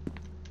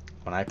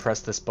 When I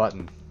press this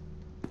button,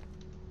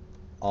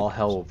 all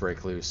hell will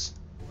break loose.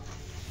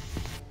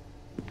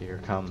 Here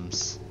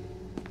comes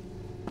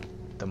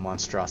the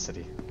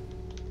monstrosity.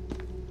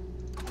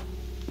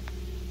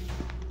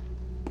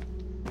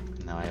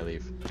 Now I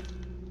leave.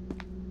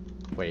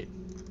 Wait.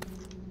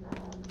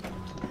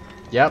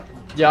 Yep.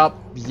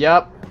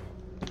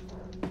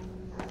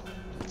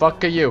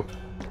 Fuck you.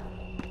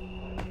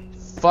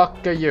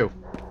 Fuck you.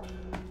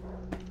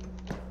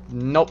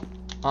 Nope.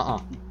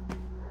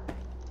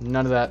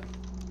 None of that.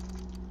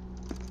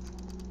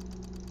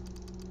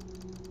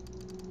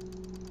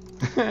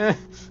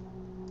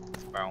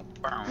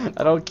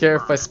 I don't care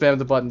if I spam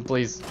the button,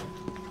 please.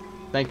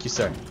 Thank you,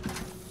 sir.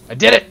 I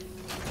did it!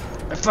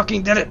 I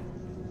fucking did it!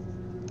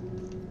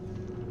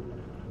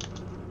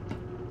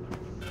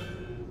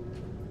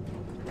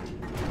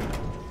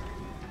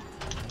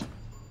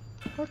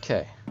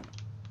 Okay.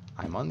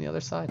 I'm on the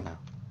other side now.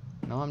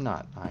 No, I'm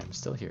not. I'm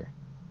still here.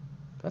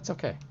 That's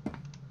okay.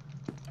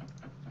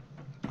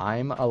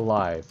 I'm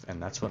alive, and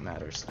that's what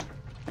matters.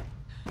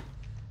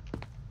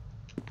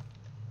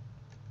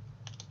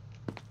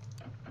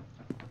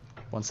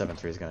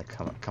 .173 is gonna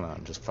come out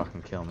and just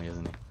fucking kill me,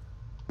 isn't he?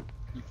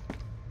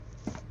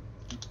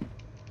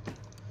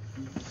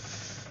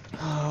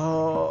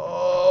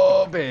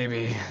 Oh,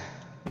 baby.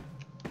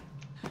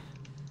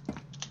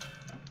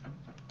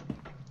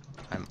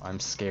 I'm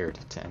scared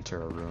to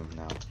enter a room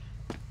now.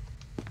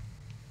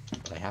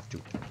 But I have to.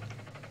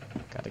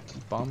 Gotta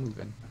keep on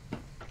moving.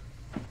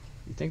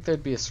 You think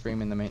there'd be a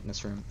scream in the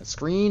maintenance room? A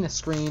screen?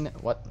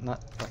 What?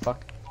 Not the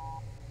fuck?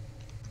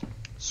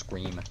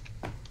 Scream.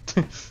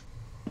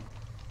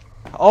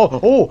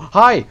 Oh,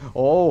 hi!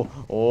 Oh,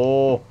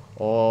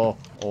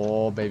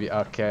 baby.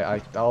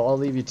 Okay, I'll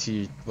leave you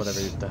to whatever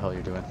the hell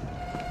you're doing.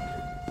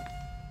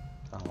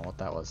 I don't know what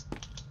that was.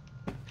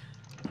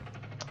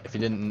 If you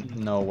didn't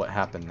know what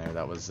happened there,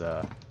 that was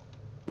an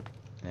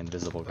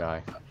invisible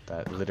guy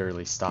that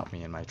literally stopped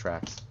me in my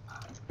tracks.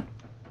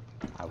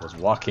 I was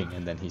walking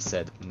and then he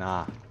said,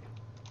 nah.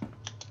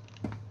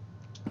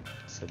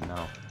 I said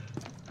no.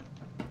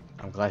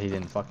 I'm glad he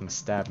didn't fucking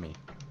stab me.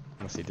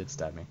 Unless he did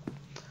stab me.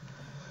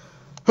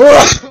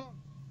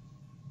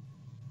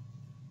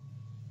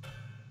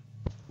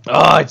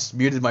 I just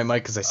muted my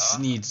mic because I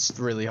sneezed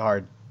really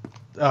hard.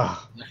 Ugh.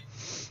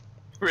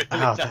 Really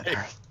Ow, that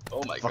hurt.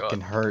 Oh my Fucking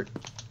god. hurt.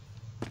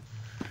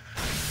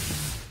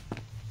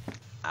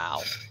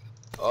 Ow.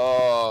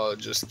 Oh,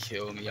 just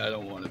kill me. I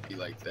don't want to be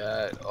like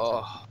that.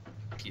 Oh,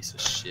 piece of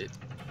shit.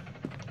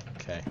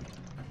 Okay.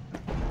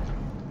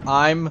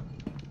 I'm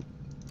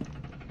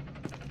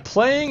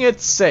playing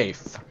it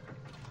safe.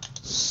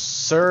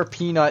 Sir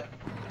Peanut.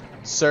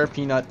 Sir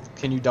Peanut,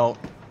 can you don't?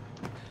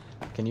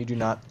 Can you do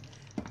not?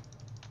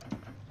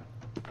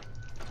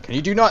 Can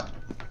you do not?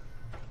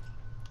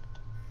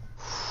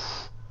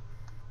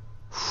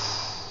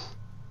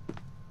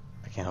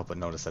 I can't help but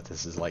notice that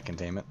this is light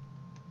containment.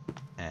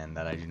 And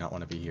that I do not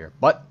want to be here.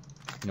 But,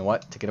 you know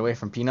what? To get away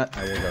from Peanut,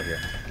 I will go here.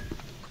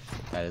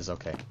 That is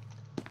okay.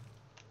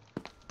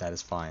 That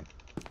is fine.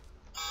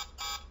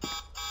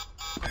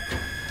 Oh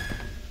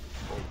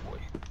boy.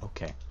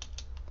 Okay.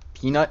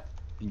 Peanut,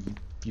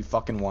 you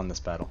fucking won this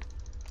battle.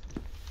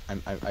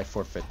 I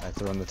forfeit. I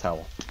throw in the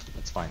towel.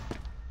 That's fine.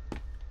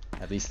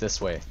 At least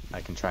this way, I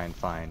can try and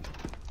find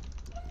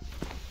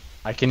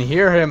I can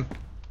hear him.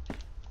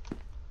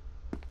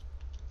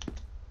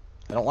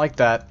 I don't like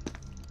that.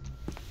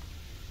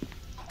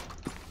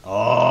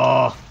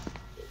 Oh.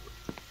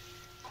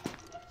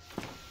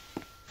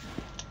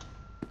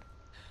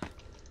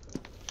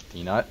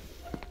 Peanut.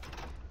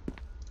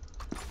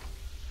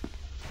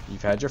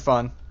 You've had your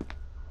fun.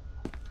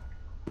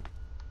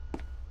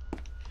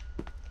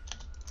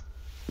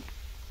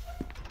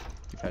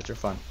 You've had your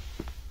fun.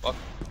 Fuck.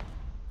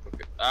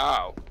 Okay.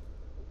 Ow.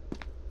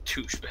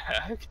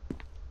 Douchebag.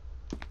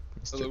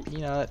 Mr. Hello.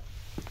 Peanut.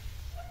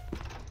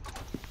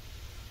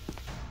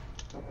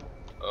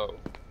 Oh.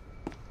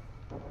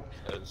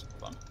 That is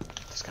fun.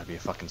 There's gotta be a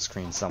fucking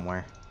screen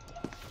somewhere.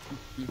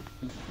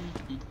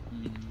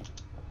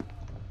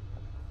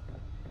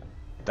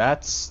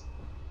 That's...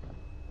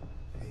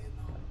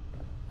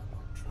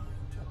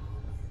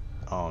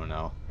 Oh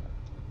no.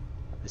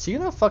 Is he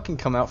gonna fucking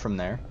come out from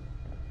there?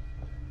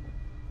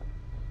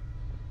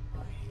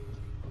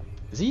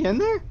 Is he in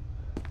there?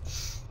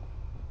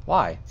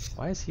 Why?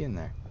 Why is he in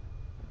there?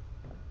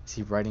 Is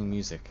he writing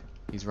music?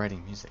 He's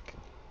writing music.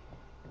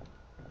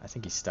 I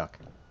think he's stuck.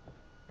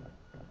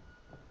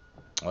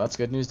 Well, that's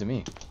good news to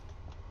me.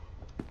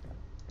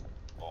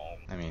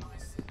 I mean,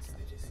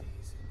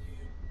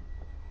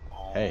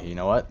 hey, you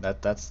know what?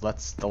 That's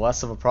the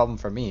less of a problem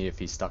for me if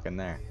he's stuck in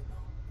there.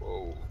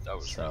 Whoa, that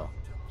was So.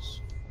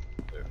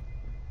 there.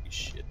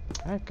 Shit.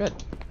 All right, good.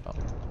 Well,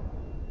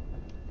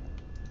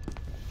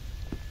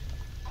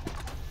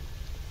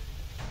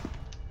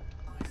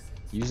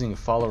 using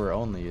follower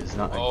only is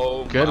not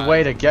a good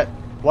way to get.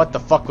 What the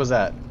fuck was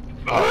that?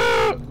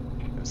 Oh,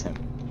 it was him.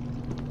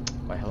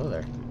 Why, hello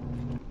there.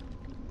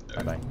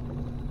 Bye bye.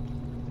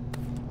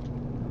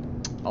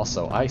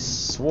 Also, I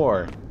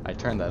swore I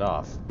turned that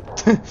off.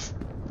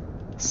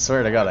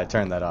 Swear to God, I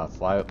turned that off.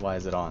 Why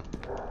is it on?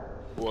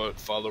 What,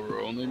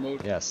 follower only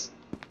mode? Yes.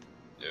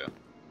 Yeah.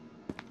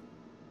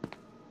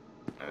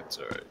 That's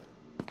alright.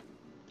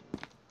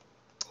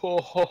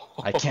 Oh,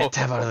 I can't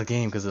tab out of the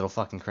game because it'll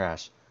fucking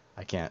crash.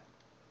 I can't.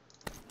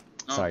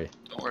 No, Sorry.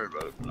 Don't worry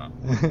about it for now.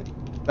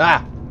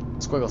 Ah!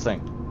 Squiggle thing.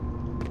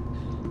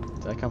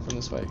 Did I come from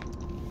this way?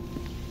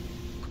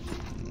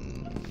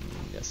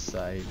 Yes,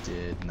 I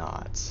did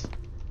not.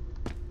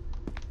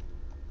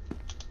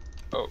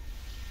 Oh.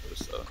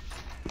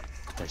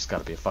 There's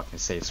gotta be a fucking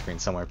save screen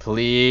somewhere.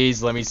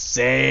 Please, let me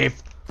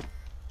save!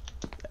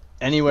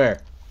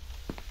 Anywhere.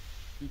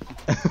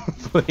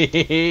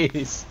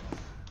 Please.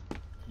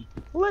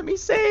 Let me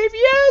save,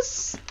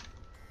 yes!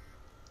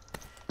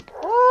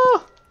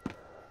 Oh!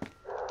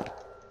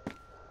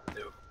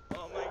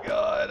 Oh my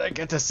god, I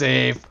get to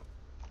save.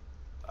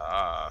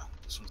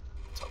 This one's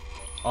tough.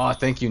 Oh,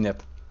 thank you,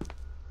 Nip.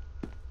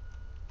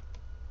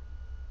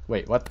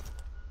 Wait, what?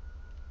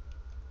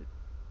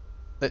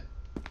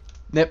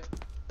 Nip.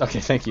 Okay,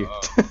 thank you.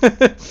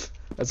 I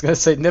was gonna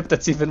say Nip,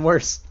 that's even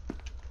worse.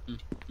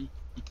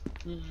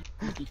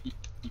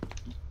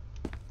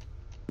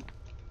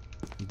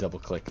 Double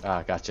click.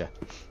 Ah, gotcha.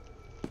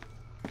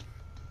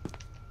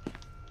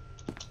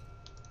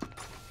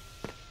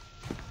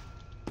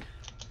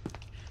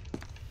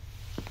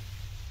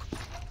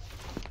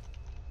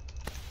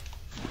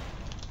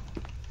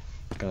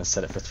 Gonna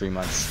set it for 3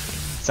 months.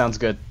 Sounds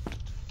good.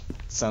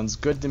 Sounds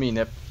good to me,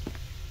 Nip.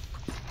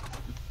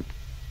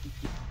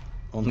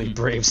 Only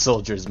brave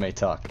soldiers may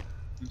talk.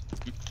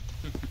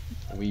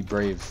 We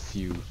brave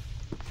few.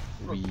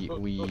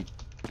 We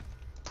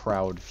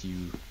proud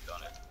few.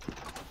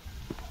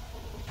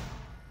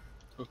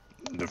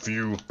 The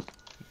few.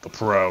 The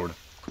proud.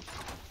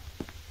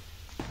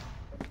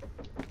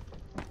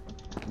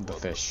 The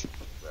fish.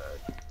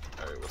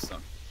 Alright, what's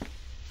done?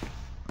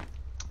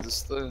 Is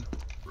this the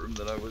room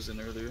that I was in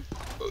earlier?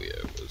 Oh yeah,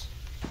 it was.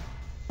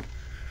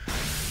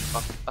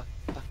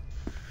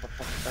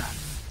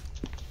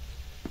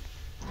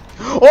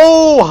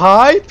 Oh,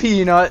 hi,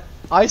 Peanut.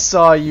 I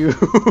saw you.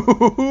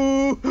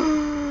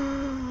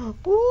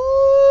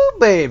 Ooh,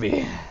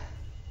 baby.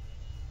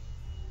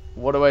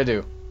 What do I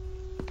do?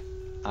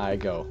 I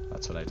go.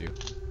 That's what I do.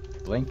 I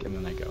blink and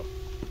then I go.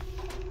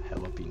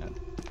 Hello, Peanut.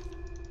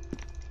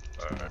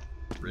 Alright.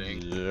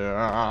 Ring.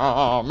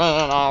 Yeah, oh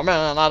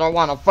man, I don't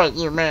want to fight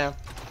you, man.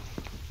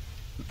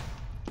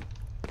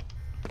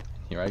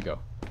 Here I go.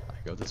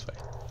 I go this way.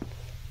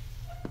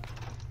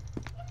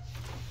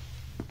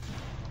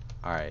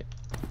 Alright.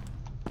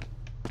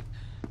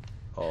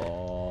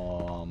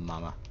 Oh,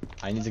 mama.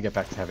 I need to get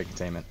back to heavy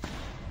containment.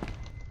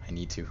 I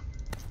need to.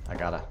 I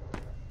gotta.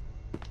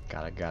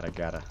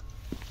 Gotta.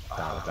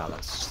 Dollar.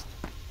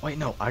 Wait,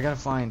 no. I gotta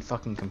find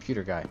fucking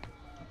computer guy.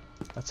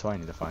 That's who I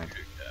need to find.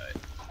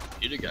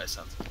 Computer guy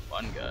sounds like a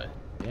fun guy.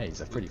 Yeah,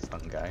 he's a pretty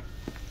fun guy.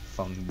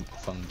 Fungi.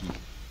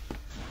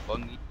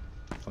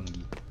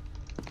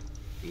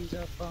 He's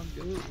a fun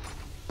dude.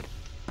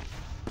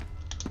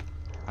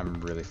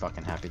 I'm really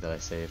fucking happy that I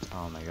saved.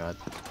 Oh my god.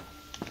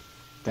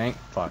 Thank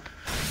fuck.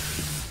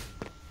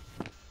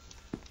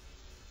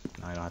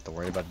 Now I don't have to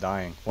worry about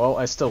dying. Well,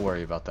 I still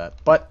worry about that,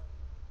 but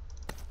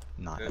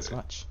not as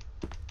much.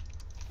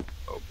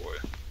 Oh boy.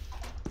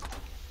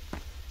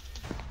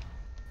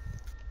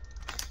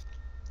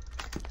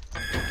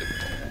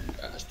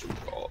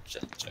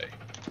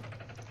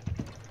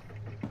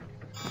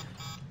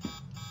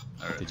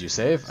 Did you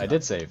save? I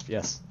did save,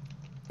 yes.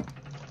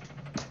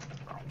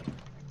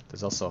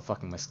 There's also a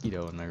fucking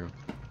mosquito in my room.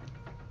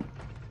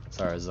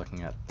 Sorry, I was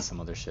looking at some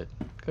other shit.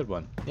 Good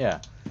one. Yeah.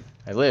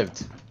 I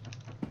lived.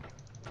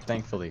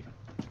 Thankfully.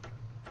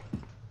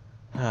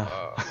 Way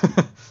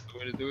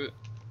to do it.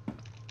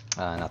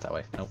 Not that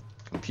way. Nope.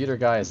 Computer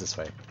guy is this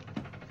way.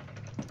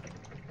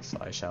 So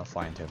I shall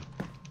find him.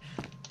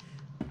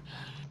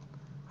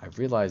 I've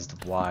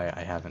realized why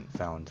I haven't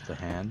found the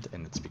hand,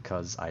 and it's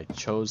because I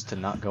chose to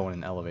not go in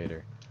an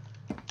elevator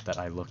that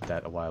I looked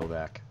at a while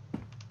back.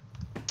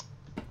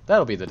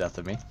 That'll be the death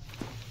of me.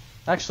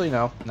 Actually,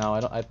 no. No, I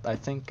don't. I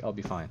think I'll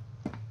be fine.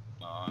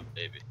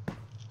 Maybe.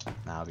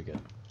 Nah, I'll be good.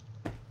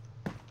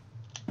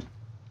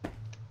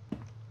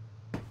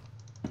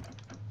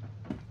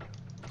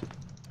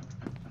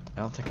 I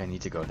don't think I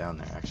need to go down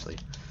there, actually.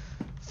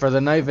 For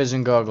the night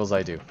vision goggles,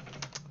 I do.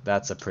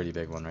 That's a pretty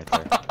big one right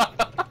there.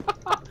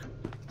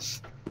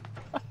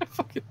 I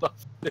fucking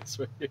love this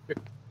right here.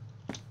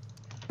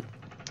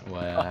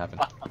 What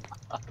happened?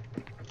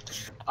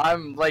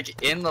 I'm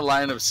like in the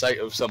line of sight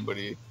of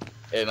somebody,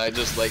 and I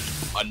just like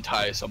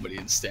untie somebody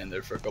and stand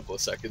there for a couple of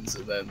seconds,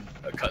 and then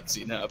a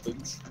cutscene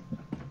happens.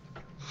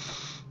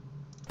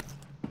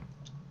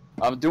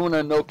 I'm doing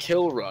a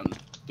no-kill run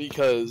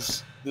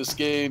because this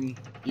game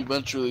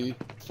eventually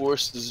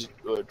forces,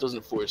 or it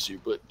doesn't force you,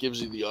 but gives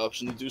you the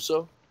option to do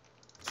so.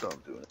 So I'm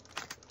doing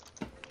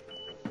it.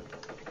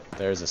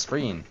 There's a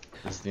screen.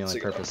 This is the only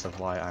purpose of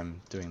why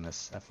I'm doing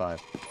this. F5.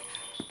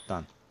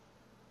 Done.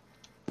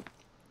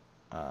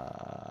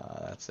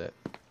 That's it.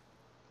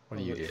 What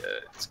do you do? Yeah,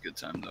 it's a good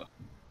time though.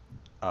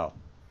 Oh.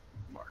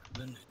 Mark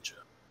the Ninja.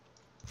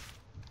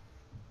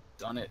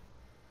 Done it.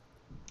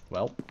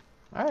 Well.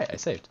 Alright, I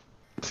saved.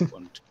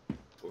 1, 2,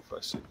 4,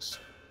 5, 6.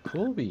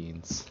 Cool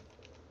beans.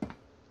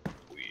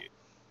 Weird.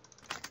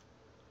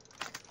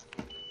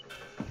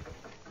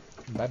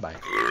 Bye bye.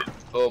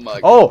 Oh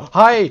my god. Oh!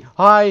 Hi!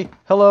 Hi!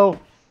 Hello!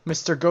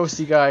 Mr.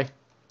 Ghosty guy.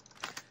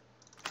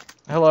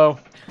 Hello.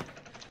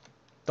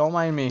 Don't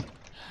mind me.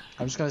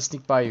 I'm just gonna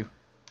sneak by you.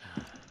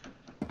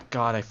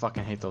 God, I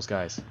fucking hate those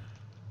guys.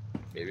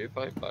 Maybe if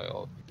I buy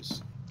all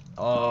these.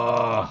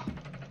 Oh,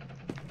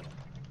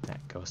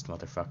 that ghost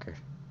motherfucker.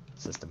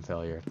 System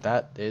failure.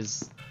 That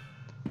is.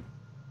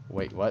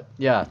 Wait, what?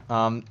 Yeah.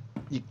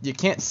 You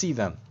can't see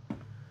them,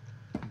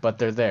 but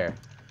they're there.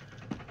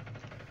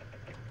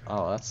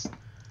 Oh, that's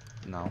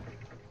no.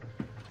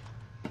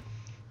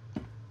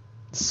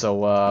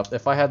 So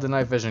if I had the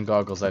night vision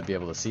goggles, I'd be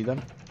able to see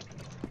them,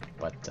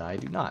 but I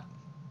do not.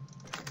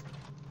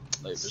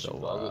 Night vision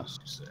goggles,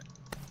 you say?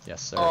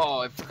 Yes, sir. Oh,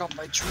 I forgot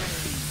my train.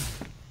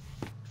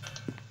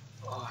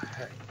 Oh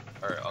heck.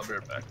 Alright, I'll be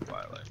right back.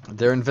 Twilight.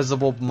 They're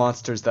invisible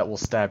monsters that will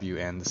stab you,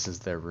 and this is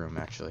their room,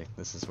 actually.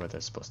 This is where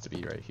they're supposed to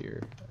be, right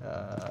here.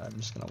 I'm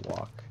just gonna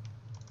walk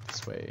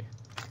this way.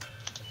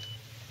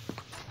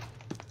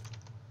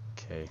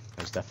 Okay,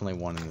 there's definitely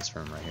one in this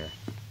room right here.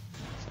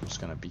 So I'm just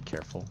gonna be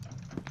careful.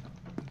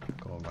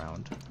 Go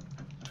around.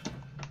 There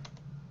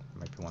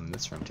might be one in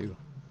this room, too.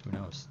 Who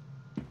knows?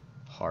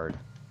 Hard.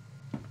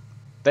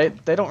 They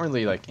don't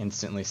really, like,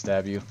 instantly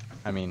stab you.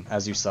 I mean,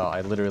 as you saw, I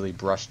literally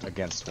brushed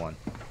against one.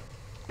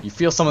 You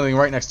feel something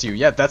right next to you.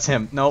 Yeah, that's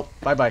him. Nope.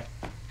 Bye-bye.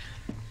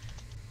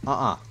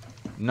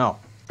 No.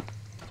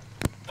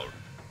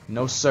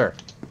 No, sir.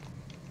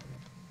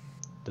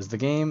 Does the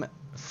game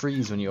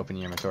freeze when you open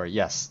your inventory?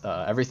 Yes.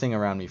 Everything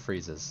around me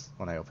freezes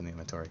when I open the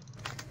inventory.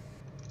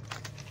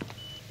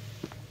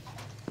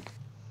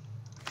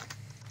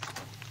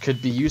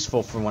 Could be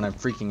useful for when I'm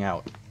freaking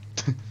out.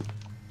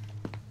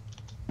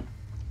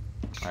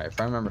 Alright,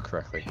 if I remember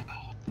correctly.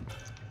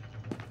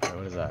 Wait,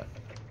 what is that?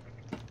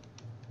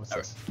 What's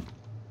this?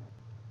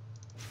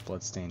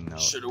 Bloodstained note.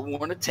 Should have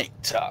worn a tank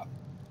top.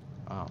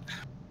 Oh.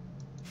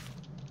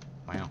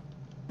 Wow.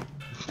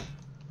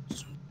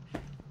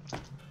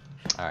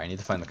 Alright, I need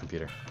to find the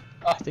computer.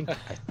 I think,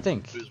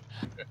 if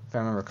I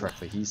remember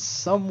correctly, he's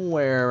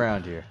somewhere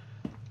around here.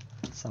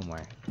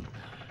 Somewhere.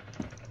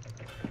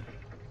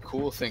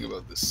 Cool thing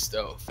about this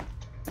stealth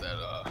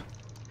that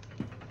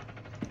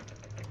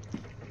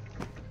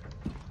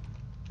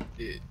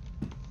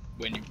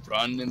when you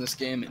run in this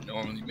game, it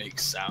normally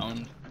makes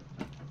sound,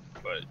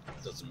 but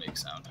it doesn't make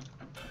sound.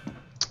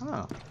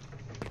 Oh.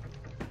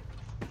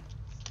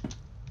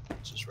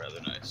 Which is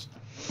rather nice.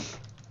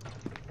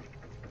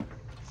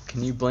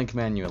 Can you blink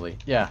manually?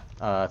 Yeah,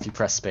 if you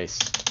press space.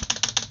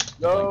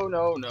 No, blink.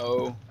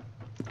 no.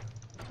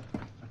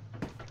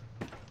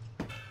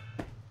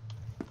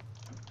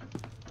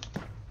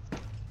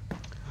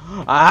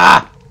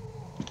 Ah!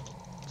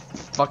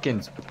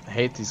 Fucking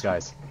hate these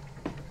guys.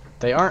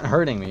 They aren't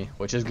hurting me,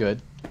 which is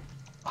good.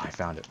 Oh, I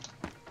found it.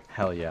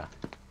 Hell yeah.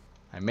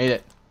 I made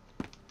it.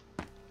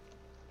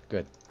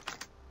 Good.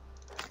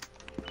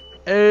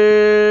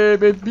 Hey,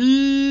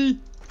 baby!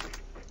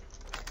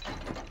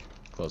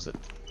 Close it.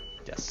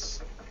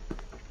 Yes.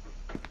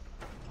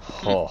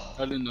 Oh.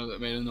 I didn't know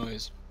that made a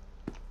noise.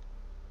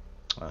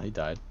 Well, he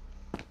died.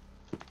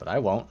 But I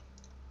won't.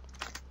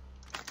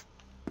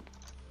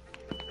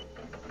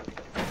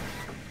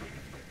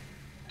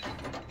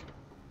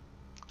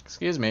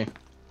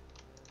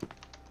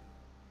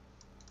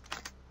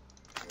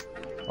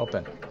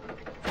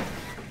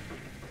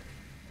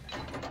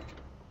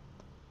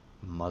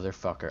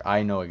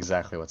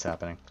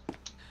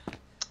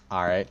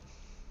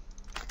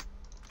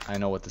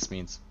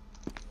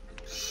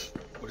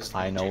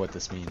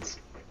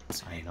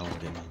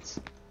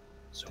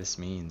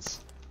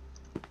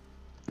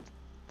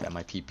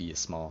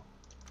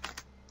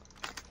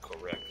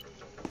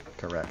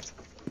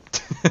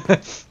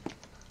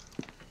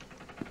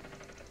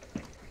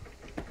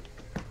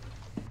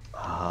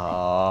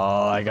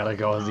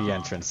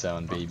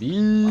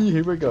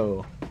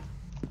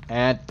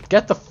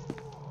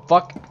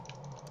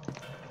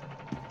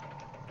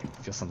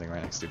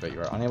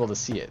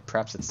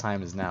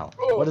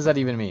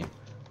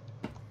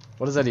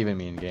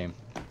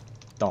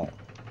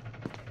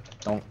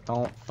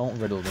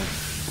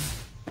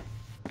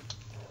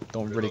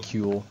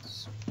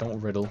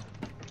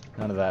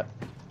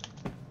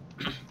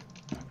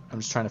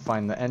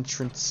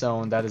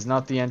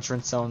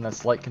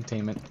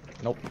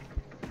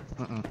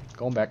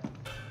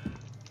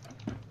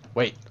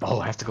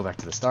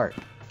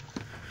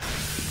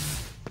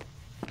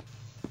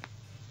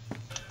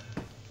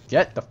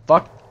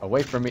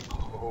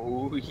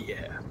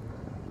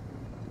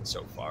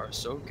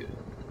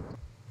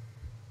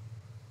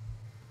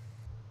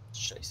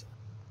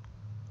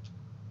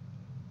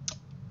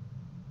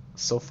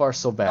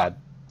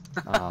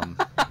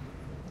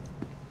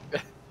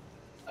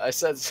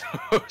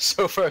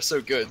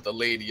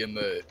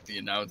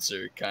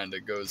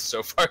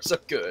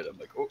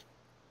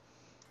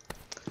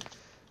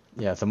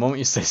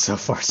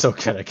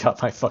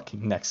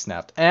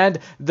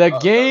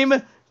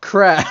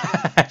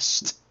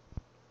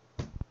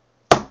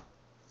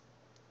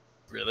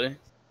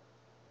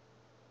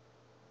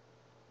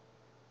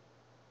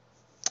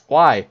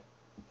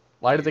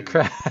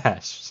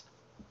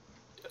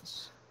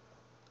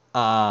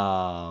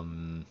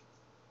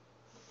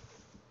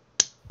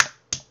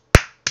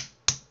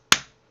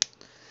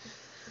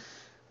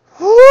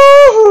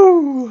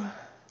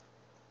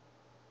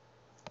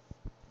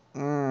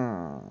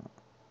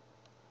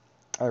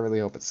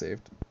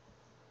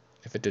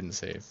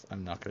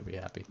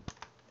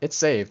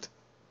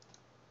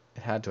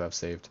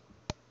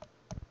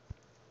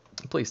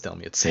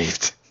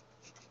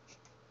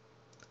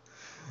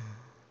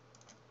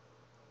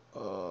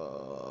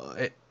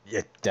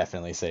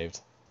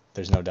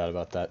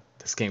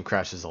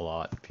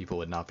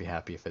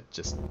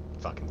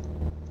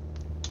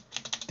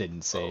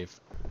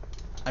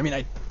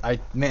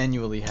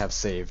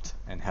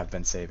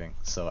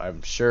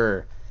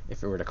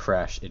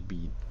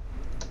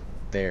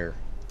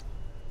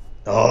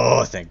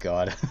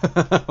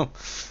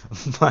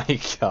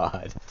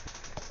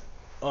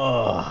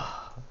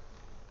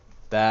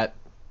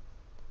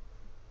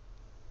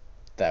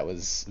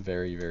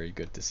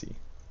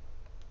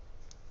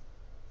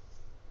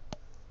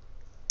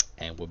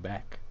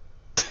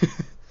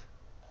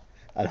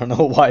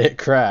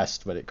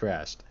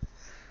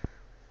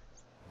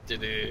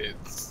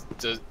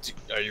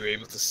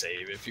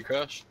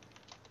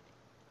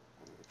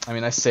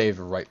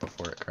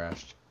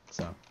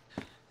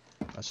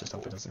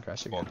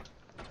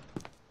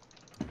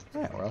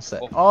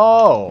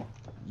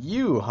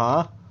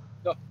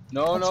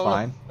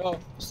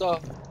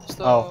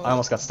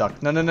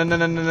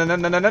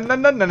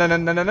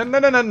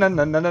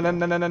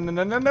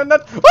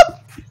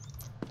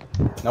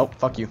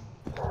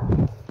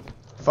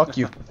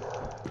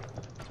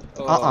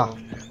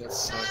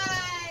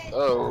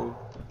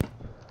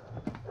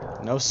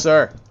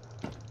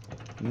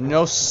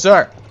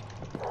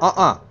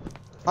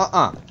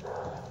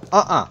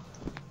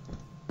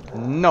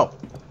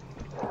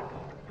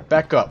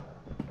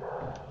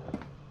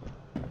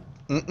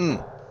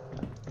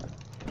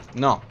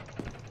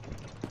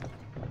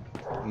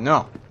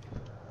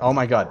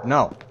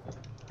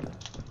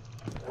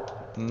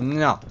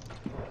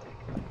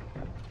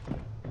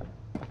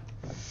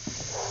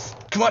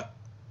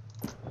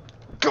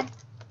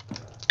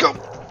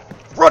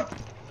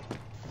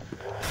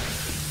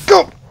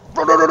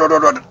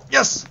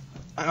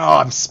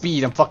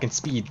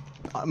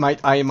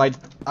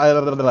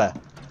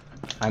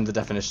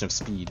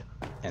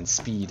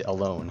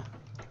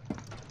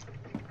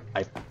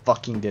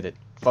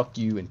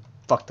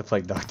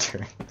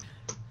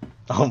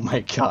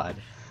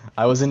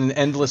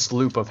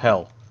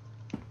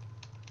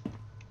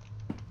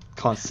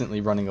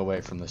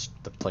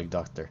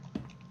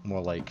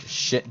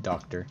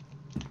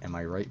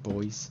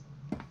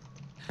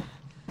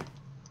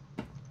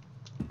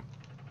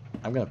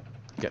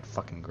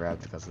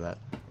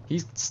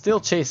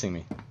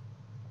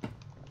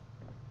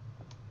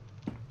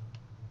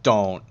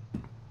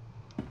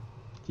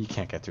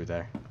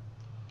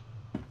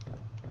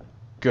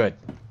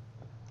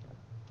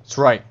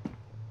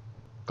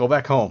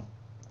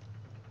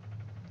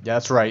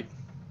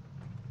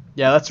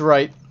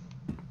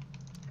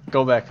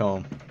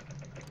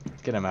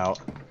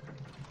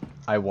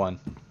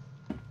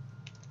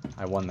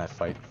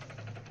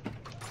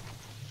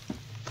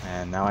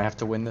 And now I have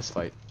to win this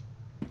fight.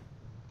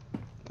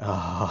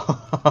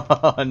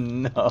 Oh,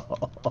 no.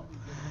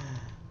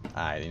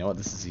 Alright, you know what?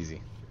 This is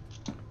easy.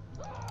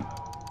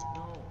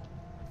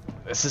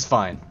 This is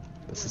fine.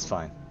 This is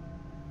fine.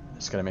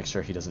 Just gotta make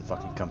sure he doesn't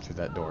fucking come through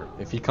that door.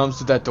 If he comes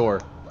through that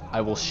door,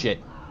 I will shit.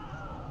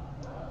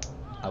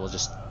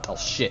 I'll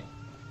shit.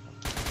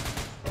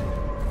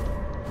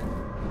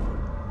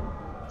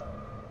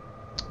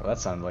 Well, that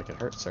sounded like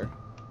it hurt, sir.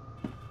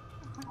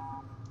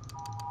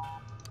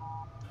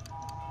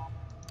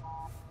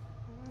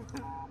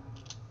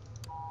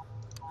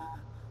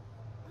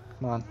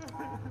 Come on.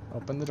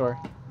 Open the door.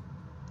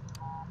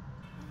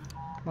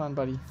 Come on,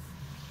 buddy.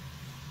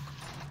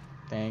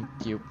 Thank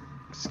you.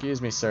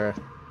 Excuse me, sir.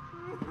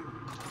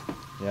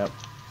 Yep.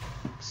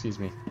 Excuse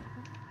me.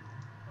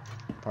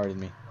 Pardon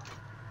me.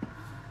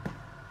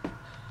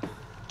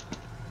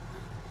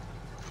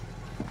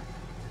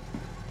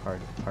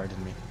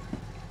 Pardon me.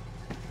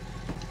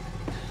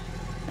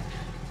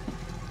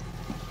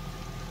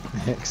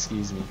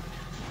 Excuse me.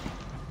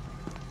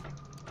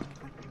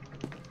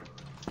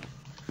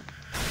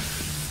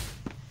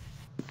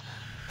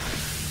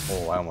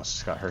 Oh, I almost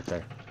just got hurt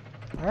there.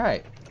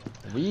 Alright.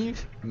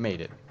 We've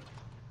made it.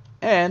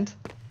 And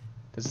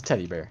there's a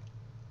teddy bear.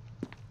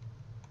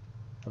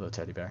 Hello,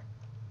 teddy bear.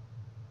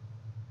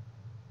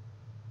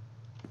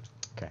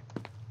 Okay.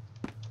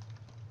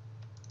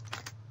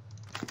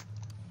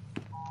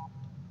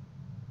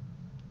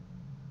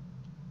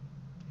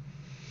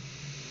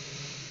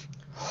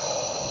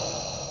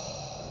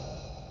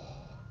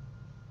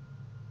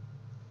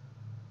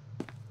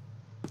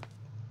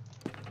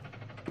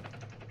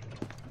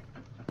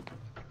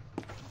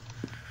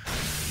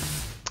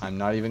 I'm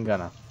not even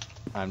gonna.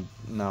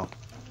 No.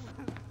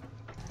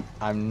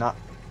 I'm not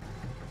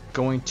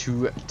going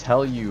to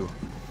tell you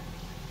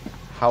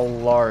how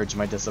large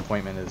my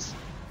disappointment is.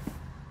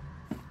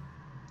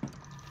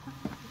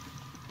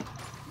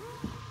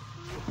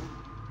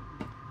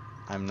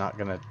 I'm not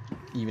gonna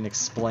even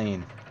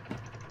explain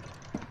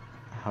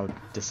how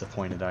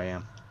disappointed I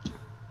am.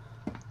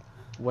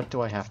 What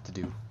do I have to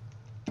do?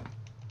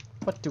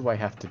 What do I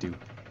have to do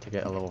to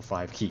get a level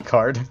 5 key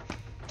card?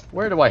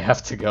 Where do I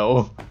have to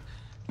go?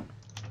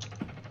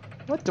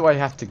 What do I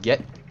have to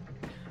get?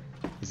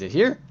 Is it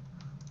here?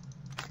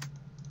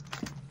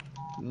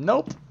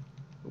 Nope.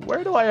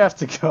 Where do I have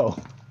to go?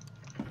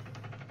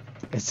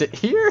 Is it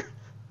here?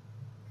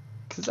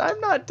 Because I'm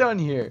not done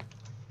here.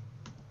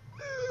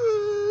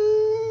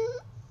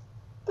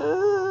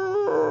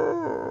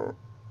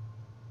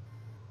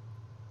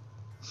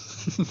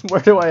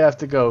 Where do I have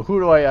to go? Who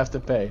do I have to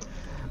pay?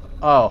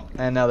 Oh,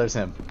 and now there's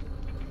him.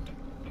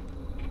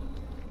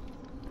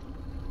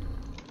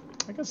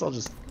 I guess I'll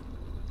just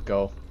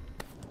go.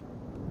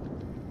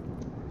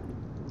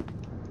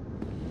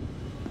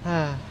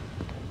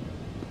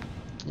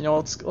 You know,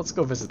 let's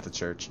go visit the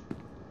church.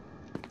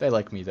 They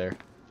like me there.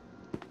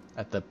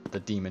 At the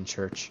demon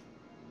church.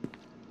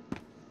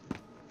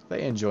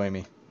 They enjoy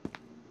me.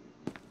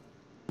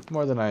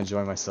 More than I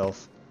enjoy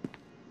myself.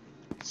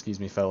 Excuse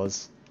me,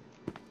 fellas.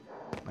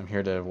 I'm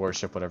here to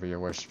worship whatever you're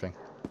worshiping.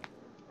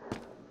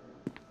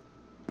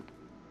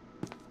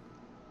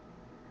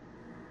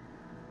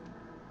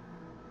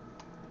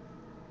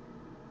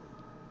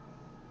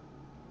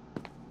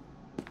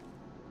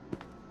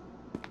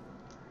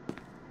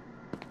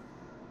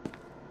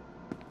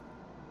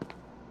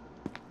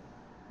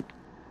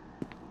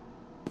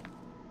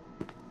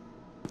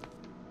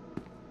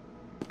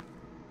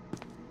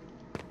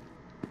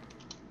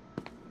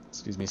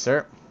 Excuse me,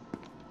 sir.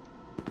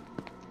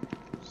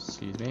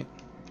 Excuse me.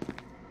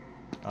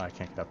 Oh, I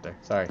can't get up there.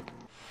 Sorry.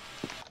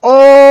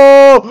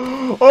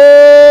 Oh!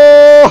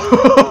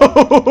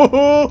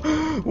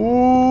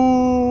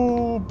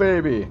 Oh! Ooh,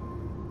 baby.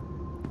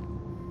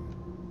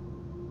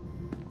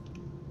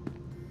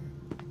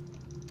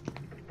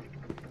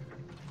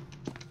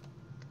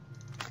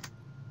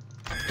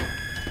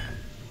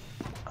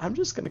 I'm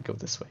just gonna go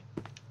this way.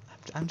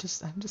 I'm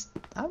just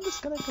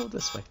gonna go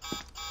this way.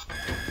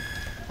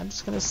 I'm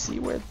just gonna see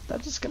where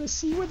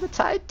the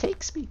tide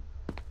takes me.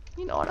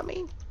 You know what I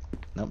mean?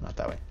 Nope, not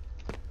that way.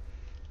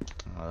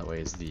 Oh, that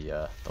way is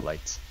the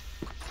lights.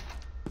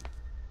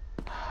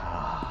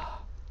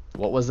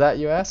 What was that,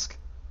 you ask?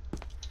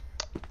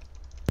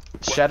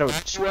 Shadow.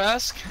 What you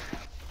ask?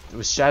 It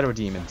was shadow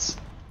demons.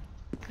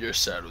 You're a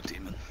shadow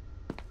demon.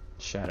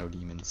 Shadow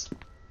demons.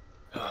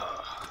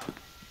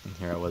 And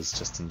here I was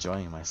just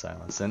enjoying my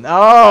silence, and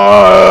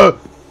oh!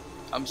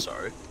 I'm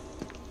sorry.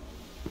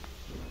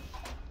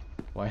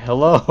 Why,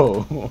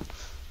 hello,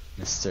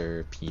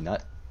 Mr.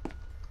 Peanut.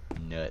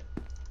 Nut.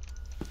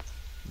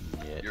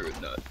 Nut. You're a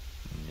nut.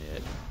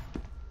 Nut.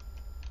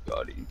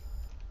 Got him.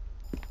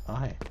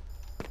 Hi.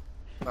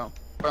 Bow,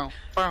 bow,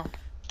 bow,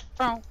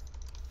 bow,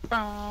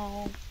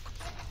 bow.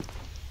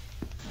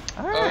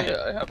 Alright. Oh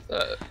yeah, I have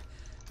that.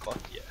 Fuck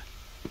yeah.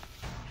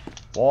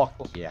 Walk,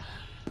 yeah.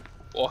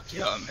 Walk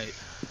yeah, mate.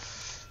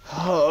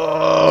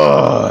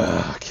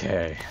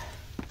 Okay.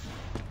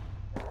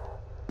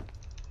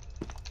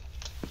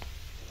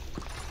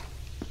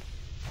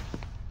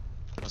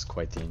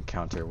 quite the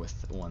encounter with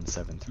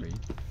 173.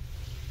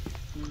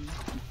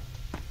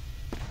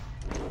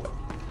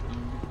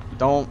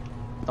 Don't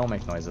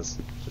make noises.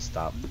 Just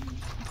stop.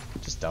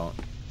 Just don't.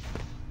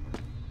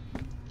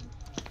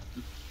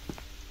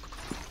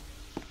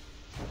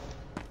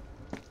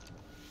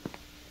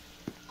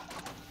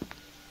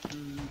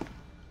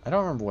 I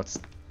don't remember what's...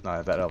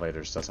 that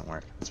elevator just doesn't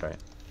work. That's right.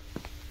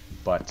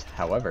 But,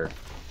 however,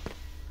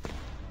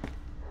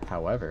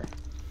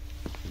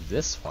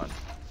 this one...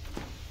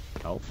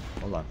 Oh,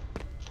 hold on.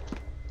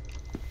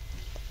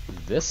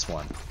 This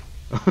one.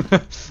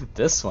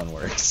 This one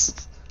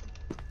works.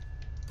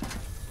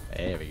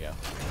 There we go.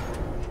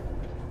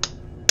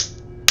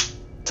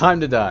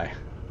 Time to die.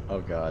 Oh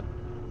god.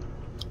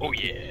 Oh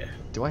yeah.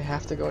 Do I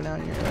have to go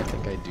down here? I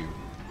think I do.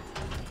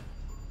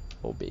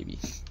 Oh baby.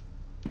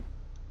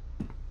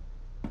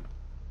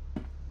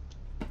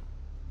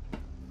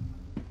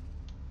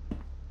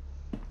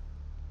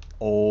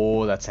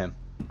 Oh, that's him.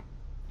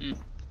 Mm.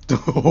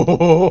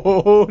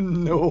 Oh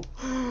no.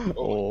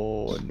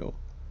 Oh no.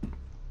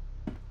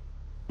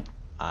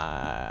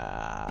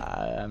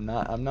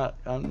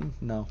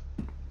 No.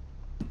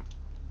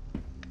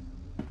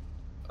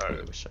 I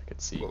really wish I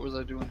could see. What was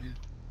I doing here?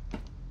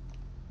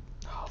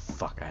 Oh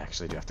fuck, I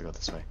actually do have to go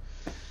this way.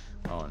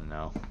 Oh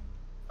no.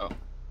 Oh.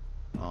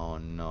 Oh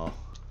no.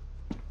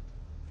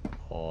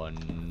 Oh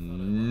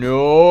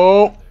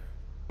no.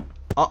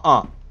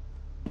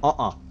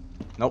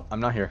 Nope, I'm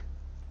not here.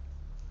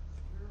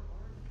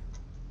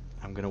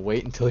 I'm gonna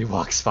wait until he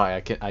walks by.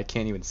 I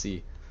can't even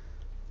see.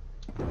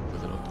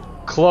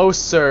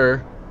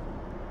 Closer.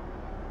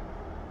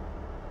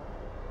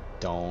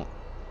 Don't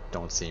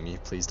see me.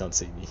 Please don't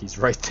see me. He's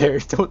right there.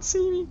 Don't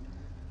see me.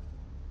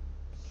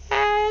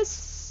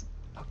 Yes.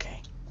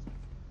 Okay.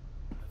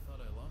 I thought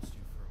I lost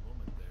you for a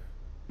moment there.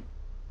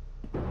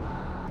 Oh,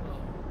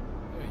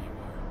 there you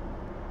are.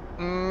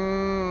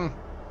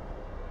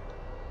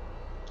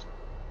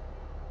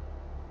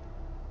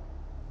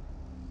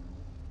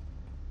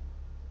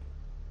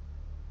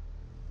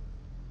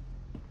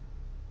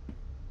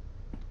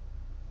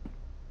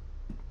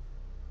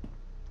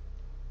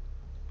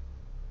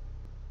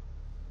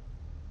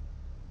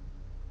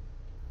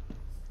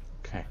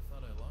 Okay. I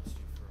thought I lost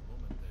you for a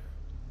moment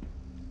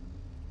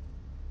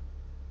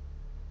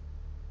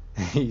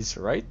there. He's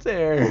right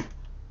there.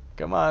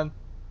 Come on.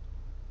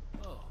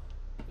 Oh,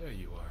 there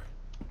you are.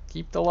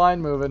 Keep the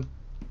line moving. Oh,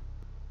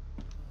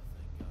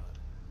 thank God.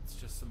 It's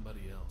just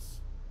somebody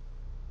else.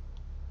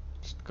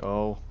 Just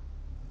go.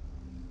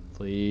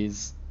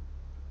 Please.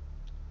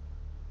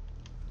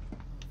 Oh,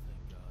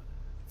 thank God.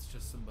 It's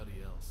just somebody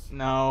else.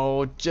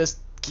 No, just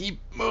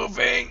keep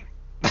moving.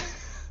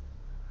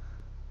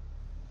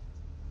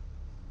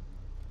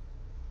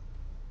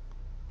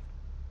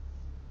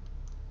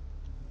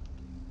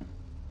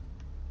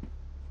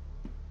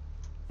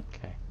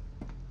 Okay.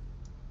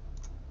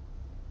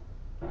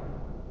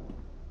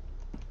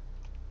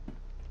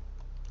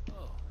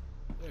 Oh,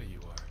 there you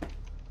are.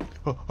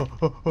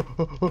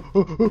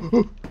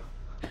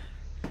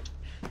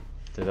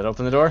 Did that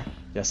open the door?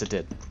 Yes, it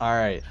did.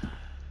 Alright.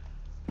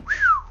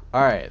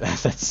 Alright,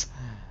 that's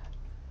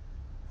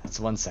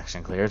one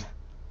section cleared.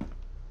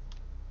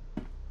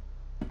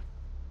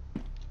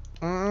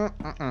 Nope.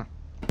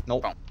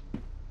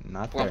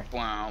 Not there.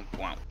 Oh.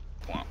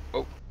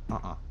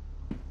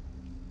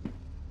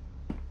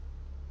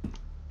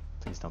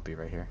 Please don't be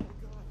right here.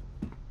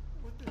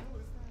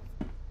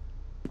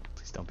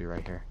 Please don't be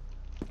right here.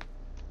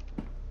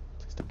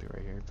 Please don't be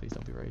right here. Please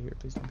don't be right here.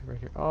 Please don't be right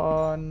here.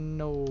 Oh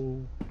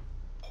no.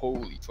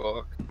 Holy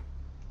fuck.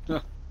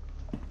 Oh.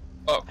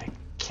 I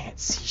can't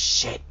see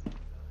shit.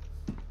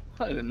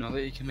 I didn't know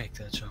that you can make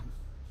that jump.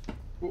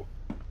 Ooh.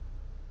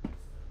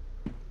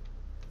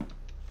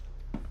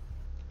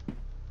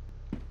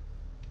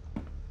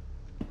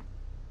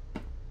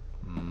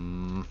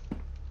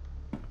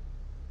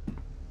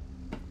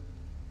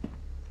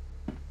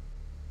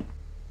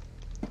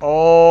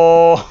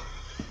 Oh.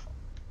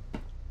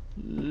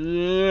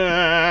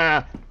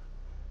 Yeah.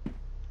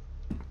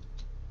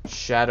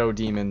 Shadow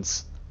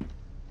demons.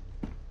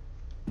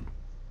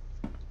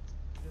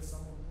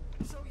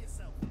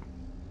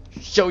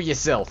 Show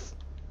yourself.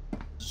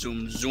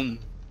 Zoom, zoom.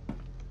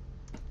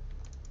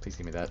 Please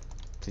give me that.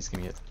 Please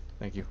give me it.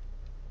 Thank you.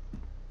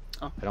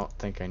 Oh. I don't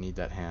think I need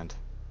that hand.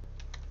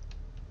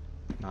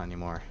 Not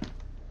anymore.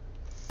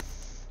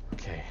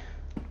 Okay.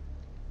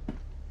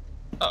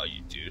 Oh,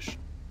 you douche.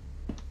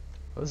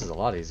 Well, this is a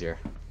lot easier.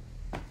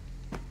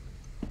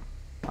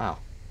 Wow.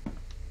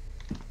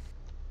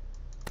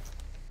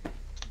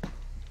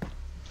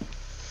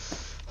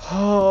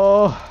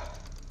 Oh.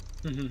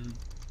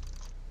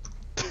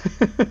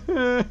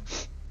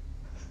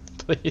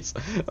 Please,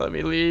 let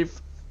me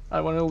leave.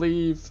 I want to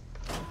leave.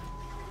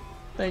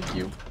 Thank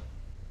you.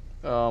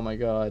 Oh my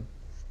god.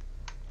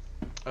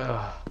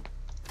 Ugh.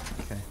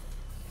 Okay.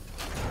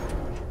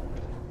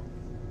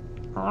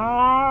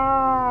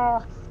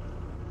 Ah.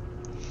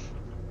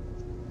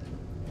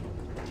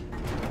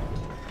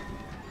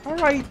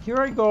 Alright, here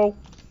I go.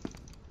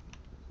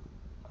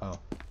 Oh.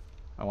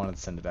 I wanted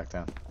to send it back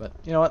down. But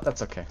you know what?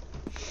 That's okay.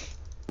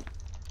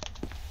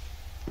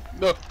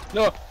 No,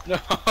 no, no.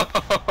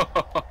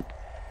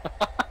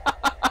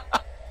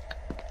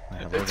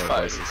 It's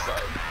fine, it's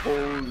fine.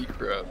 Holy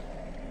crap.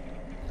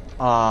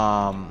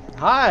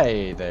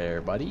 Hi there,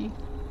 buddy.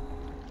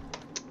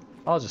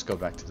 I'll just go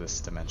back to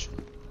this dimension.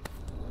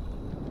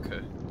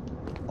 Okay.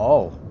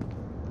 Oh.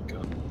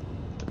 Go.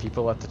 The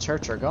people at the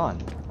church are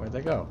gone. Where'd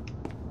they go?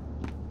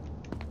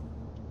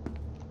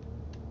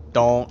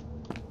 Don't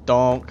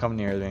come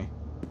near me.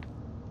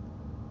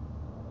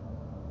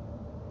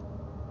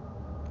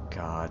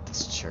 God,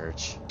 this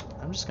church.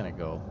 I'm just gonna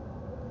go.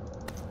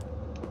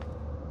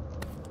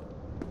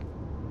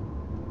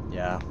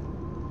 Yeah.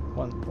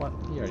 One,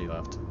 he already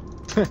left.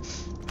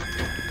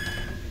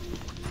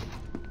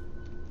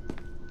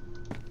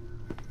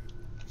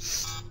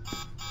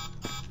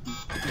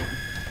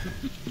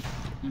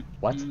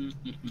 What?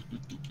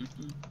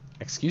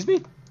 Excuse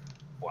me?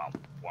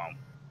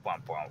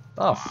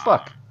 Oh,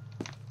 fuck.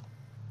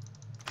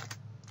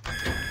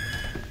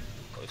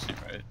 Close,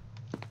 right?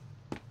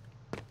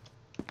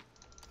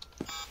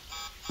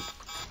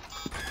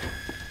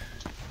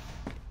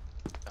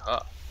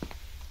 Aha.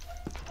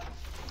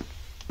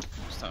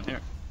 It's down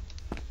here.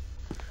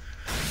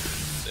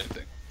 Same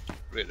thing.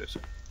 Radar,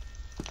 sir.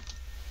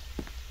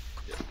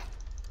 Yeah.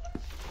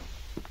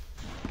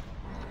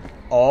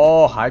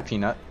 Oh, hi,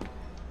 Peanut.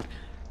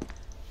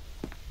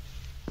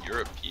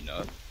 You're a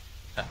peanut.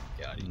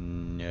 Got it.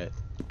 Nut.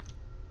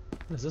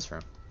 What is this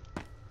room?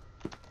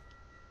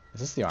 Is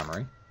this the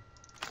armory?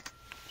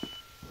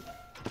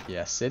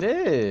 Yes, it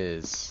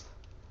is.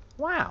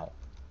 Wow.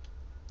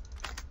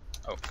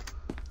 Oh.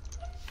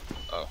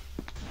 Oh.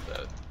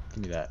 That.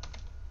 Give me that.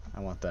 I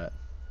want that.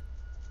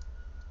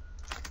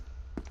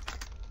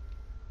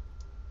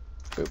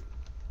 Boop.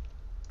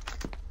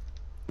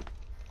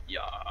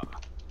 Yeah.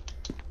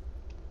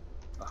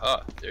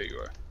 Aha. There you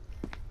are.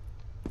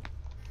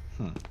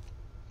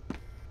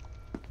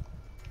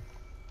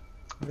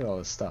 Look at all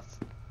this stuff.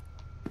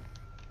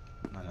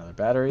 Another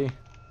battery.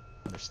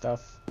 Other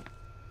stuff.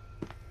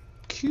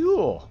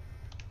 Cool.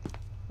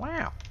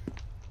 Wow.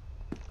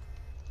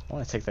 I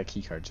want to take that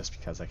key card just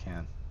because I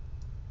can.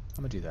 I'm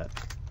gonna do that.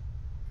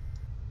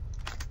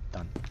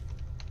 Done.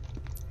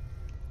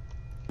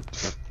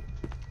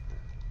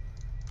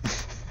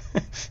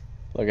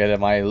 Look at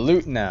my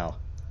loot now.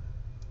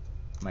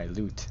 My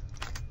loot.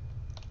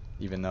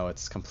 Even though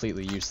it's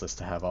completely useless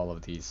to have all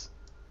of these.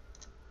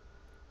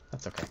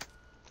 That's okay.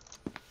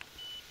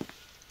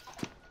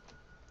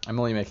 I'm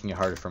only making it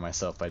harder for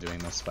myself by doing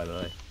this, by the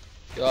way.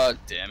 God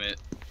damn it.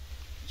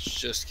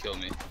 Just kill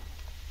me.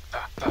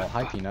 Oh,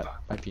 hi, Peanut.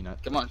 Bye,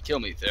 Peanut. Come on, kill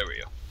me. There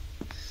we go.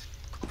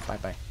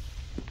 Bye-bye.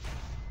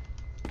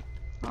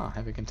 Oh,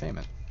 heavy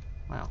containment.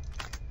 Wow.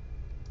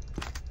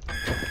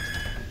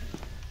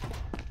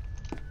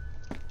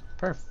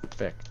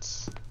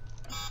 Perfect.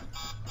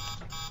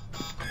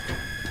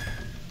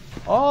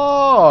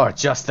 Oh,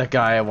 just the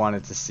guy I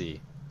wanted to see.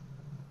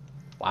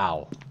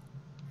 Wow.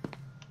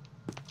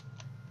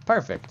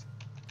 Perfect.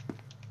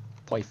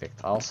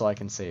 Perfect. Also, I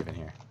can save in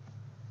here.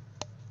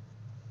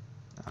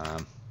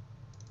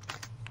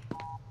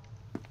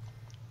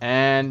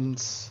 And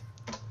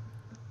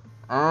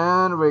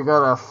we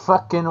got a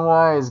fucking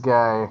wise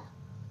guy.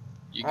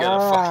 You got a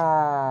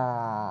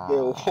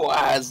fucking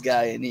wise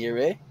guy in here,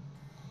 eh?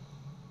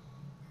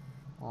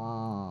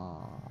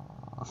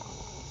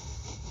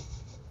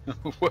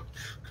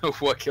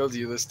 What killed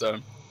you this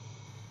time?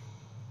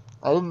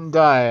 I didn't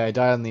die. I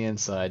died on the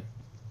inside.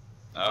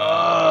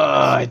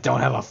 I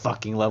don't have a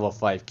fucking level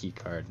 5 key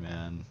card,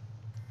 man.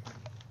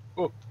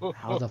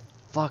 How the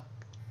fuck?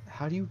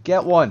 How do you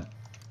get one?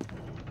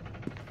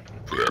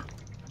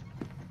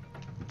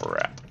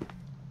 BRAP.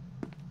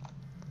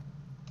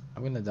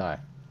 I'm gonna die.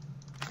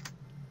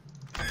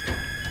 I'm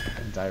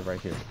gonna die right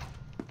here.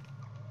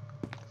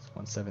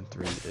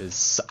 173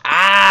 is.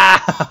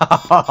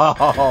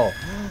 Ow!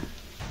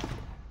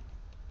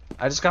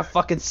 I just got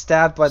fucking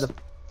stabbed by the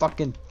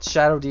fucking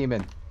shadow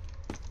demon.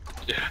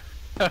 Yeah.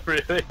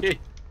 Really?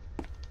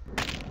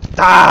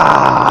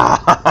 Ah!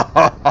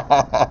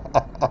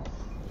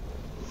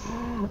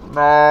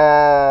 No.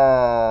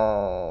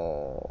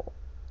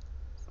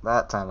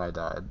 That time I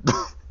died.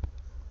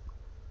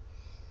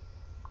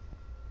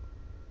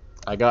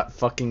 I got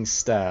fucking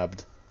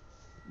stabbed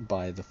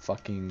by the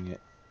fucking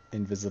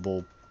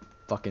invisible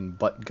fucking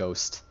butt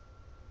ghost.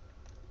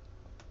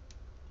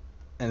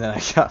 And then I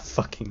got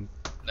fucking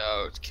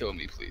No, kill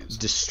me, please.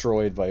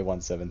 destroyed by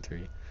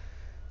 173.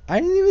 I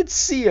didn't even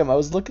see him. I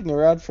was looking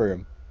around for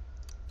him.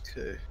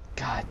 Okay.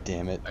 God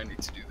damn it. I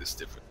need to do this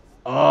different.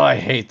 Oh, I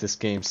hate this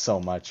game so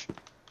much.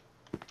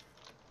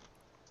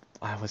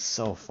 I was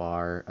so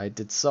far. I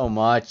did so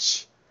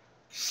much.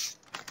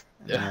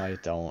 Yeah. No, I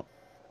don't.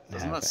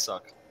 Doesn't that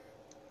suck?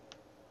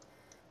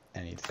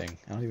 Anything.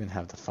 I don't even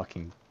have the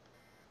fucking.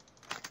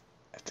 I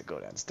have to go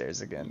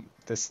downstairs again.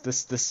 This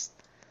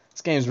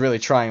game's really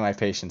trying my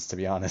patience, to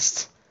be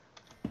honest.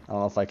 I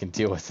don't know if I can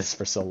deal with this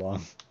for so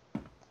long.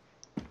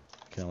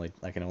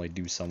 I can only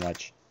do so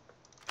much.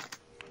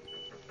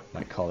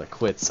 might call it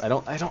quits. I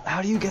don't,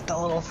 how do you get the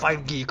level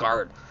 5 key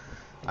card?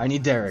 I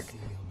need Derek.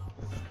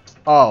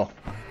 Oh.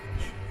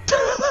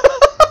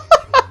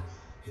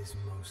 Is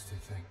most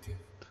effective.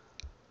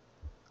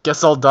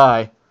 Guess I'll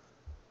die.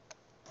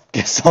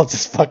 Guess I'll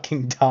just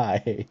fucking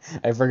die.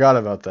 I forgot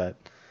about that.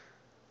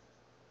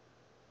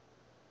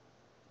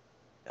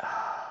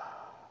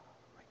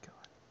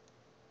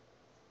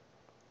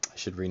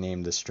 Should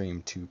rename the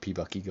stream to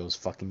pbucky goes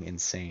fucking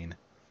insane.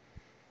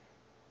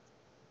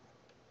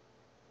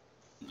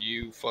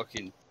 You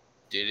fucking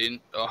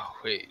didn't? Oh,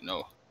 wait,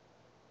 no.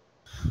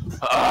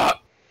 Ah!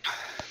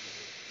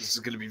 This is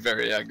gonna be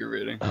very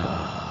aggravating.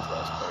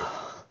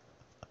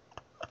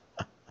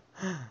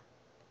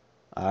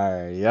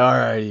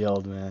 Alrighty,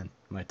 old man.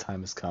 My time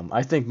has come.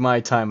 I think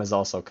my time has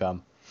also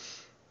come.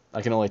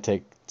 I can only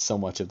take so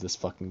much of this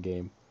fucking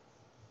game.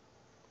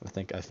 I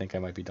think I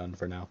might be done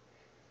for now.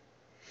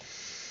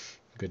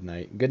 Good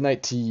night. Good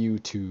night to you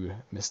too,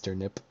 Mr.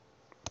 Nip.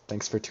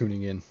 Thanks for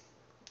tuning in.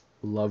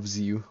 Loves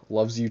you.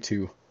 Loves you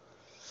too.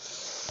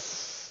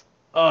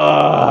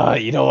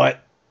 You know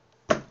what?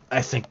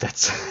 I think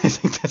that's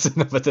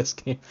enough of this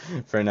game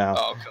for now.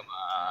 Oh, come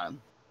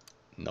on.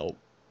 Nope.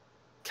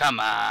 Come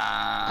on.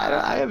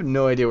 I have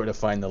no idea where to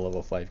find the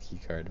level 5 key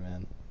card,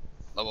 man.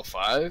 Level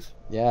 5?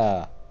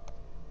 Yeah.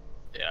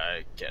 Yeah,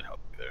 I can't help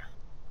you there.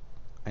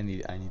 I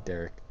need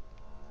Derek.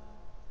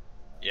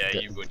 Yeah,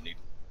 you would need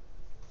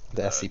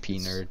the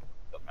SCP nerd.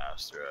 The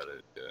master at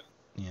it, yeah.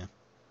 Yeah.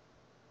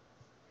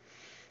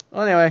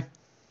 Well, anyway.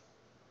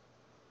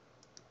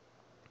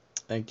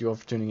 Thank you all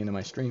for tuning into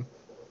my stream.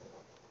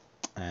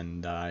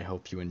 And I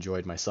hope you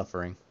enjoyed my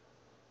suffering.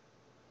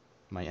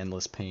 My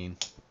endless pain.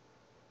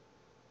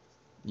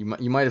 You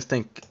might have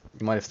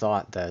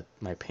thought that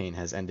my pain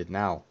has ended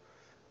now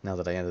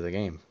that I ended the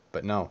game,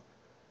 but no.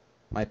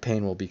 My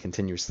pain will be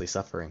continuously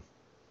suffering.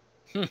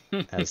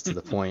 As to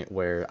the point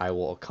where I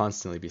will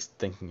constantly be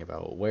thinking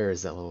about, where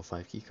is that level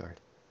 5 keycard?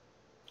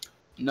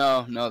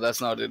 No, that's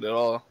not it at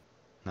all.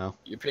 No?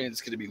 Your pain's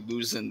gonna be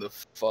losing the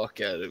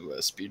fuck out of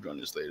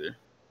speedrunners later.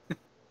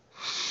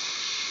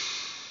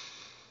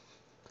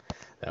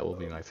 That will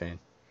be my pain.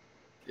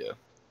 Yeah.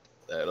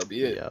 That'll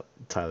be it. Yeah,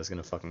 Tyler's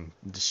gonna fucking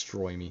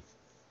destroy me.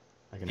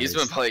 He's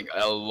been playing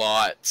a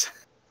lot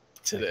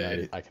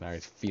today. I can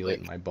already feel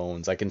it in my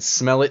bones. I can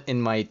smell it in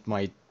my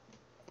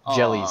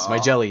jellies. My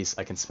jellies.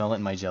 I can smell it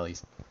in my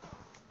jellies.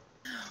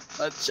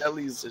 My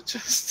jellies are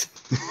just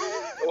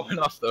going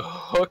off the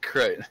hook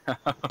right now.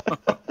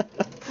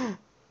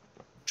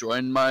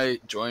 Join my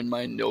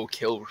no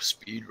kill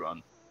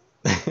speedrun.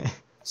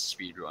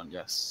 Speedrun,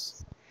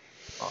 yes.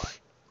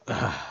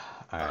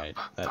 Alright,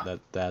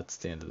 that's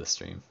the end of the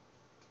stream.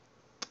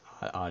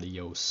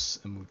 Adios,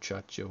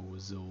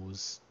 muchachos.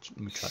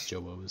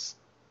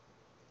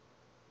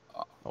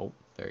 Oh,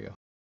 there you go.